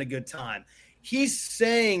having a good time. He's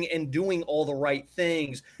saying and doing all the right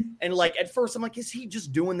things. And at first I'm like, is he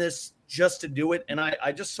just doing this just to do it? And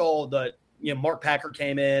I just saw Mark Packer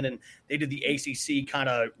came in and they did the ACC kind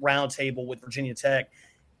of roundtable with Virginia Tech.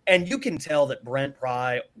 And you can tell that Brent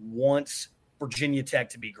Pry wants Virginia Tech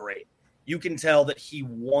to be great. You can tell that he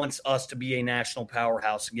wants us to be a national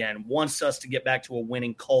powerhouse again, wants us to get back to a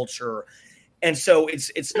winning culture. And so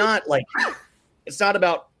it's not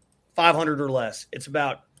about 500 or less. It's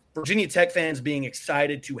about Virginia Tech fans being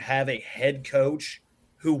excited to have a head coach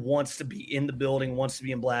who wants to be in the building, wants to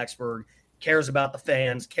be in Blacksburg, cares about the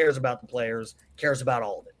fans, cares about the players, cares about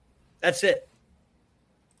all of it. That's it.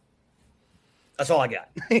 That's all I got.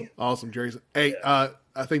 Awesome, Jason. Hey, I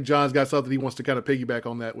think John's got something he wants to kind of piggyback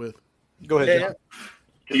on that with. Go ahead, John.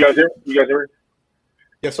 Can you guys hear me?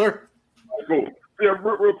 Yes, sir. Cool. Yeah,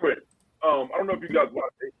 real quick. I don't know if you guys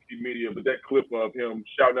watch ACC media, but that clip of him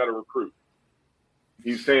shouting at a recruit.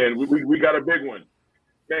 He's saying, we got a big one.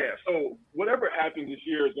 Man, so whatever happens this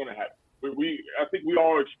year is going to happen. I think we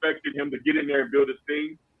all expected him to get in there and build his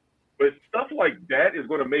team. But stuff like that is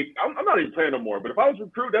going to make – I'm not even playing no more. But if I was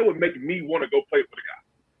recruited, that would make me want to go play for the guy,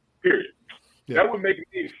 period. Yeah. That would make me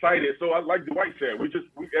excited. So like Dwight said,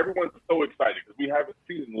 everyone's so excited because we haven't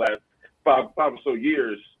seen in the last five or so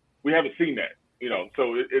years. We haven't seen that,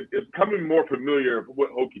 So it's becoming more familiar of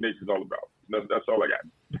what Hokie Nation is all about. That's all I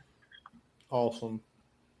got. Awesome.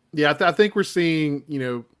 Yeah, I think we're seeing,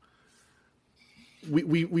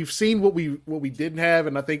 we've seen what we didn't have,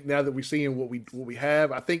 and I think now that we're seeing what we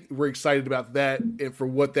have, I think we're excited about that and for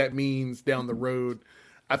what that means down the road.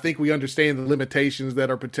 I think we understand the limitations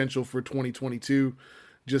that are potential for 2022,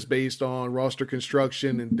 just based on roster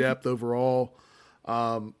construction and depth overall.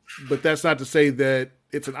 But that's not to say that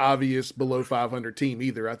it's an obvious below 500 team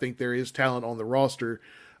either. I think there is talent on the roster.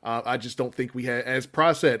 I just don't think we have, as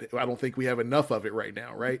Pra said, I don't think we have enough of it right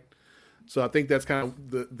now, right? So I think that's kind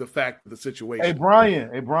of the fact of the situation. Hey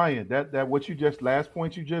Brian, that what you just last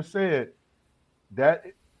point you just said, that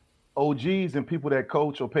OGs and people that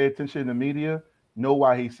coach or pay attention in the media know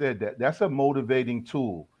why he said that. That's a motivating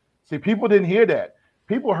tool. See, people didn't hear that.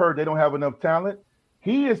 People heard they don't have enough talent.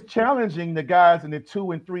 He is challenging the guys in the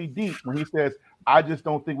 2 and 3 deep when he says, I just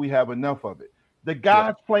don't think we have enough of it. The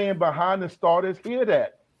guys playing behind the starters hear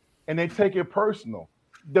that, and they take it personal.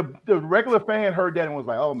 The regular fan heard that and was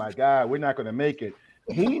like, oh, my God, we're not going to make it.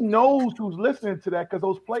 He knows who's listening to that because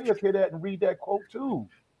those players hear that and read that quote too.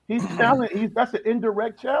 He's challenging. That's an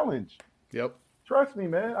indirect challenge. Yep. Trust me,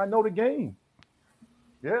 man. I know the game.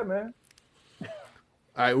 Yeah, man.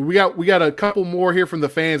 All right, we got a couple more here from the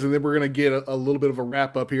fans, and then we're going to get a little bit of a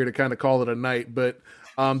wrap up here to kind of call it a night. But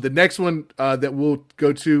the next one that we'll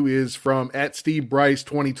go to is from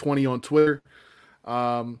 @SteveBryce2020 on Twitter.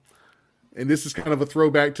 And this is kind of a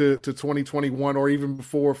throwback to 2021 or even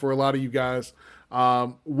before for a lot of you guys.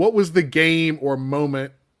 What was the game or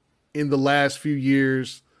moment in the last few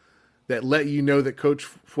years that let you know that Coach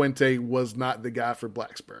Fuente was not the guy for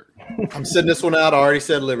Blacksburg? I'm sitting this one out. I already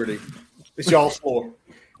said Liberty. It's y'all's floor.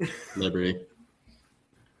 Liberty.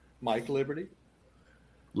 Mike Liberty.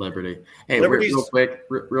 Hey,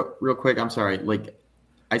 real quick. I'm sorry. Like,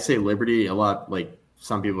 I say Liberty a lot. Like,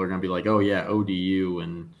 some people are going to be like, oh, yeah, ODU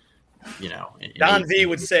and DonV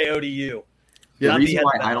would say ODU. The reason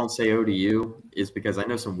why I don't say ODU is because I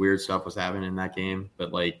know some weird stuff was happening in that game,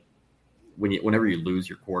 but like whenever you lose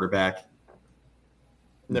your quarterback,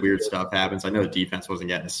 weird stuff happens. I know the defense wasn't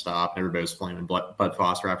getting a stop. Everybody was flaming Bud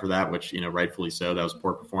Foster after that, which, rightfully so. That was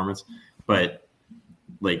poor performance. But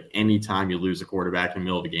like anytime you lose a quarterback in the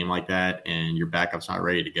middle of a game like that and your backup's not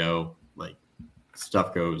ready to go, like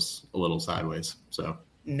stuff goes a little sideways. So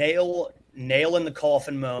nail in the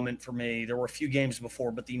coffin moment for me. There were a few games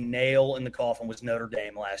before, but the nail in the coffin was Notre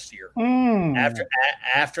Dame last year.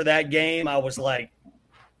 After that game, I was like,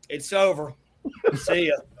 it's over. See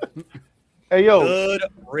ya. Hey, yo. Good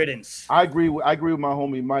riddance. I agree with my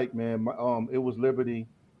homie Mike, man. It was Liberty,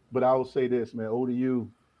 but I will say this, man. ODU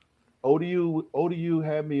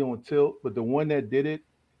had me on tilt, but the one that did it,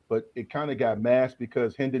 but it kind of got masked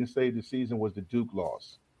because Hendon saved the season was the Duke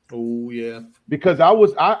loss. Oh yeah, because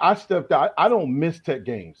I stepped out. I don't miss Tech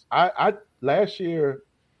games. I last year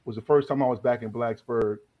was the first time I was back in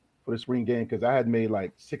Blacksburg for the spring game because I had made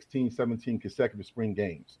like 16, 17 consecutive spring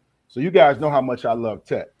games. So you guys know how much I love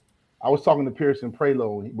Tech. I was talking to Pearson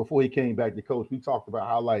Prelo before he came back to coach. We talked about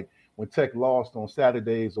how like when Tech lost on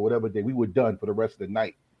Saturdays or whatever day, we were done for the rest of the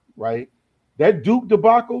night, right? That Duke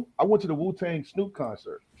debacle, I went to the Wu-Tang Snoop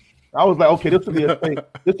concert. I was like, okay, this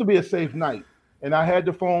will be a safe night. And I had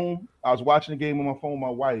the phone. I was watching the game on my phone with my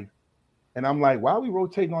wife. And I'm like, why are we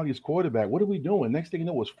rotating all these quarterbacks? What are we doing? Next thing you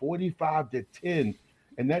know, it was 45-10.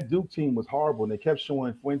 And that Duke team was horrible. And they kept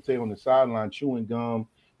showing Fuente on the sideline chewing gum.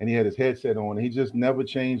 And he had his headset on. And he just never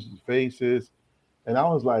changed his faces. And I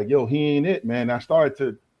was like, yo, he ain't it, man. And I started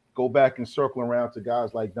to go back and circle around to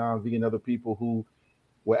guys like DonV and other people who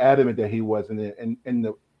were adamant that he wasn't it. And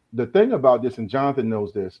the thing about this, and Jonathan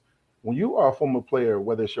knows this, when you are a former player,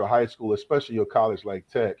 whether it's your high school, especially your college like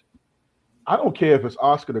Tech, I don't care if it's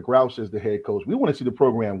Oscar the Grouch as the head coach. We want to see the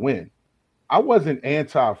program win. I wasn't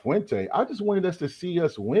anti-Fuente. I just wanted us to see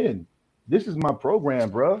us win. This is my program,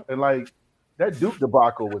 bro. And like that Duke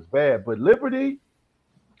debacle was bad, but Liberty,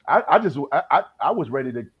 I was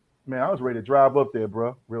ready to drive up there,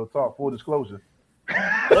 bro. Real talk, full disclosure.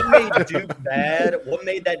 What made Duke bad? What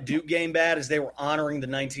made that Duke game bad is they were honoring the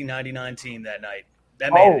 1999 team that night.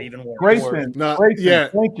 That made it even worse. Grayson, yeah.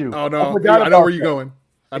 Thank you. Oh, no. I know where you're going.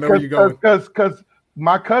 Because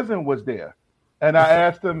my cousin was there. And I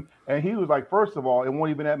asked him, and he was like, first of all, it won't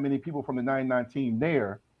even that many people from the 99 team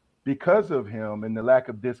there because of him and the lack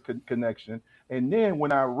of disconnection. And then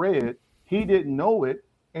when I read He didn't know it,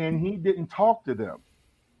 and he didn't talk to them.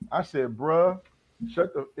 I said, bruh,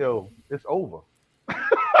 it's over. All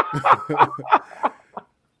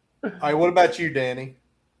right, what about you, Danny?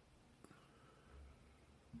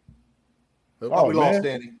 Oh, we lost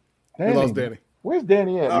Danny. We lost Danny. Where's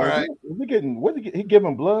Danny at? All man? right. He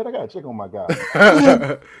giving blood? I gotta check on my guy.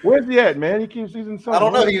 Where's he at, man? He keeps using something. I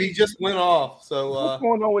don't know. He just went off. So what's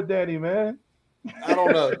going on with Danny, man? I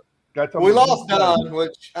don't know. We lost Don,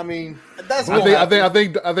 which I mean, that's. I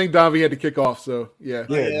think DonV had to kick off. So yeah.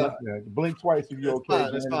 Blink twice if you're okay.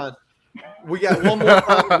 That's fine. We got one more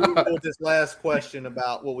time with this last question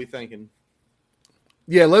about what we thinking.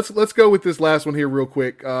 Yeah, let's go with this last one here real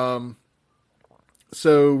quick.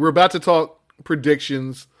 So we're about to talk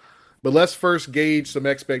predictions, but let's first gauge some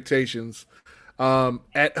expectations.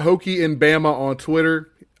 At Hokie and Bama on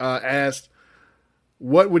Twitter asked,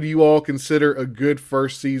 what would you all consider a good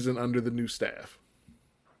first season under the new staff?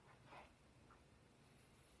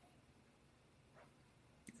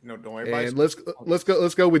 No, don't worry. And let's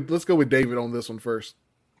go with David on this one first.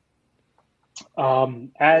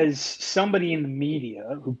 As somebody in the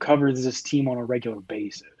media who covers this team on a regular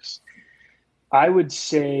basis, I would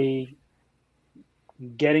say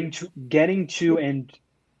getting to and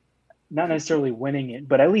not necessarily winning it,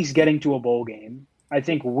 but at least getting to a bowl game. I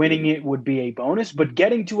think winning it would be a bonus, but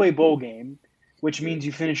getting to a bowl game, which means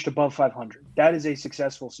you finished above 500, that is a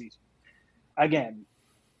successful season. Again,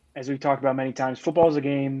 as we've talked about many times, football is a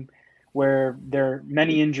game where there are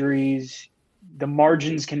many injuries. The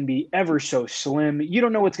margins can be ever so slim. You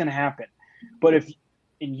don't know what's going to happen. But if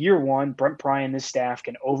in year one, Brent Pry and this staff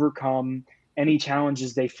can overcome any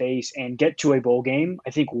challenges they face and get to a bowl game, I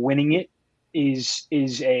think winning it is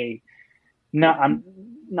a not. I'm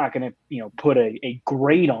not going to put a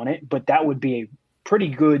grade on it, but that would be a pretty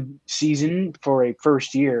good season for a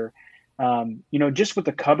first year. Just with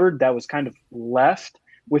the cupboard that was kind of left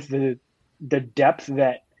with the depth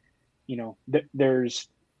that there's,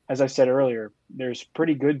 as I said earlier, there's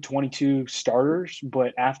pretty good 22 starters,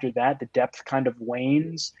 but after that the depth kind of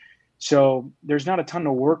wanes. So there's not a ton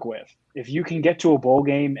to work with. If you can get to a bowl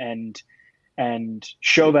game and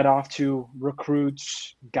show that off to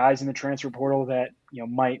recruits, guys in the transfer portal that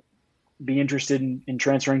might be interested in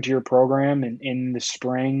transferring to your program in the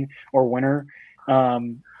spring or winter,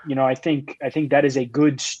 I think that is a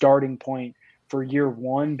good starting point for year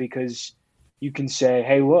one, because you can say,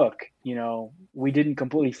 hey, look, we didn't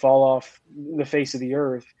completely fall off the face of the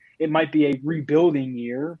earth. It might be a rebuilding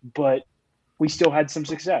year, but we still had some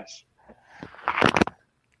success.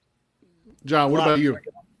 John, what about you?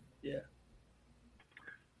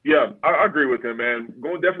 Yeah, I agree with him, man.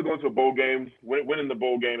 Definitely going to a bowl game, winning the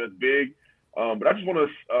bowl game is big. But I just want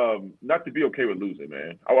to not to be okay with losing,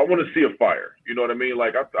 man. I want to see a fire. You know what I mean?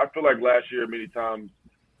 Like I feel like last year, many times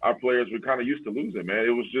our players were kind of used to losing, man.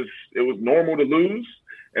 It was normal to lose,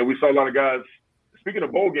 and we saw a lot of guys. Speaking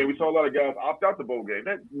of bowl game, we saw a lot of guys opt out the bowl game.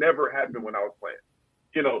 That never happened when I was playing.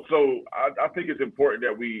 So I think it's important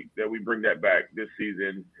that we bring that back this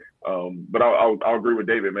season. But I'll agree with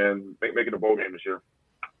David, man. Making a bowl game this year.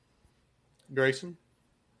 Grayson?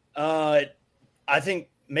 I think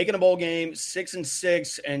making a bowl game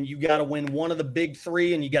 6-6, and you got to win one of the big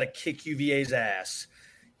three, and you got to kick UVA's ass.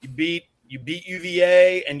 You beat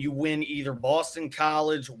UVA, and you win either Boston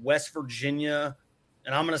College, West Virginia,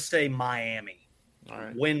 and I'm going to say Miami. All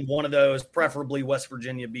right. Win one of those, preferably West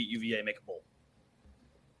Virginia, beat UVA, make a bowl.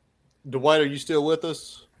 Dwight, are you still with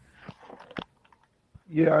us?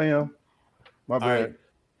 Yeah, I am. My bad.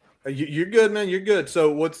 Right. You're good, man. You're good.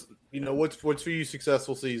 So what's for you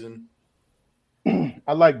successful season?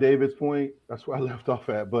 I like David's point. That's where I left off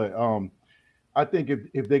at. But I think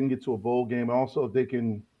if they can get to a bowl game, also if they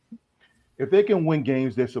can win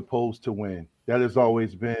games they're supposed to win. That has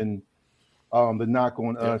always been the knock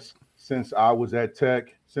on us since I was at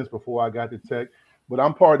Tech, since before I got to Tech. But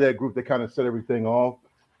I'm part of that group that kind of set everything off.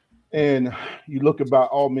 And you look about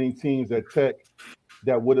all many teams at Tech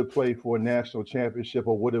that would have played for a national championship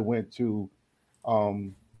or would have went to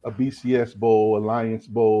a BCS Bowl, Alliance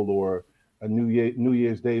Bowl, or a New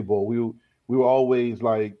Year's Day Bowl. We were always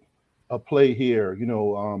like a play here,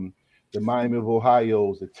 the Miami of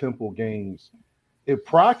Ohio's, the Temple games. If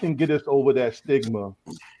Pry can get us over that stigma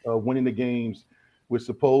of winning the games we're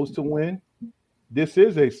supposed to win, this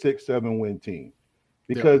is a 6-7 win team.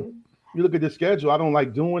 Because you look at the schedule, I don't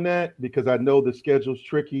like doing that because I know the schedule's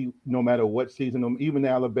tricky no matter what season. Even the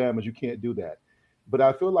Alabamas, you can't do that. But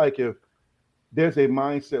I feel like if there's a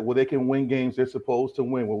mindset where they can win games they're supposed to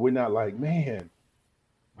win, where we're not like, man,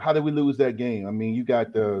 how did we lose that game? I mean, you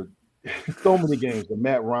got so many games, the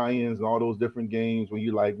Matt Ryans and all those different games where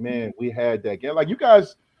you're like, man, we had that game. Like you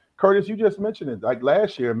guys Curtis, you just mentioned it. Like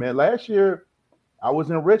last year, man. Last year, I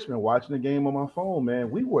was in Richmond watching the game on my phone,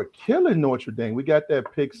 man. We were killing Notre Dame. We got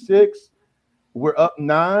that pick 6. We're up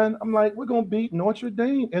 9. I'm like, we're going to beat Notre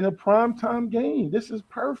Dame in a primetime game. This is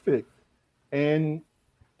perfect. And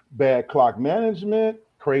bad clock management,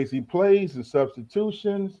 crazy plays and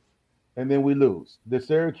substitutions, and then we lose. The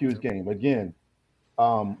Syracuse game, again,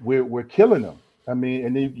 we're killing them. I mean,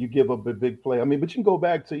 and then you give up a big play. I mean, but you can go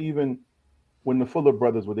back to even when the Fuller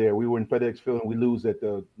brothers were there. We were in FedEx Field and we lose at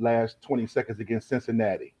the last 20 seconds against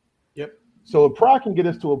Cincinnati. Yep. So if Pride can get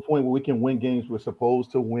us to a point where we can win games we're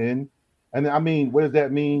supposed to win, and I mean, what does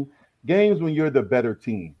that mean? Games when you're the better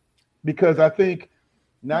team. Because I think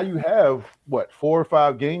now you have, 4 or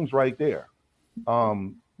 5 games right there.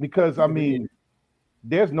 Because, I mean,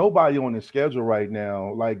 there's nobody on the schedule right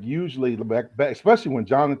now. Like usually, back, especially when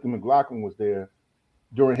Jonathan McLaughlin was there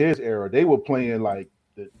during his era, they were playing like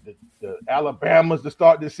the Alabamas to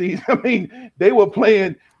start the season. I mean, they were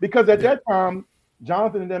playing because at that time,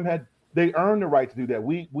 Jonathan and them they earned the right to do that.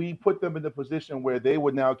 We put them in the position where they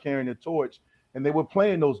were now carrying the torch, and they were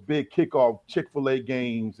playing those big kickoff Chick-fil-A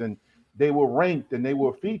games, and they were ranked and they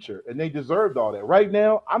were featured, and they deserved all that. Right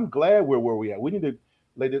now, I'm glad we're where we at. We need to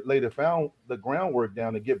lay the groundwork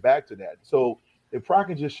down to get back to that. So if Pride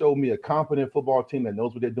can just show me a competent football team that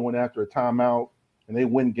knows what they're doing after a timeout, and they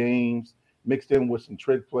win games, mixed in with some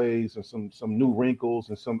trick plays and some new wrinkles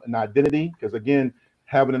and an identity, because again,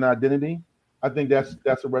 having an identity, I think that's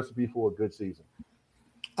a recipe for a good season.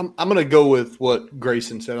 I'm going to go with what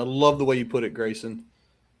Grayson said. I love the way you put it, Grayson.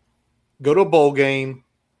 Go to a bowl game,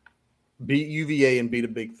 beat UVA, and beat a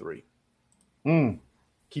Big 3.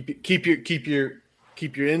 Keep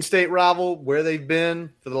your in-state rival where they've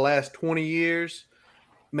been for the last 20 years.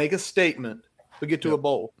 Make a statement, but get to a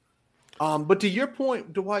bowl. But to your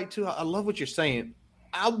point, Dwight, too, I love what you're saying.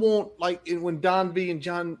 I want, like when DonV and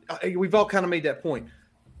John, we've all kind of made that point.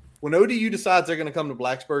 When ODU decides they're going to come to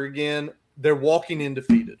Blacksburg again, they're walking in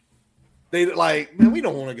defeated. They like, man, we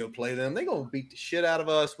don't want to go play them. They're going to beat the shit out of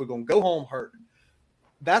us. We're going to go home hurt.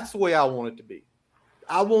 That's the way I want it to be.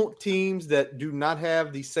 I want teams that do not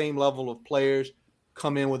have the same level of players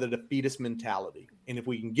come in with a defeatist mentality. And if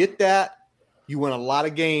we can get that, you win a lot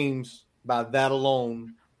of games by that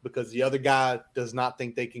alone, because the other guy does not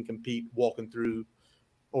think they can compete walking through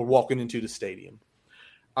or walking into the stadium.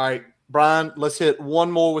 All right, Brian, let's hit one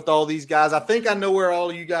more with all these guys. I think I know where all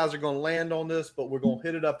of you guys are going to land on this, but we're going to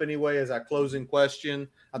hit it up anyway as our closing question.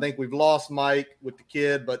 I think we've lost Mike with the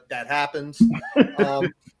kid, but that happens.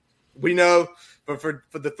 We know, but for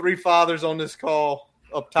the 3 fathers on this call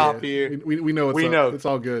up top here, we know it's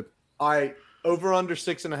all good. All right, over under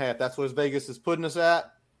 6.5. That's what Vegas is putting us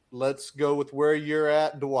at. Let's go with where you're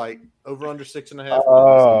at, Dwight. Over under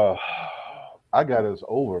 6.5. I got us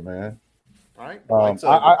over, man. All right.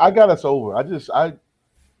 I got us over.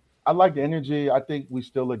 I like the energy. I think we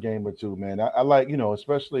still a game or two, man. I like,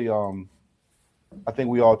 especially I think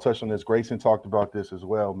we all touched on this. Grayson talked about this as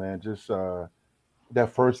well, man. Just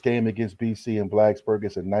that first game against BC in Blacksburg,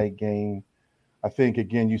 it's a night game. I think,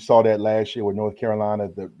 again, you saw that last year with North Carolina.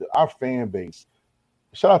 Our fan base,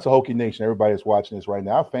 shout out to Hokie Nation, everybody that's watching this right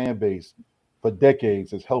now. Our fan base for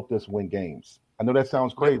decades has helped us win games. I know that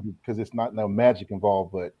sounds crazy because it's not no magic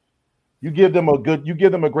involved, but you give them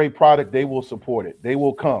a great product, they will support it. They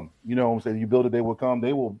will come. You know what I'm saying? You build it, they will come.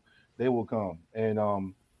 They will come. And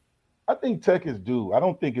I think Tech is due. I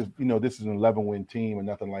don't think it's, this is an 11-win team or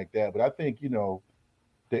nothing like that, but I think,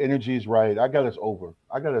 the energy is right. I got us over.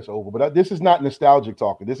 But this is not nostalgic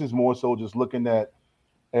talking. This is more so just looking at,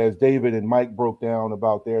 as David and Mike broke down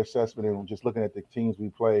about their assessment and just looking at the teams we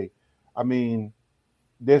play. I mean,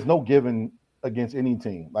 there's no giving against any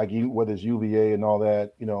team, like whether it's UVA and all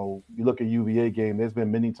that. You look at UVA game, there's been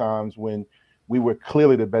many times when we were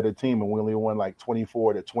clearly the better team and we only won like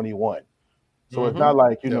 24-21. So it's not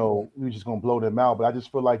like, we're just going to blow them out. But I just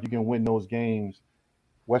feel like you can win those games.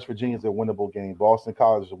 West Virginia's a winnable game. Boston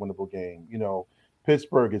College is a winnable game.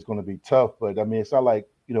 Pittsburgh is going to be tough. But, I mean, it's not like,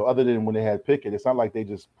 other than when they had Pickett, it's not like they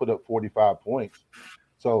just put up 45 points.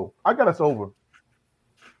 So I got us over.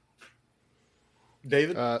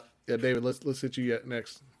 David? David, let's hit you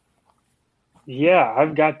next. Yeah,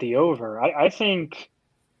 I've got the over. I think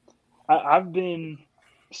I've been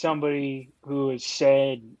somebody who has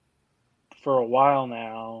said for a while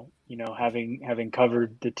now, having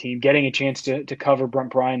covered the team, getting a chance to cover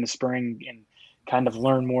Brent Bry in the spring and kind of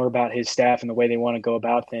learn more about his staff and the way they want to go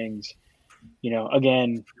about things.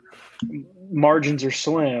 Again, margins are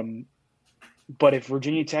slim, but if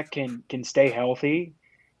Virginia Tech can stay healthy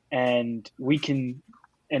and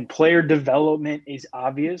player development is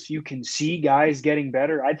obvious, you can see guys getting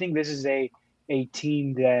better. I think this is a a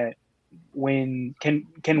team that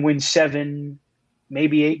can win 7,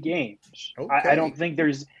 maybe 8 games. Okay. I don't think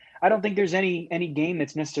there's any game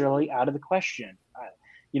that's necessarily out of the question.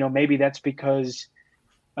 Maybe that's because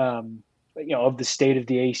of the state of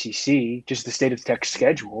the ACC, just the state of Tech's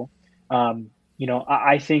schedule.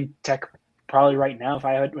 I think Tech probably right now, if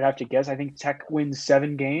I would have to guess, I think Tech wins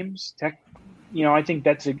 7 games. Tech, I think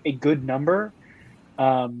that's a good number.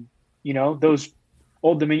 Those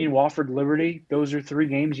Old Dominion, Wofford, Liberty, those are 3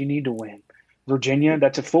 games you need to win. Virginia,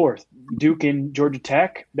 that's a 4th. Duke and Georgia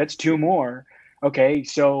Tech, that's 2 more. Okay,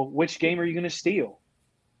 so which game are you going to steal?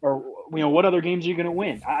 Or, what other games are you going to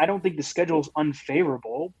win? I don't think the schedule is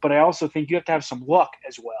unfavorable, but I also think you have to have some luck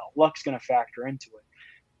as well. Luck's going to factor into it.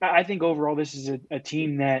 I think overall this is a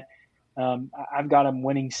team that I've got them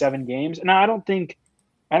winning 7 games. And I don't think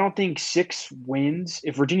 6 wins.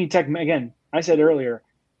 If Virginia Tech, again, I said earlier,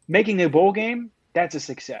 making a bowl game, that's a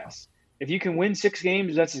success. If you can win 6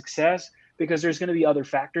 games, that's a success because there's going to be other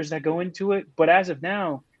factors that go into it. But as of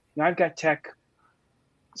now, I've got Tech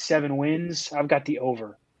 7 wins. I've got the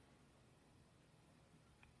over.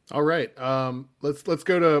 All right. Let's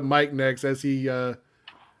go to Mike next as he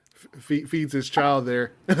feeds his child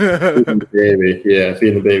there. Feeding the baby. Yeah,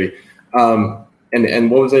 feeding the baby.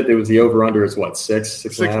 And what was it? There was the over-under is what, 6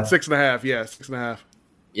 and a half? 6.5, yeah, 6.5.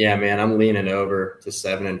 Yeah, man, I'm leaning over to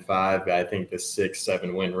 7 and 5. I think the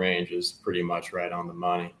 6-7 win range is pretty much right on the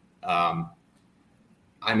money. A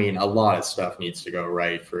lot of stuff needs to go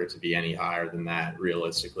right for it to be any higher than that,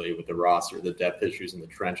 realistically, with the roster, the depth issues in the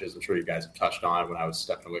trenches. I'm sure you guys have touched on it when I was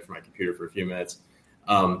stepping away from my computer for a few minutes.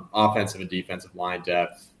 Offensive and defensive line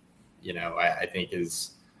depth, I think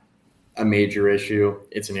is a major issue.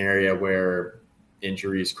 It's an area where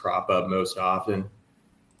injuries crop up most often.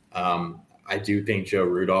 I do think Joe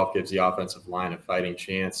Rudolph gives the offensive line a fighting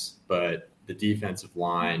chance, but the defensive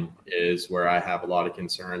line is where I have a lot of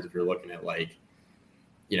concerns. If you're looking at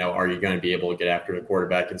are you going to be able to get after the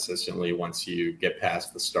quarterback consistently once you get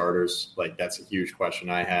past the starters? That's a huge question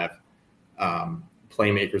I have.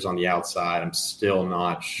 Playmakers on the outside, I'm still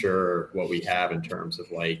not sure what we have in terms of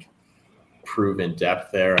proven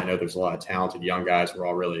depth there. I know there's a lot of talented young guys we're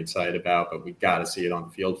all really excited about, but we've got to see it on the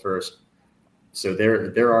field first. So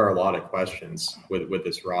there are a lot of questions with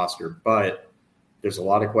this roster, but there's a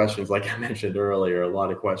lot of questions, like I mentioned earlier, a lot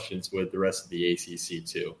of questions with the rest of the ACC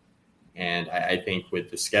too. And I think with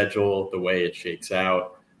the schedule, the way it shakes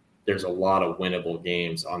out, there's a lot of winnable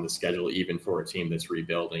games on the schedule, even for a team that's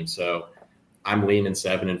rebuilding. So I'm leaning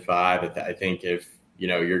 7 and 5. I think if,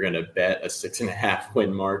 you're going to bet a 6.5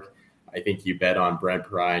 win mark, I think you bet on Brent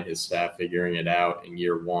Pry and his staff figuring it out in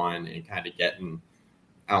year 1 and kind of getting,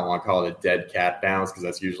 I don't want to call it a dead cat bounce because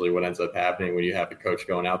that's usually what ends up happening when you have a coach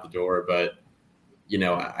going out the door. But,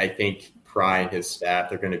 I think Pry and his staff,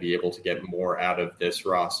 they're going to be able to get more out of this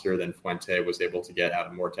roster than Fuente was able to get out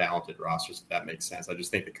of more talented rosters, if that makes sense. I just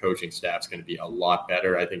think the coaching staff's going to be a lot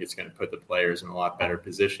better. I think it's going to put the players in a lot better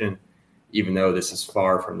position, even though this is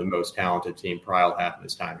far from the most talented team Pry will have in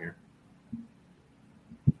his time here.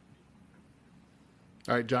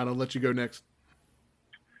 All right, John, I'll let you go next.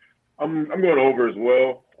 I'm going over as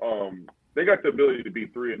well. They got the ability to be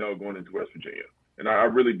 3-0 going into West Virginia, and I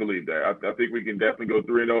really believe that. I think we can definitely go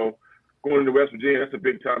 3-0 going into West Virginia. That's a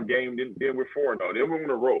big-time game. Then we're 4-0. Then we're on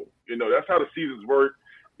a roll. That's how the seasons work.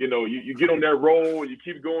 You get on that roll, you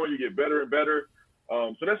keep going, you get better and better.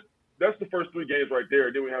 So that's the first 3 games right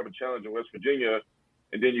there. Then we have a challenge in West Virginia,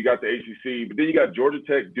 and then you got the ACC. But then you got Georgia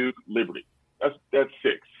Tech, Duke, Liberty. That's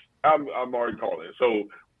 6. I'm already calling it. So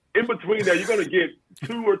in between that, you're going to get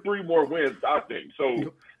 2 or 3 more wins, I think.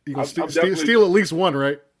 So you're going to steal at least 1,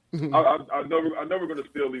 right? I know we're going to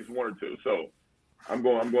steal at least 1 or 2. So I'm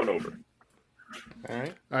going over. All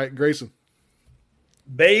right, Grayson.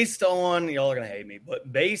 Based on, y'all are going to hate me,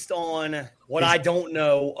 but based on what I don't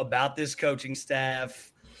know about this coaching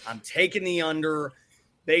staff, I'm taking the under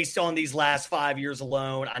based on these last 5 years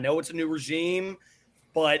alone. I know it's a new regime,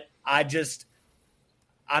 but I'm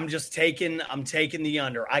taking the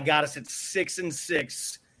under. I got us at 6 and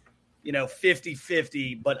 6,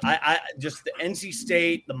 50-50, but I just the NC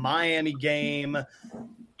State, the Miami game,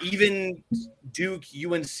 even Duke,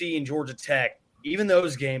 UNC, and Georgia Tech, even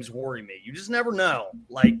those games worry me. You just never know.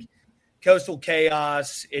 Coastal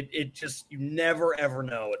chaos, it just, you never ever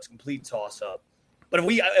know. It's a complete toss up. But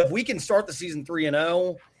if we can start the season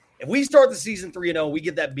 3-0, we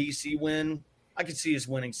get that BC win, I could see us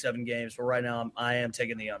winning 7 games. But right now, I am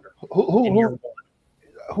taking the under.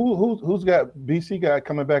 Who's got BC guy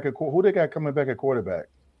coming back at who they got coming back at quarterback?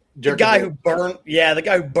 The guy who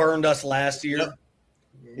burned us last year.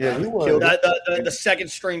 Yeah, he was. The second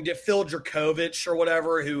string, Phil Dracovic or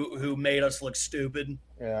whatever, who made us look stupid.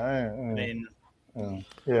 Yeah, I mean,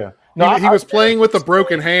 yeah. No, he was playing with a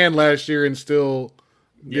broken hand last year and still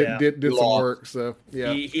did some lost. work. So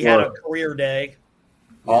yeah, he had a career day.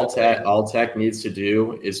 All Tech needs to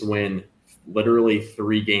do is win literally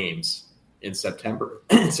 3 games in September,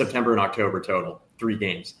 September and October total, 3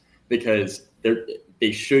 games, because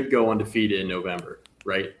they should go undefeated in November,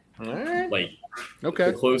 right? All right. Like, okay.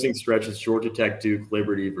 The closing stretch is Georgia Tech, Duke,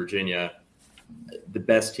 Liberty, Virginia. The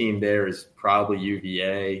best team there is probably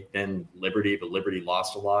UVA, then Liberty, but Liberty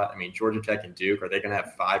lost a lot. I mean, Georgia Tech and Duke, are they going to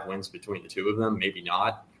have 5 wins between the two of them? Maybe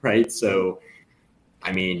not, right? So,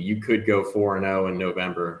 I mean, you could go 4-0 in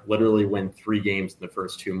November, literally win 3 games in the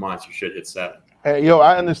first 2 months. You should hit 7. Hey,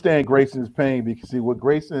 I understand Grayson's pain because, see, with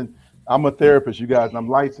Grayson, I'm a therapist, you guys, and I'm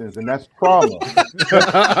licensed, and that's trauma.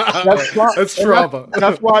 That's trauma.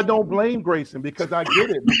 That's why I don't blame Grayson, because I get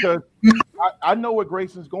it, because I know what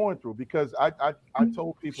Grayson's going through, because I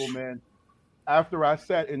told people, man, after I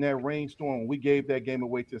sat in that rainstorm when we gave that game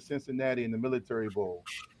away to Cincinnati in the Military Bowl,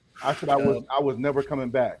 I said I was never coming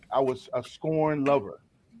back. I was a scorned lover.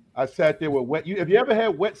 I sat there with wet. Have you ever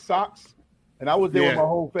had wet socks? And I was there with my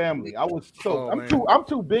whole family. I was stoked. I'm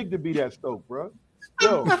too big to be that stoked, bro.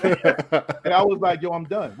 Yo, and I was like, yo, I'm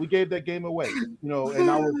done. We gave that game away, and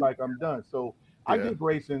I was like, I'm done. So I get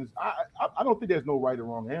Grayson's. I don't think there's no right or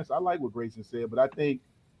wrong answer. I like what Grayson said, but I think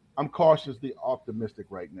I'm cautiously optimistic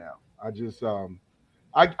right now. I just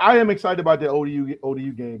I am excited about the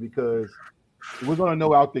ODU game because we're going to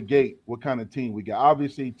know out the gate what kind of team we got.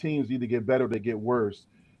 Obviously, teams either get better or they get worse.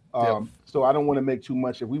 So I don't want to make too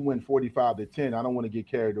much. If we win 45-10, I don't want to get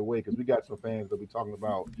carried away because we got some fans that be talking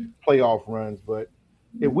about playoff runs. But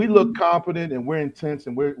if we look competent and we're intense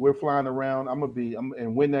and we're flying around,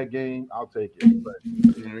 and win that game, I'll take it. But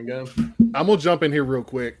there we go. I'm gonna jump in here real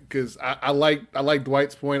quick because I like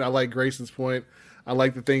Dwight's point. I like Grayson's point. I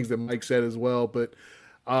like the things that Mike said as well. But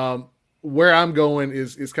where I'm going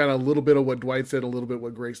is kind of a little bit of what Dwight said, a little bit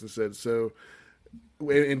what Grayson said. So.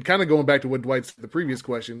 And kind of going back to what Dwight said, the previous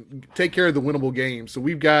question, take care of the winnable games. So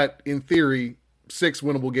we've got, in theory, 6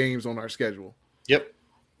 winnable games on our schedule. Yep.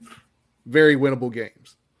 Very winnable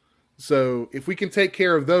games. So if we can take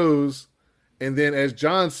care of those, and then, as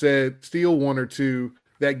John said, steal 1 or 2,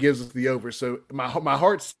 that gives us the over. So my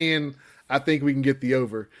heart's saying I think we can get the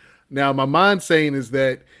over. Now, my mind's saying is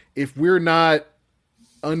that if we're not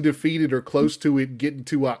undefeated or close to it getting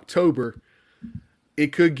to October,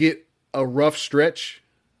 it could get a rough stretch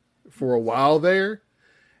for a while there,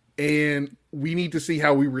 and we need to see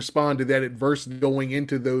how we respond to that adversity going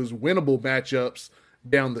into those winnable matchups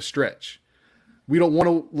down the stretch. We don't want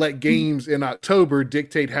to let games in October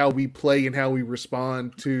dictate how we play and how we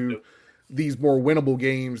respond to these more winnable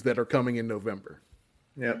games that are coming in November.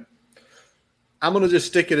 Yep. I'm going to just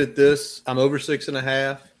stick it at this. I'm over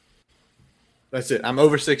 6.5. That's it. I'm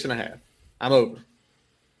over 6.5. I'm over.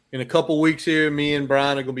 In a couple weeks here, me and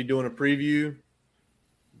Brian are going to be doing a preview.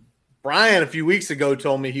 Brian, a few weeks ago,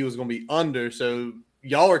 told me he was going to be under, so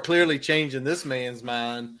y'all are clearly changing this man's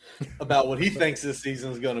mind about what he thinks this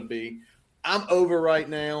season is going to be. I'm over right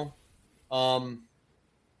now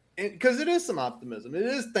because it is some optimism. It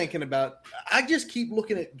is thinking about – I just keep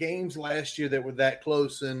looking at games last year that were that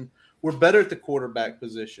close, and we're better at the quarterback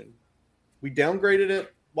position. We downgraded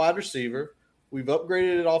at wide receiver. We've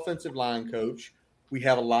upgraded at offensive line coach. We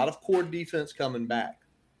have a lot of core defense coming back.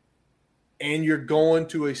 And you're going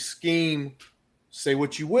to a scheme, say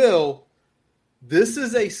what you will, this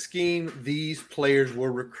is a scheme these players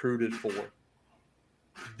were recruited for.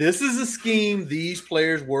 This is a scheme these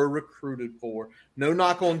players were recruited for. No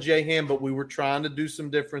knock on Jay Ham, but we were trying to do some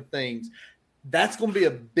different things. That's going to be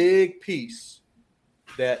a big piece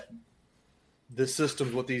that the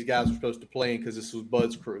system's what these guys are supposed to play in because this was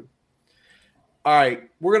Bud's crew. All right,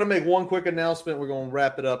 we're going to make one quick announcement. We're going to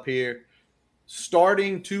wrap it up here.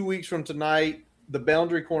 Starting 2 weeks from tonight, the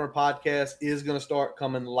Boundary Corner podcast is going to start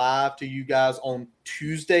coming live to you guys on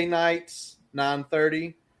Tuesday nights,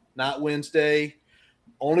 9:30, not Wednesday.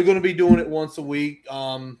 Only going to be doing it once a week.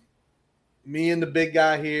 Me and the big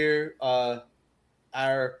guy here,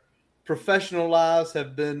 our professional lives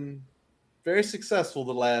have been very successful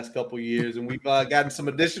the last couple of years, and we've gotten some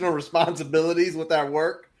additional responsibilities with our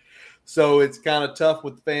work. So it's kind of tough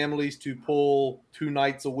with families to pull 2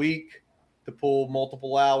 nights a week, to pull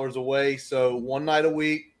multiple hours away. So 1 night a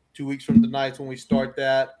week, 2 weeks from tonight's when we start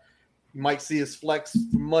that. You might see us flex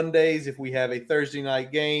for Mondays if we have a Thursday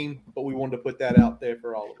night game, but we wanted to put that out there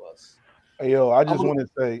for all of us. Hey, yo, I just want to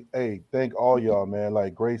say, hey, thank all y'all, man,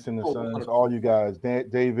 like Grayson, the Sons, all you guys,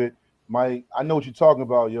 David, Mike. I know what you're talking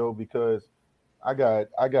about, yo, because I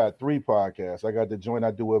got 3 podcasts. I got the joint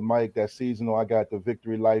I do with Mike, that's seasonal. I got the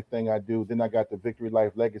Victory Life thing I do. Then I got the Victory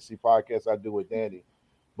Life Legacy podcast I do with Danny.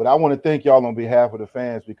 But I want to thank y'all on behalf of the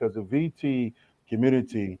fans, because the VT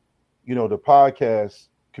community, the podcast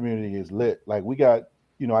community is lit. Like, we got,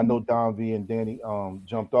 I know DonV and Danny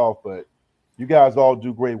jumped off, but you guys all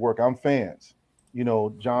do great work. I'm fans,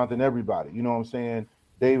 Jonathan, everybody. You know what I'm saying?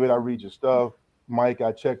 David, I read your stuff. Mike,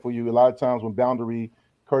 I check for you. A lot of times when Boundary,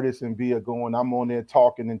 Curtis, and B are going, I'm on there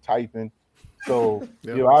talking and typing. So,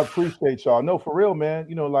 I appreciate y'all. No, for real, man.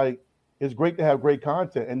 It's great to have great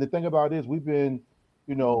content. And the thing about it is we've been,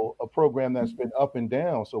 a program that's been up and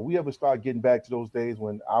down. So we ever start getting back to those days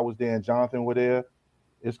when I was there and Jonathan were there,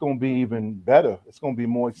 it's going to be even better. It's going to be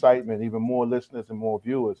more excitement, even more listeners and more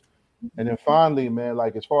viewers. And then finally, man,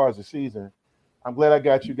 as far as the season, I'm glad I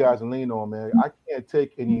got you guys to lean on, man. I can't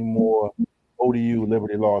take any more ODU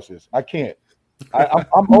Liberty losses. I can't.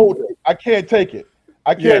 I'm older. I can't take it.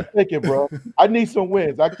 I can't take it, bro. I need some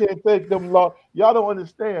wins. I can't take them losses. Y'all don't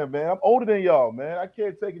understand, man. I'm older than y'all, man. I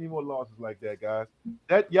can't take any more losses like that, guys.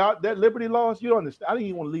 That Liberty loss, you don't understand. I didn't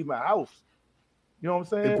even want to leave my house. You know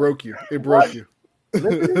what I'm saying? It broke you. It broke you.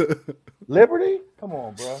 Liberty? Come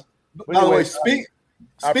on, bro. By the way,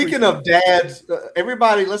 speaking of dads,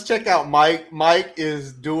 everybody, let's check out Mike. Mike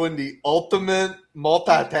is doing the ultimate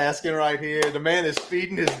multitasking right here. The man is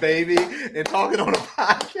feeding his baby and talking on a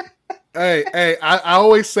podcast. Hey, I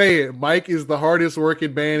always say it. Mike is the hardest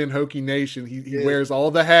working man in Hokie Nation. He wears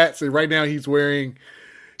all the hats, and right now he's on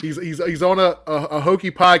a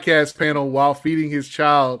Hokie podcast panel while feeding his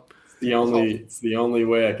child. It's the only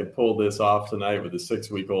way I could pull this off tonight with a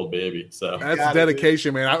 6-week-old baby. So that's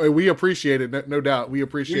dedication, man. We appreciate it, no doubt. We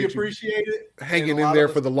appreciate it. Hanging in there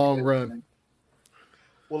for the long run.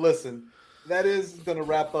 Well, listen, that is going to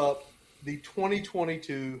wrap up the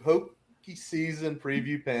 2022 Hokie Season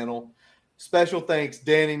Preview Panel. Special thanks,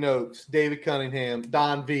 Danny Nokes, David Cunningham,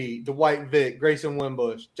 DonV, Dwight Vick, Grayson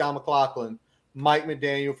Wimbish, Jon McLaughlin, Mike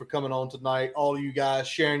McDaniel for coming on tonight. All of you guys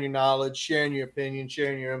sharing your knowledge, sharing your opinion,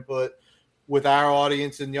 sharing your input with our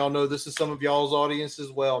audience. And y'all know this is some of y'all's audience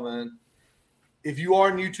as well, man. If you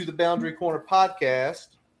are new to the Boundary Corner podcast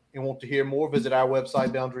and want to hear more, visit our website,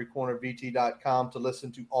 boundarycornervt.com, to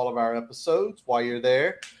listen to all of our episodes. While you're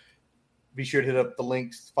there, be sure to hit up the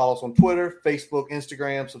links. Follow us on Twitter, Facebook,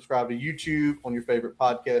 Instagram. Subscribe to YouTube on your favorite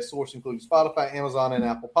podcast source, including Spotify, Amazon, and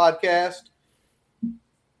Apple Podcast.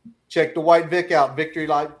 Check Dwight Vick out, Victory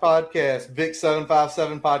Life Podcast, Vic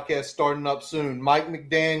 757 Podcast starting up soon. Mike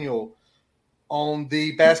McDaniel on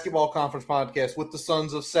the Basketball Conference Podcast with the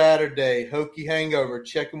Sons of Saturday, Hokie Hangover,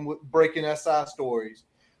 check him with Breaking SI Stories.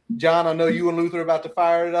 John, I know you and Luther are about to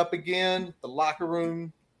fire it up again, the Locker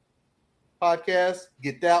Room Podcast.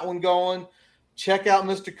 Get that one going. Check out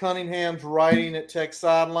Mr. Cunningham's writing at Tech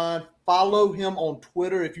Sideline. Follow him on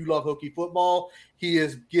Twitter if you love Hokie football. He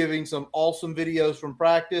is giving some awesome videos from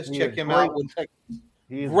practice. Check him out.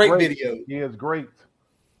 Great video. He is great.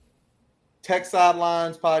 Tech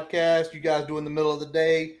Sidelines Podcast, you guys do in the middle of the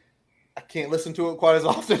day. I can't listen to it quite as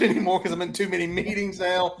often anymore because I'm in too many meetings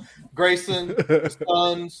now. Grayson,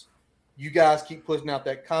 Sons, you guys keep pushing out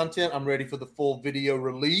that content. I'm ready for the full video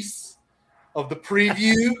release of the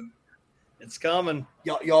preview. It's coming.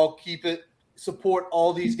 Y'all keep it. Support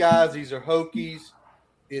all these guys. These are Hokies.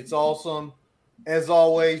 It's awesome. As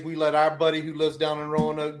always, we let our buddy who lives down in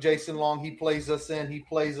Roanoke, Jason Long, he plays us in. He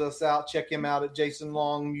plays us out. Check him out at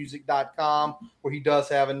jasonlongmusic.com, where he does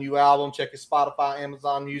have a new album. Check his Spotify,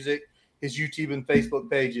 Amazon Music, his YouTube and Facebook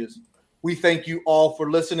pages. We thank you all for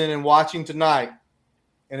listening and watching tonight.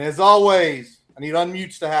 And as always, I need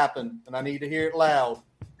unmutes to happen, and I need to hear it loud.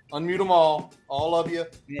 Unmute them all of you.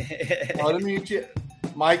 Unmute you.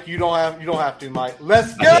 Mike, you don't have to, Mike.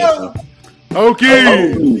 Let's go.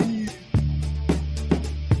 Okay.